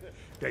great.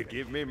 They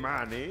give me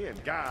money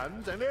and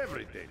guns and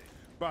everything.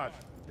 But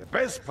the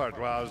best part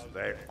was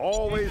they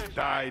always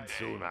died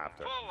soon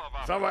after.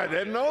 So I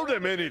didn't owe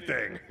them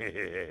anything.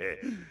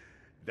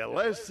 The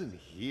lesson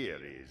here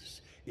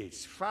is,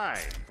 it's fine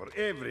for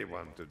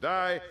everyone to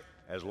die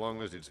as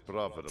long as it's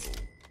profitable.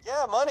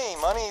 Yeah,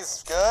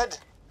 money's good.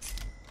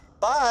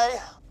 Bye.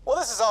 Well,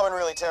 this has all been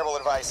really terrible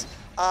advice.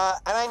 And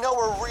I know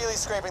we're really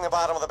scraping the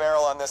bottom of the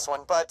barrel on this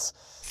one, but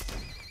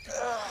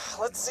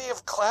let's see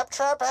if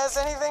Claptrap has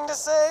anything to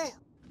say.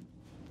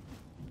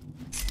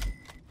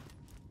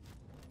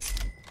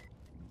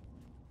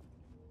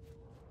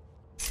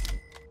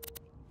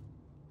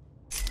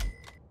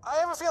 I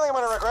have a feeling I'm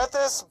gonna regret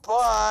this,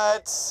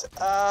 but,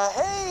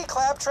 hey,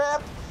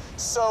 Claptrap.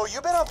 So,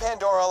 you've been on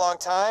Pandora a long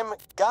time.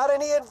 Got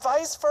any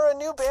advice for a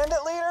new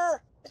bandit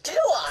leader? Do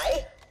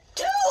I?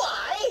 Do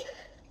I?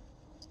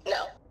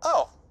 No.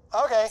 Oh,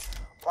 okay.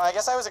 Well, I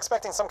guess I was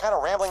expecting some kind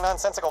of rambling,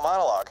 nonsensical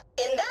monologue.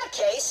 In that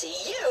case,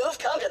 you've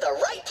come to the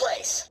right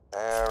place.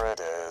 There it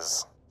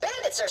is.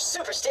 Bandits are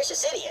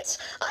superstitious idiots.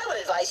 I would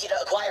advise you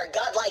to acquire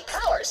godlike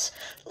powers.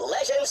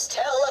 Legends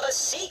tell of a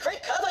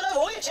secret coven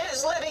of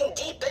witches living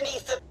deep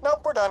beneath the...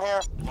 Nope, we're done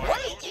here.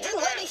 Wait, you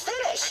didn't let me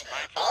finish.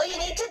 All you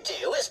need to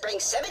do is bring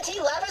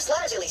 17 lapis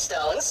lazuli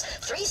stones,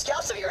 3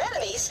 scalps of your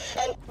enemies,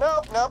 and...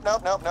 Nope,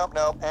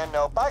 and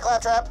nope. Bye,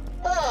 Claptrap.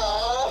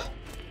 Aww.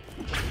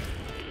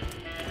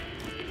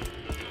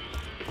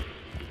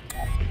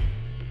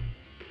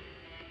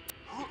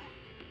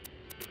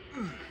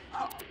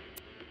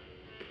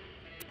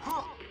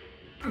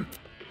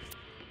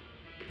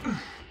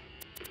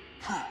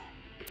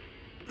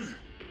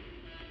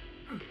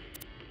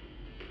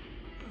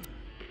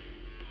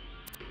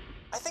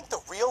 I think the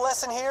real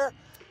lesson here,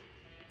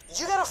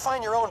 you gotta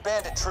find your own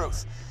bandit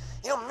truth.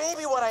 You know,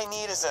 maybe what I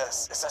need is a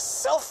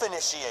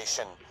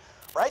self-initiation,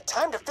 right?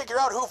 Time to figure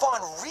out who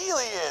Vaughn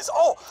really is.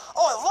 Oh,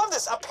 I love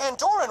this, a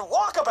Pandoran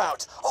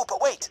walkabout. Oh,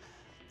 but wait,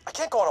 I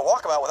can't go on a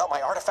walkabout without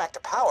my artifact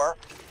of power.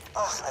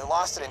 Ugh, I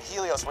lost it in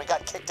Helios when we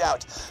got kicked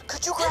out.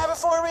 Could you grab it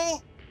for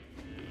me?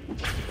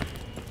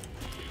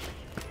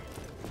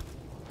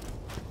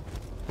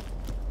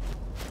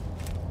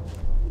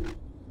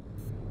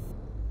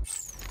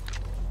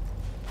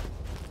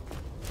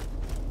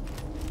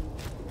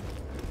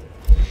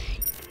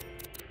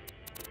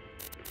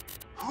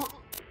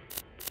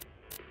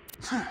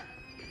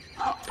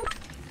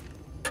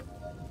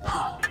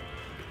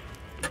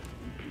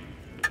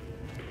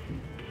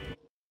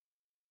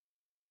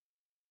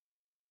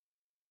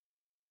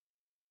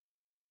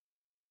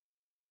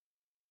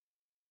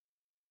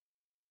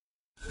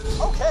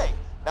 Okay,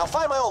 now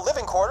find my old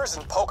living quarters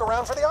and poke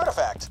around for the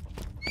artifact.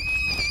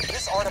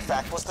 This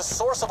artifact was the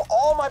source of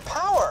all my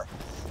power.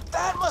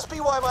 That must be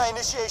why my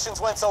initiations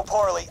went so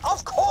poorly.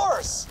 Of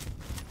course!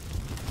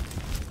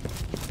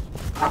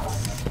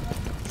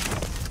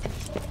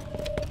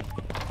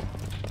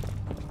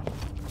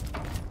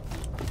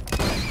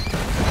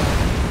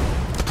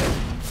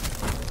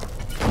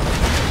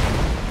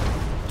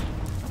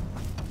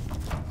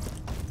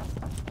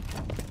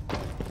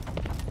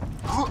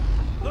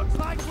 Looks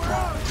like we're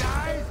on,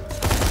 guys!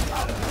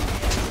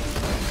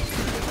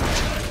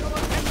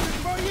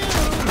 For you!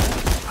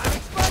 I'm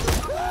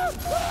exposed!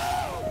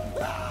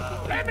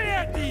 Let me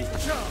at these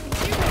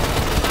chumps! You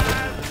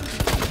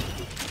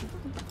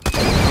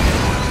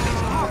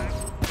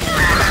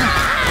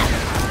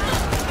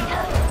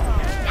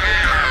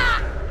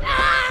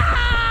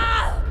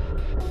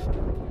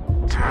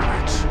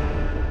Damn it.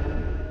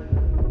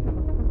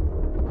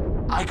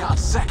 I got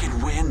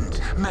second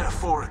wind,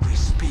 metaphorically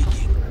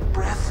speaking.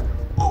 Breath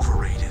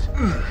overrated.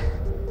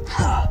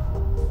 Huh.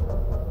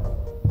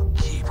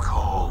 Keep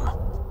calm.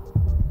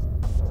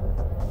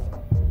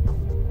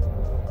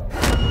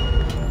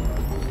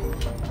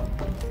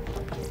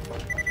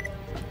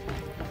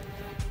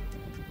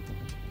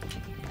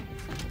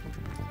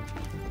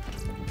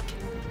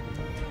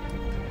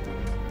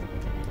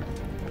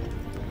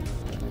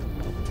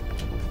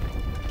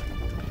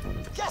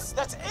 Yes,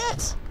 that's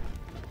it!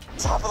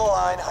 Top of the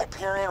line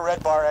Hyperion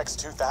Red Bar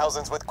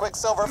X2000s with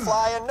Quicksilver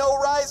Fly and no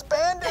rise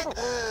banding.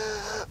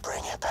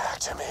 Bring it back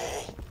to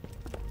me.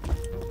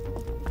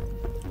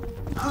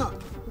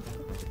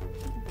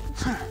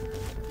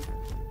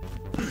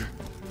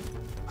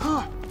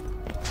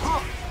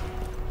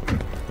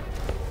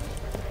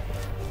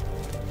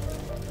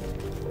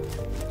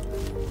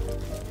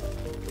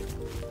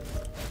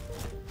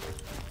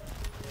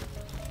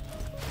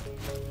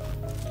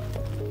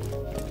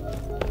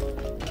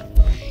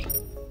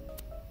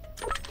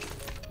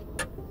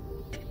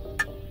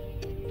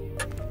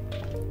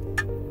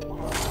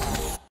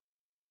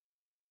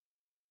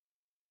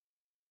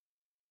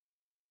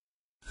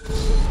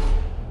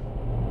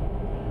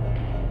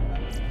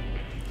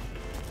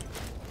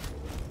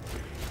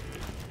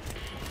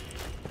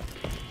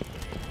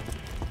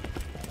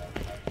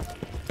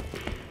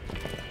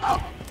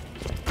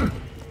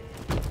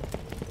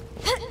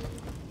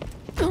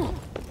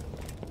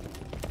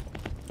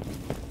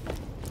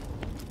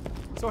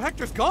 So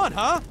Hector's gone,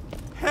 huh?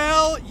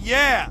 Hell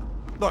yeah!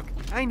 Look,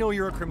 I know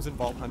you're a Crimson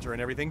Vault hunter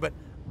and everything, but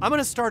I'm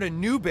gonna start a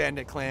new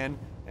bandit clan,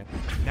 and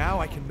now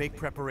I can make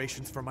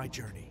preparations for my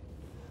journey.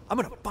 I'm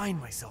gonna find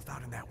myself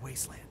out in that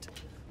wasteland.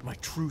 My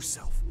true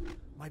self.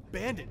 My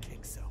Bandit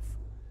King self.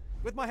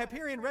 With my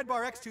Hyperion Red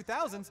Bar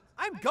X2000s,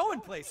 I'm going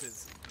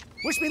places!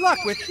 Wish me luck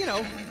with, you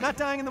know, not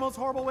dying in the most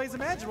horrible ways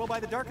imaginable by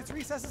the darkest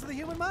recesses of the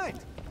human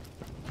mind.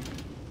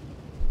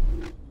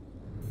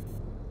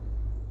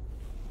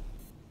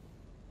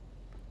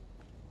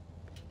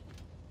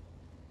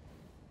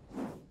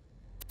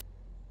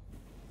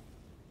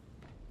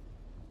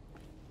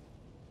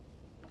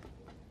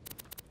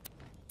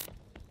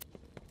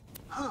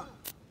 Huh.